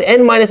if you had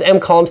n minus m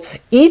columns,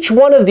 each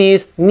one of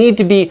these need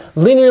to be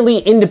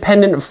linearly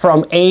independent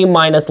from a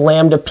minus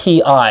lambda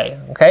pi,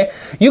 okay?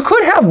 You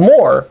could have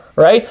more,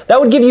 right? That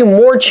would give you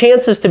more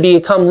chances to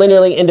become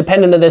linearly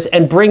independent of this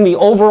and bring the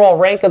overall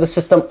rank of the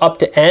system up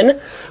to n.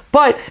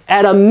 But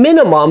at a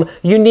minimum,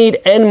 you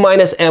need n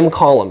minus m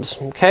columns,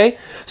 okay?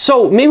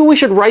 So maybe we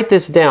should write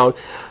this down.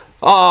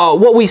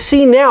 What we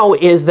see now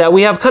is that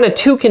we have kind of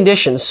two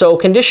conditions. So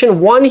condition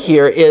one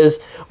here is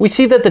we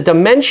see that the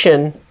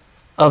dimension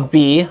of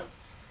B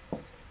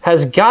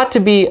has got to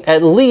be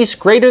at least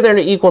greater than or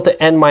equal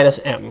to n minus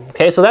m.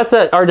 Okay, so that's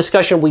our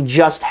discussion we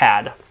just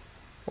had,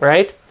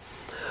 right?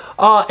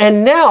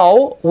 And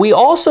now we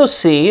also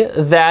see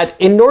that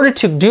in order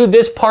to do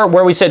this part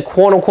where we said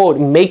quote unquote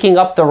making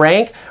up the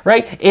rank,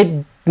 right?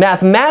 It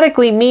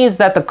mathematically means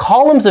that the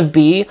columns of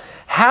B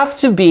have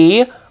to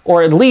be,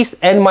 or at least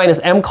n minus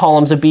m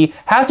columns of B,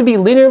 have to be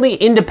linearly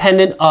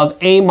independent of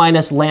a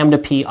minus lambda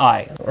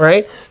pi,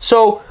 right?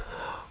 So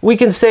we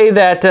can say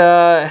that,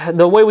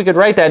 the way we could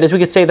write that is we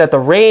could say that the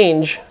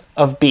range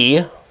of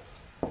B,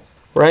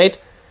 right,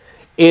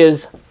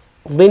 is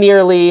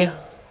linearly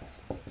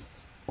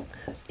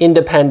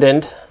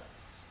independent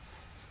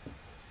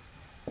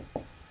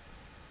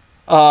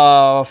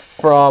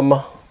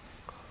from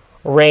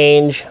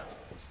range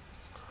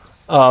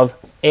of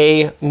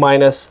a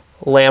minus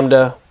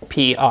lambda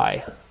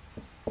pi,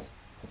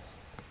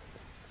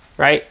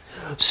 right?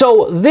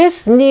 So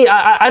this need,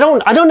 I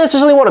don't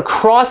necessarily want to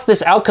cross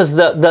this out because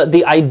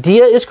the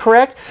idea is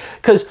correct,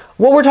 because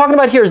what we're talking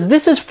about here is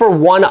this is for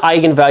one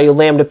eigenvalue,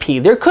 lambda p.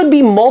 There could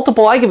be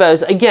multiple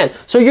eigenvalues again,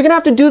 so you're going to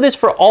have to do this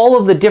for all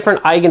of the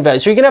different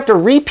eigenvalues. So you're going to have to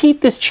repeat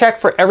this check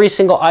for every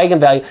single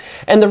eigenvalue.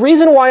 And the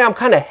reason why I'm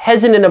kind of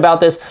hesitant about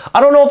this,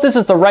 I don't know if this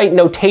is the right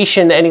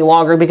notation any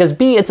longer, because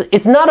B,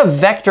 it's not a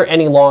vector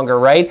any longer,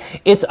 right?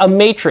 It's a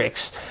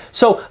matrix.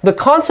 So the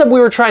concept we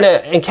were trying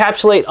to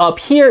encapsulate up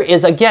here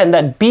is, again,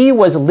 that B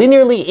was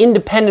linearly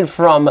independent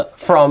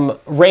from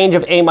range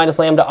of a minus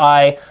lambda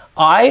I.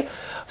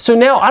 So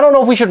now I don't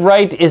know if we should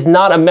write is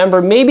not a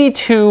member. Maybe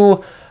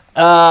to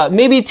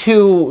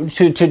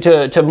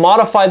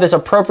modify this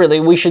appropriately,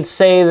 we should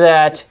say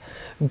that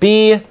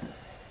B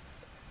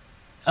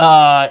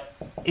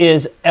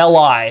is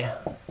Li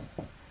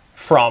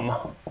from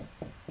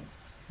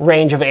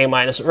range of a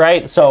minus,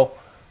 right? So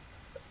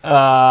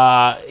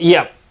yeah,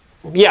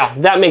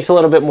 that makes a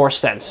little bit more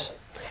sense.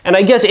 And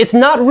I guess it's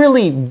not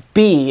really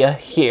B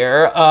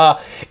here,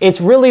 it's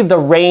really the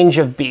range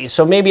of B.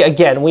 So maybe,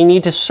 again, we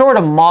need to sort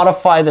of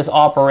modify this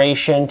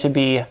operation to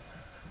be,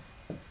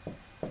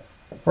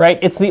 right?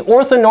 It's the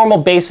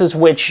orthonormal basis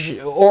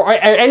or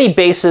any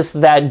basis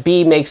that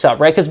B makes up,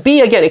 right? Because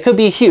B, again, it could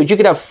be huge. You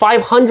could have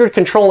 500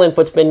 control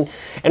inputs,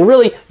 and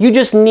really, you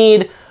just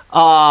need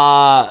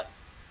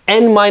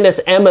n minus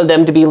m of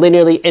them to be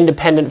linearly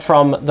independent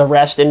from the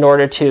rest in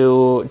order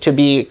to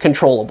be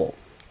controllable,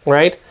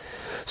 right?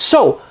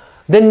 So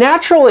the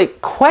natural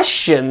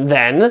question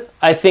then,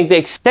 I think the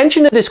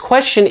extension of this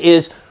question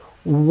is,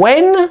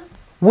 when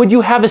would you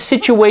have a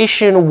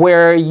situation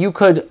where you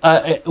could,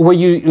 where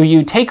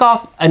you take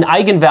off an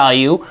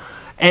eigenvalue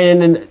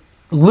and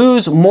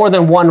lose more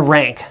than one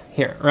rank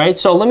here, right?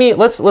 So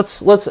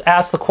let's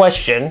ask the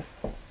question: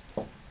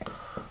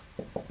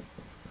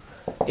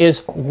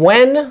 is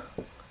when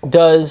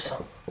does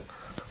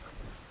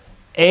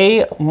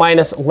a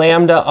minus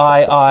lambda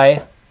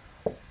I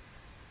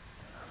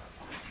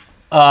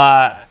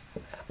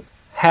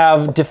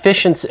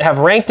have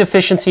rank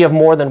deficiency of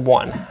more than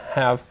one?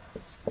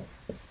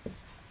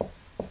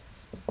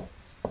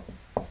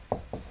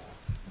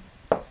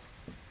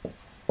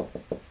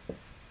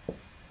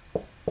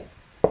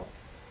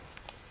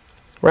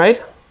 Right?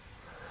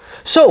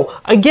 So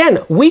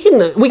again, we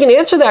can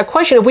answer that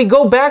question if we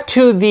go back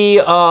to the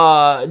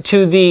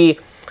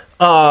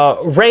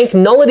rank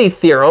nullity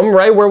theorem,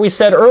 right, where we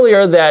said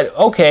earlier that,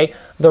 okay,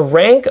 the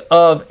rank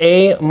of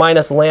a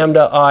minus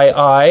lambda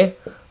I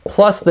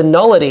plus the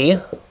nullity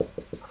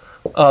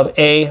of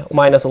a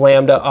minus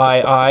lambda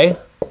I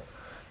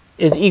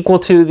is equal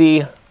to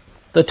the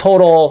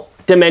total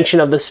dimension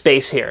of the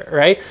space here,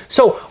 right?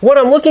 So what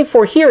I'm looking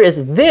for here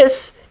is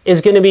this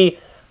is going to be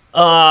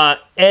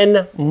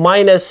n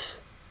minus,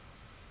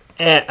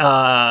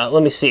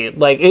 let me see,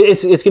 like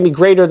it's going to be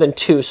greater than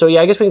 2. So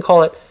yeah, I guess we can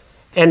call it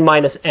n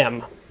minus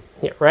m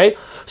here, right?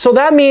 So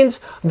that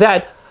means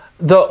that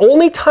the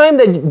only time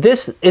that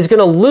this is going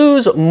to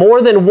lose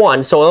more than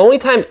 1, so the only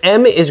time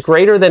m is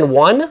greater than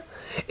 1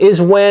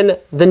 is when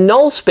the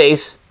null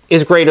space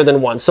is greater than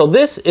 1. So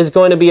this is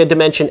going to be a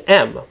dimension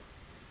m,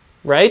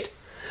 right?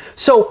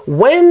 So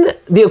when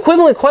the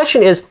equivalent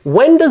question is,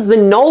 when does the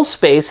null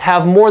space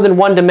have more than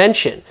one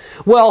dimension?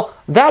 Well,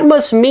 that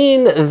must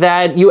mean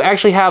that you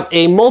actually have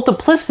a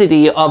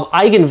multiplicity of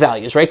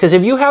eigenvalues, right? Because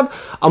if you have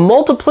a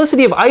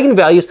multiplicity of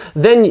eigenvalues,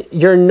 then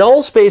your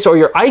null space or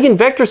your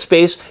eigenvector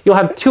space, you'll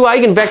have two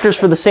eigenvectors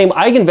for the same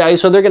eigenvalue,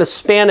 so they're going to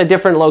span a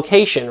different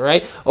location,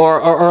 right?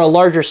 Or a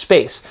larger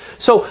space.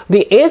 So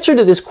the answer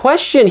to this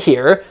question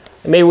here,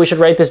 and maybe we should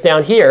write this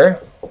down here,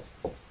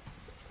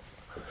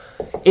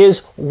 is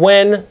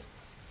when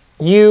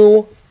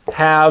you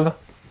have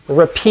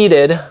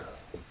repeated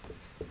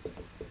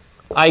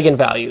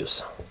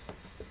eigenvalues,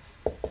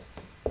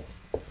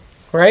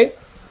 right?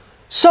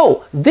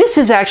 So this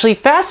is actually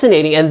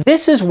fascinating, and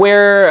this is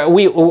where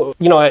we,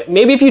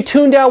 maybe if you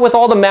tuned out with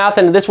all the math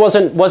and this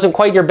wasn't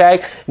quite your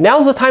bag,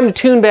 now's the time to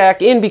tune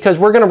back in, because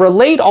we're going to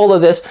relate all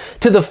of this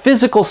to the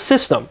physical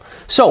system.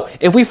 So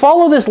if we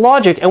follow this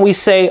logic and we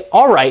say,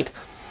 all right,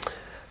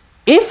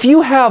 if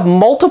you have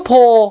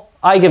multiple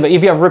eigenvalues,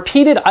 if you have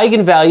repeated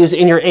eigenvalues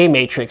in your A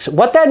matrix,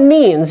 what that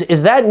means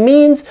is that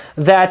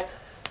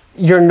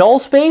your null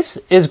space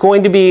is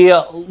going to be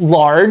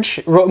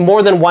large,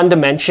 more than one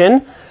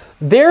dimension.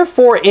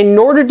 Therefore, in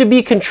order to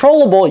be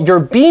controllable, your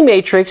B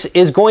matrix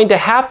is going to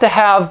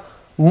have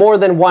more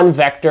than one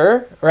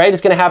vector, right?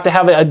 It's going to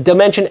have a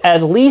dimension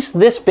at least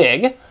this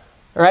big,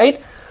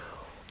 right?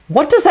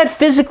 What does that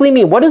physically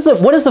mean? What is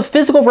the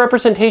physical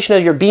representation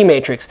of your B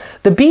matrix?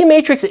 The B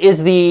matrix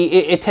is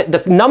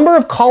the number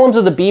of columns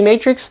of the B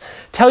matrix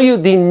tell you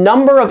the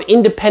number of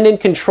independent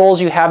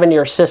controls you have in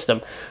your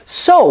system.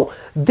 So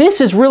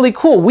this is really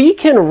cool. We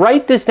can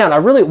write this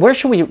down. Where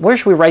should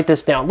we write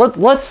this down?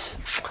 Let's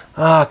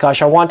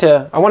gosh, I want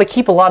to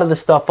keep a lot of this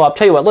stuff up.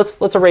 Tell you what,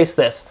 let's erase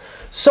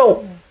this.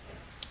 So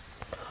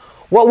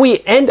what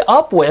we end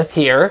up with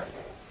here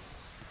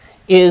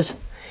is,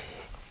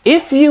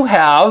 if you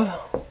have,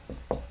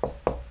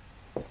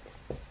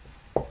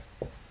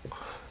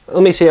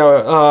 let me see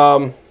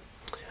how,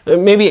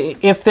 maybe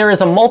if there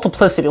is a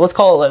multiplicity, let's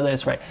call it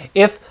this, right?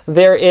 If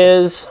there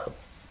is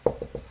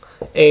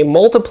a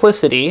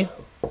multiplicity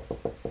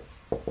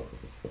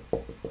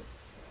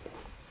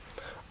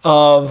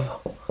of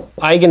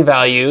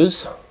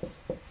eigenvalues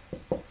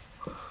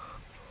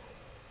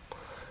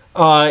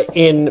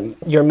in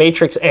your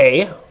matrix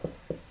A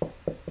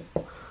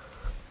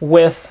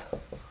with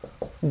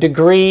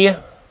degree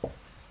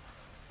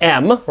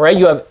m, right?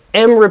 You have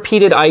m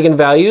repeated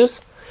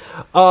eigenvalues.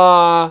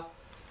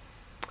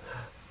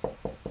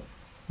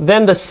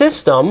 Then the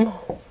system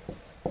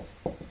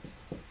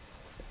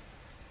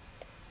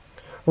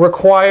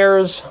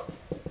requires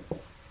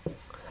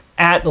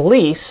at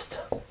least,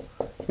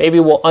 maybe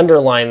we'll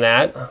underline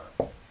that,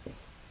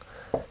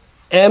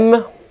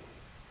 m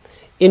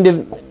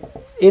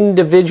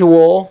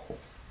individual,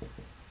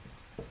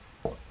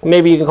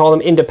 maybe you can call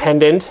them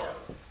independent,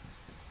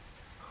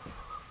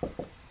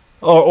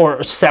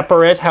 or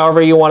separate,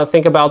 however you want to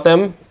think about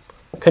them,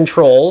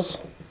 controls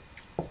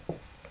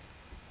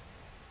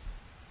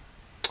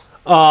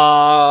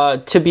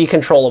to be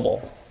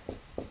controllable.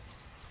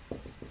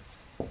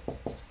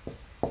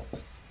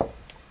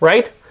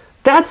 Right?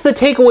 That's the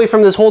takeaway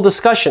from this whole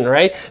discussion,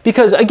 right?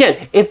 Because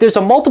again, if there's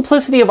a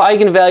multiplicity of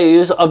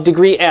eigenvalues of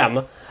degree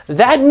m,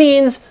 that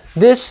means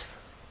this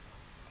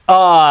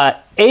a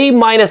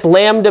minus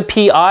lambda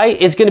pi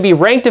is going to be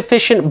ranked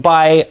efficient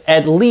by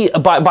at least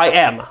by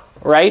m,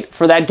 right,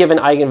 for that given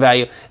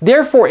eigenvalue.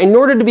 Therefore, in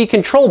order to be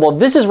controllable,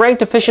 this is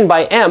ranked efficient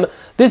by m,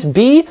 this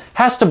B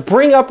has to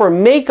bring up or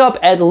make up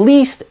at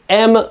least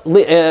m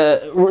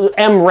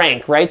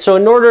rank, right? So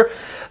in order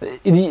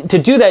to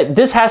do that,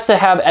 this has to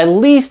have at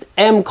least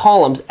m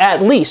columns,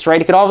 at least, right?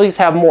 It could always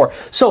have more.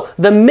 So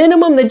the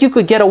minimum that you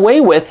could get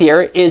away with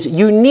here is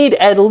you need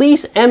at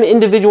least m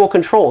individual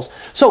controls.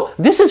 So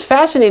this is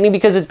fascinating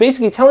because it's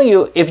basically telling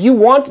you, if you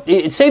want,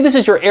 say this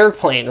is your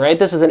airplane, right?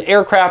 This is an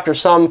aircraft or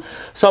some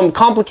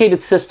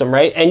complicated system,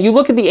 right? And you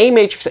look at the A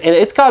matrix and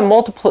it's got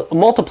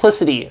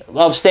multiplicity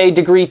of, say,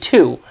 degree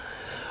 2.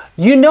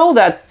 You know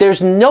that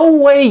there's no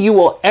way you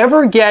will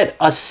ever get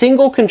a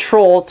single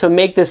control to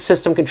make this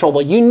system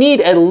controllable. You need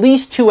at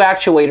least 2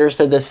 actuators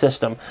to this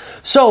system.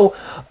 So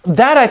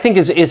that, I think,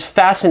 is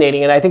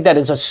fascinating, and I think that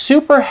is a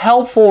super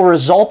helpful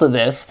result of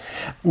this.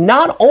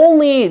 Not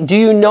only do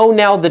you know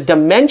now the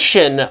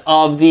dimension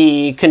of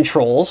the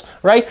controls,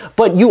 right,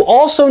 but you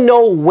also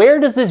know where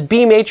does this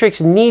B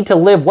matrix need to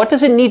live? What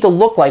does it need to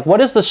look like? What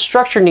does the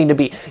structure need to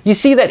be? You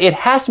see that it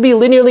has to be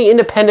linearly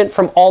independent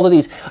from all of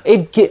these.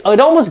 It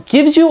almost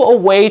gives you a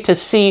way to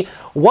see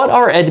what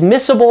are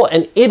admissible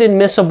and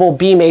inadmissible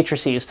B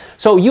matrices.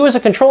 So you as a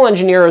control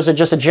engineer, as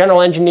just a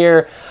general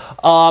engineer,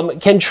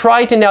 can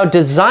try to now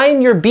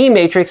design your B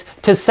matrix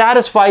to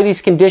satisfy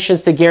these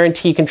conditions to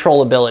guarantee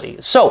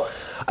controllability. So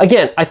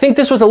again, I think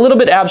this was a little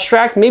bit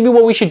abstract. Maybe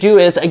what we should do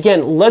is,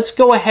 again, let's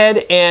go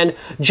ahead and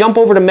jump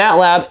over to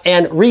MATLAB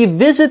and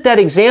revisit that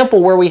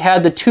example where we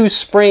had the 2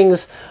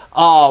 springs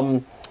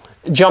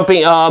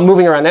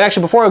moving around. And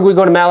actually, before we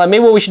go to MATLAB,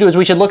 maybe what we should do is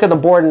we should look at the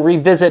board and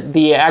revisit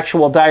the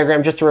actual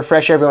diagram just to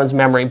refresh everyone's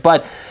memory.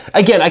 But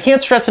again, I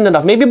can't stress it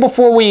enough. Maybe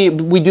before we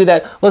do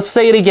that, let's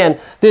say it again.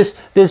 This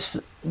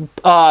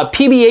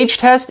PBH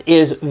test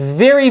is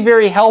very,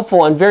 very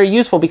helpful and very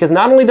useful because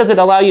not only does it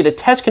allow you to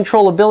test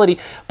controllability,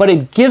 but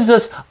it gives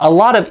us a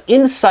lot of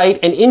insight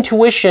and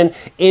intuition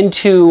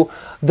into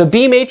the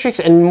B matrix,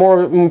 and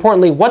more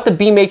importantly, what the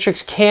B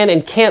matrix can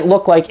and can't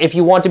look like if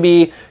you want to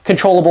be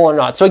controllable or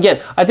not. So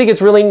again, I think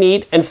it's really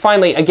neat. And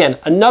finally, again,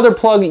 another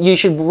plug, you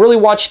should really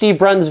watch Steve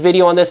Brunton's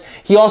video on this.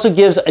 He also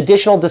gives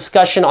additional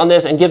discussion on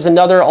this and gives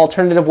another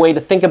alternative way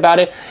to think about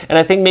it. And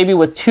I think maybe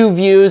with 2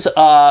 views,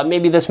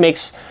 maybe this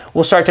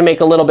will start to make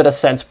a little bit of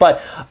sense.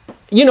 But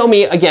you know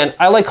me, again,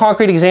 I like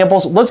concrete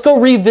examples. Let's go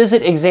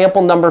revisit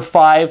example number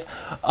 5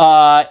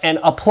 and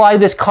apply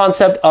this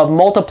concept of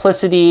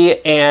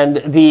multiplicity and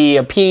the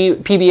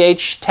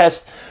PBH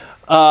test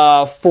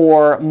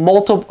for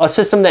a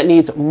system that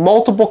needs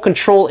multiple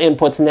control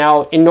inputs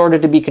now in order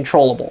to be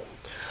controllable.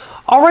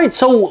 All right,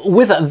 so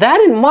with that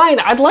in mind,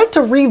 I'd like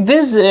to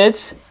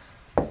revisit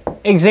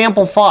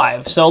example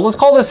 5. So let's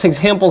call this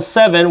example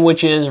 7,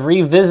 which is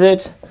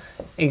revisit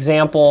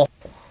example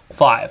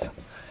 5.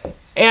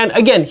 And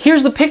again,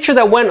 here's the picture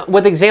that went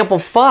with example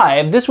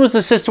 5. This was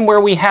the system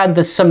where we had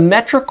the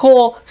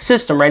symmetrical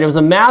system, right? It was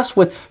a mass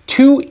with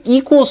 2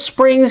 equal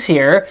springs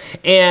here,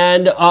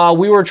 and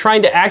we were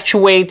trying to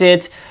actuate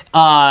it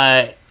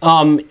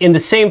in the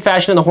same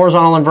fashion in the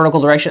horizontal and vertical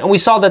direction. And we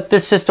saw that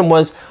this system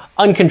was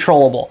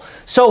uncontrollable.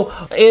 So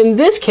in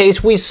this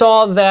case, we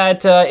saw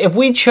that if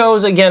we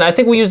chose, again, I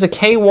think we used a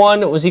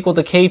K1 was equal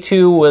to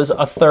K2 was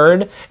a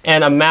third,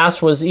 and a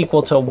mass was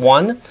equal to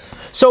 1.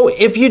 So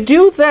if you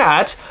do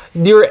that,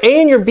 your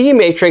A and your B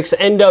matrix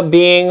end up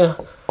being,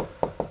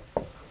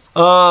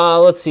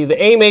 let's see,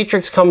 the A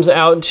matrix comes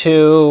out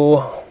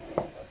to,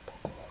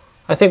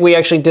 I think we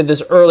actually did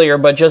this earlier,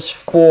 but just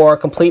for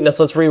completeness,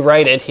 let's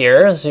rewrite it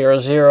here. 0,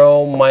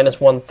 0, minus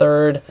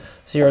 1/3,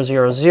 0,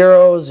 0,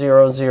 0,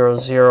 0, 0,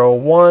 0,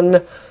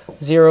 1,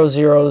 0,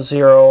 0,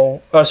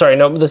 0, oh, sorry,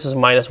 no, this is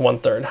minus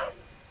 1/3.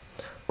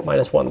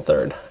 Minus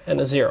 1/3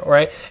 and a 0,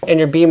 right? And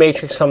your B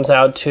matrix comes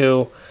out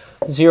to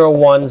 0,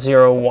 1,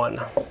 0,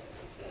 1.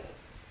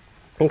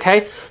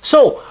 Okay,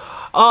 so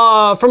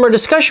from our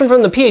discussion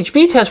from the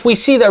PHB test, we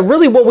see that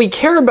really what we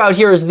care about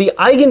here is the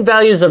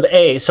eigenvalues of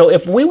A. So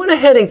if we went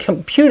ahead and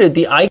computed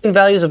the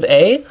eigenvalues of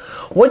A,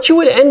 what you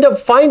would end up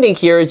finding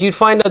here is you'd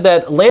find out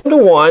that lambda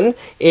 1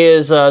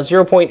 is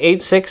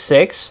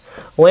 0.866,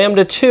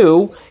 lambda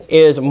 2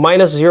 is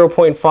minus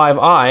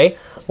 0.5i,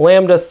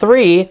 lambda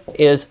 3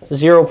 is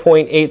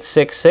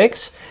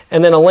 0.866,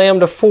 and then a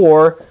lambda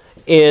 4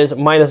 is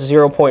minus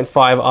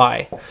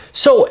 0.5i.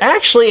 So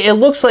actually, it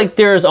looks like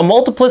there's a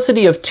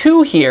multiplicity of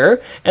 2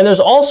 here, and there's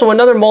also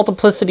another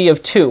multiplicity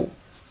of 2.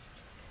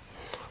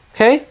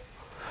 Okay?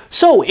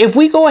 So if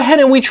we go ahead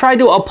and we try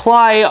to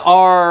apply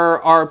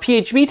our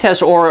PHB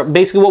test, or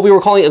basically what we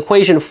were calling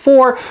equation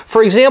 4,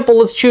 for example,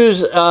 let's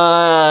choose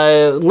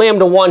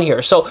lambda 1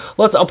 here. So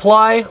let's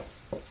apply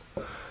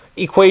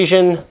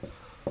equation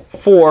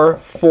 4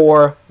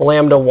 for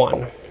lambda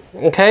 1.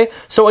 Okay,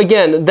 so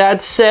again,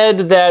 that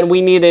said that we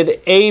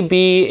needed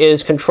AB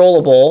is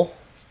controllable,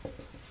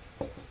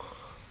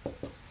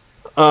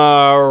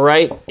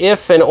 right,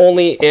 if and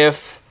only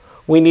if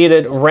we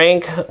needed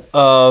rank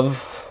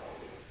of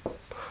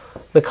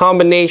the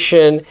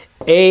combination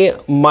A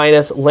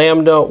minus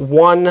lambda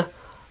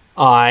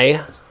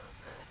 1i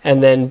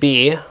and then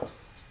B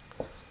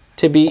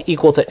to be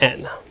equal to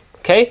n.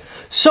 Okay,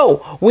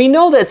 so we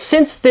know that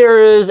since there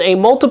is a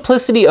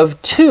multiplicity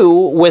of 2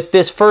 with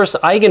this first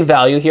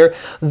eigenvalue here,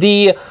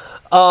 the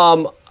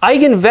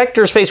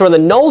eigenvector space, or the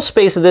null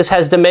space of this,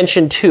 has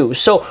dimension 2.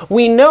 So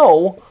we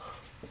know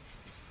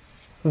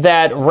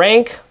that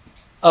rank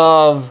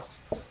of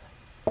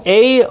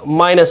A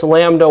minus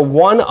lambda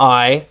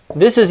 1i,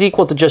 this is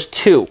equal to just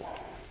 2.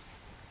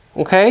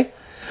 Okay?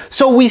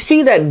 So we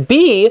see that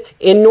B,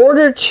 in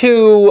order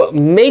to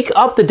make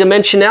up the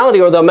dimensionality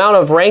or the amount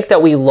of rank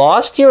that we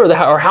lost here,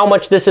 or how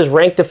much this is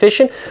rank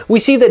deficient, we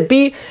see that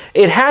B,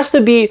 it has to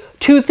be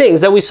 2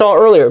 things that we saw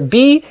earlier.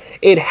 B,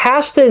 it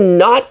has to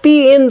not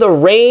be in the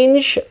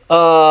range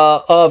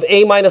of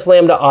A minus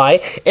lambda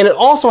I, and it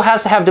also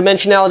has to have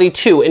dimensionality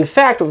 2. In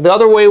fact, the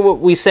other way what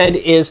we said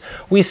is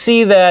we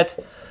see that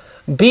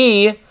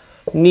B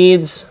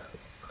needs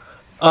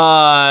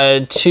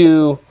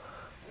to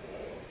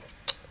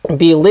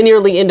be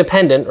linearly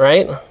independent,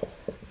 right,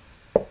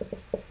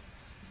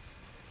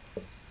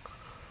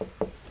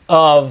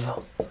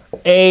 of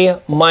A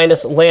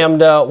minus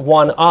lambda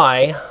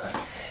 1i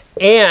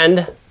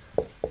and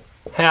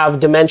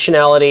have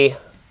dimensionality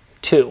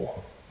 2,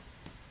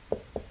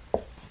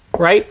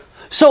 right?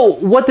 So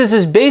what this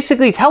is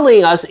basically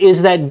telling us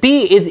is that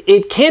B,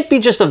 it can't be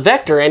just a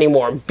vector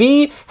anymore.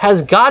 B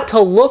has got to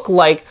look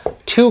like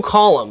 2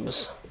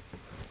 columns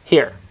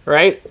here,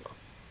 right?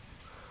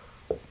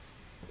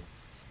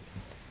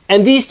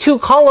 And these two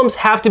columns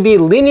have to be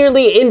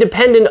linearly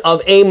independent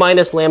of A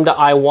minus lambda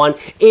I1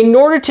 in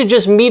order to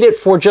just meet it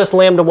for just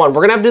lambda 1.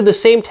 We're going to have to do the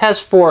same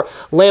test for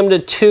lambda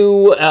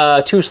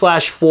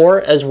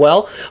 2/4 as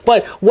well.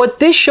 But what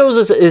this shows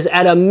us is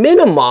at a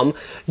minimum,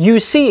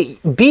 you see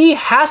B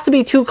has to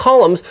be two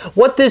columns.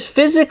 What this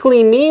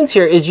physically means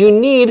here is you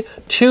need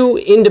two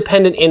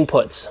independent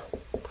inputs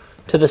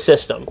to the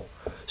system.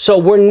 So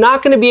we're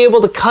not going to be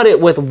able to cut it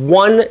with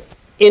one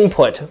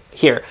input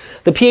here.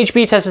 The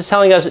PHB test is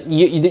telling us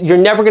you're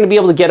never going to be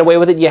able to get away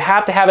with it. You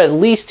have to have at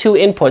least two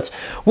inputs,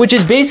 which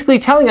is basically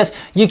telling us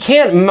you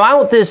can't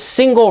mount this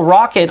single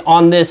rocket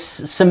on this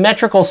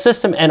symmetrical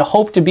system and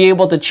hope to be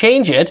able to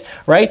change it,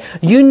 right?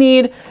 You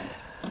need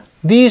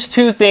these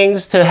two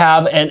things to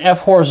have an F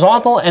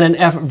horizontal and an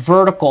F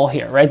vertical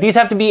here, right? These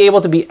have to be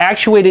able to be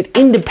actuated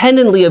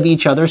independently of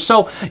each other.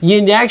 So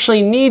you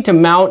actually need to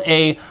mount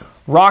a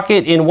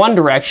rocket in one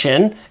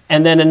direction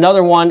and then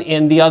another one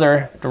in the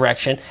other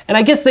direction. And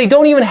I guess they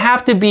don't even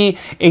have to be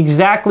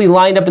exactly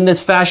lined up in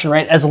this fashion,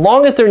 right? As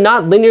long as they're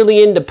not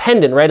linearly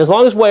independent, right? As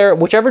long as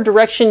whichever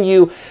direction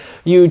you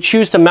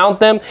choose to mount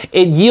them,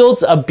 it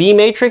yields a B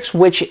matrix,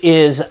 which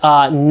is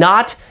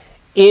not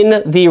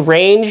in the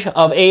range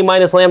of A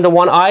minus lambda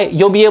 1I,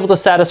 you'll be able to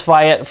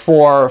satisfy it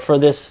for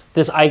this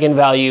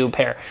eigenvalue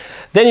pair.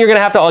 Then you're going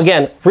to have to,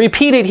 again,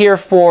 repeat it here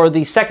for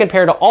the second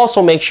pair to also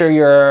make sure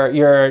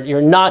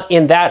you're not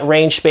in that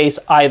range space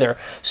either.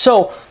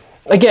 So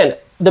again,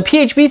 the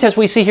PHB test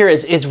we see here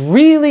is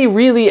really,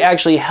 really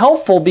actually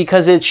helpful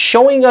because it's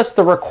showing us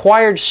the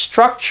required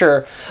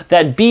structure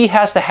that B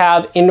has to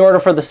have in order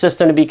for the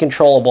system to be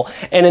controllable.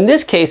 And in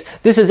this case,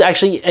 this is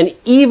actually an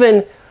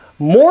even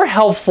more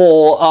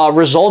helpful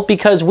result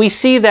because we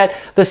see that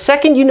the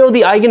second you know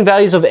the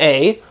eigenvalues of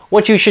A,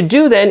 what you should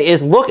do then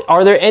is look,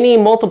 are there any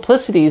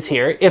multiplicities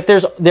here? If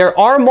there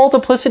are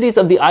multiplicities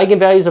of the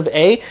eigenvalues of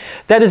A,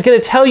 that is going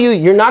to tell you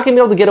you're not going to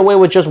be able to get away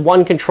with just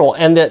one control.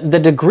 And the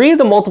degree of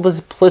the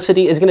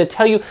multiplicity is going to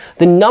tell you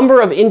the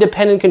number of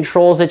independent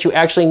controls that you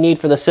actually need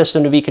for the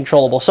system to be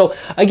controllable. So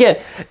again,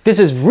 this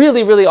is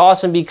really, really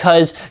awesome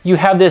because you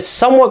have this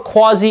somewhat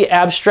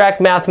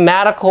quasi-abstract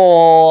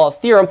mathematical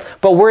theorem,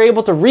 but we're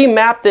able to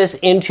remap this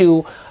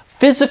into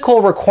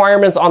physical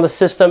requirements on the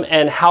system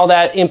and how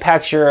that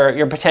impacts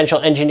your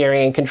potential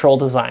engineering and control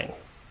design.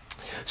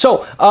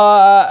 So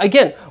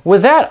again,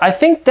 with that, I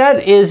think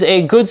that is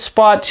a good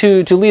spot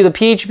to leave the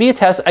PHB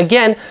test.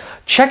 Again,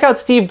 check out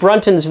Steve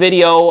Brunton's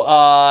video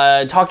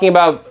talking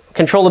about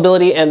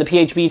controllability and the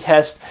PHB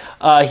test.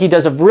 He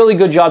does a really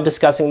good job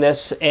discussing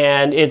this,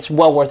 and it's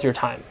well worth your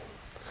time.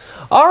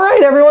 All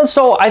right, everyone,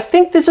 so I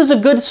think this is a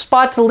good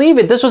spot to leave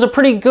it. This was a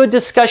pretty good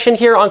discussion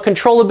here on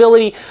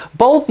controllability,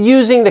 both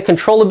using the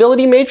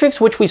controllability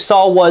matrix, which we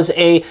saw was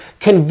a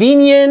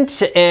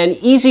convenient and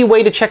easy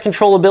way to check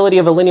controllability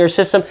of a linear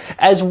system,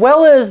 as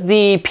well as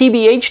the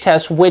PBH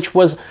test, which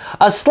was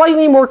a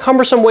slightly more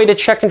cumbersome way to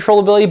check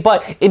controllability,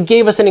 but it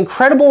gave us an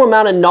incredible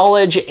amount of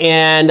knowledge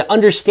and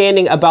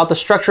understanding about the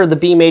structure of the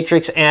B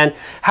matrix and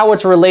how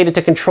it's related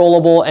to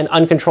controllable and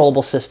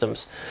uncontrollable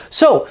systems.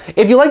 So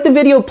if you like the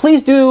video,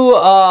 please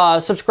do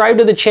subscribe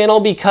to the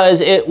channel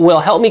because it will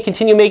help me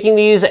continue making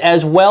these,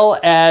 as well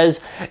as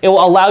it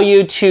will allow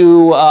you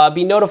to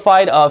be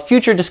notified of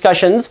future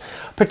discussions.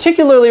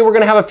 Particularly, we're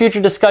going to have a future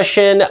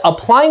discussion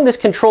applying this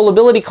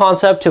controllability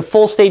concept to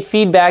full state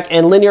feedback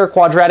and linear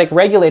quadratic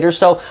regulators.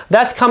 So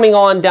that's coming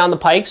on down the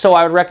pike, so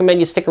I would recommend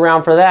you stick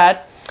around for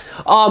that.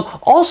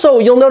 Also,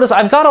 you'll notice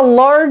I've got a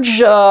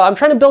large, I'm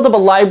trying to build up a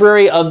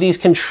library of these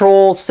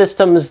control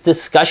systems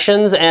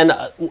discussions and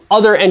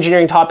other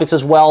engineering topics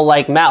as well,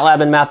 like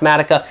MATLAB and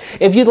Mathematica.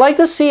 If you'd like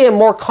to see a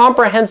more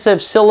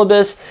comprehensive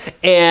syllabus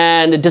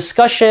and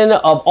discussion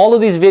of all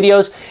of these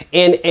videos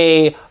in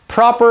a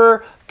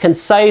proper,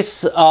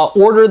 concise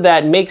order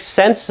that makes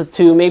sense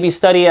to maybe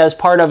study as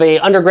part of a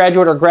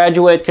undergraduate or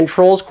graduate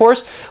controls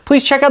course,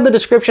 please check out the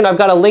description. I've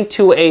got a link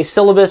to a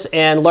syllabus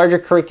and larger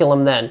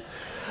curriculum then.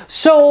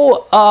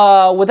 So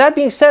with that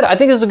being said, I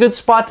think this is a good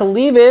spot to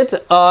leave it.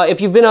 If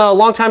you've been a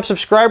long-time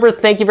subscriber,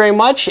 thank you very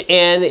much.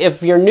 And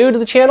if you're new to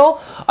the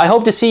channel, I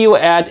hope to see you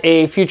at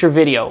a future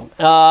video.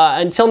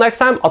 Until next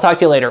time, I'll talk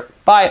to you later.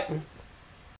 Bye.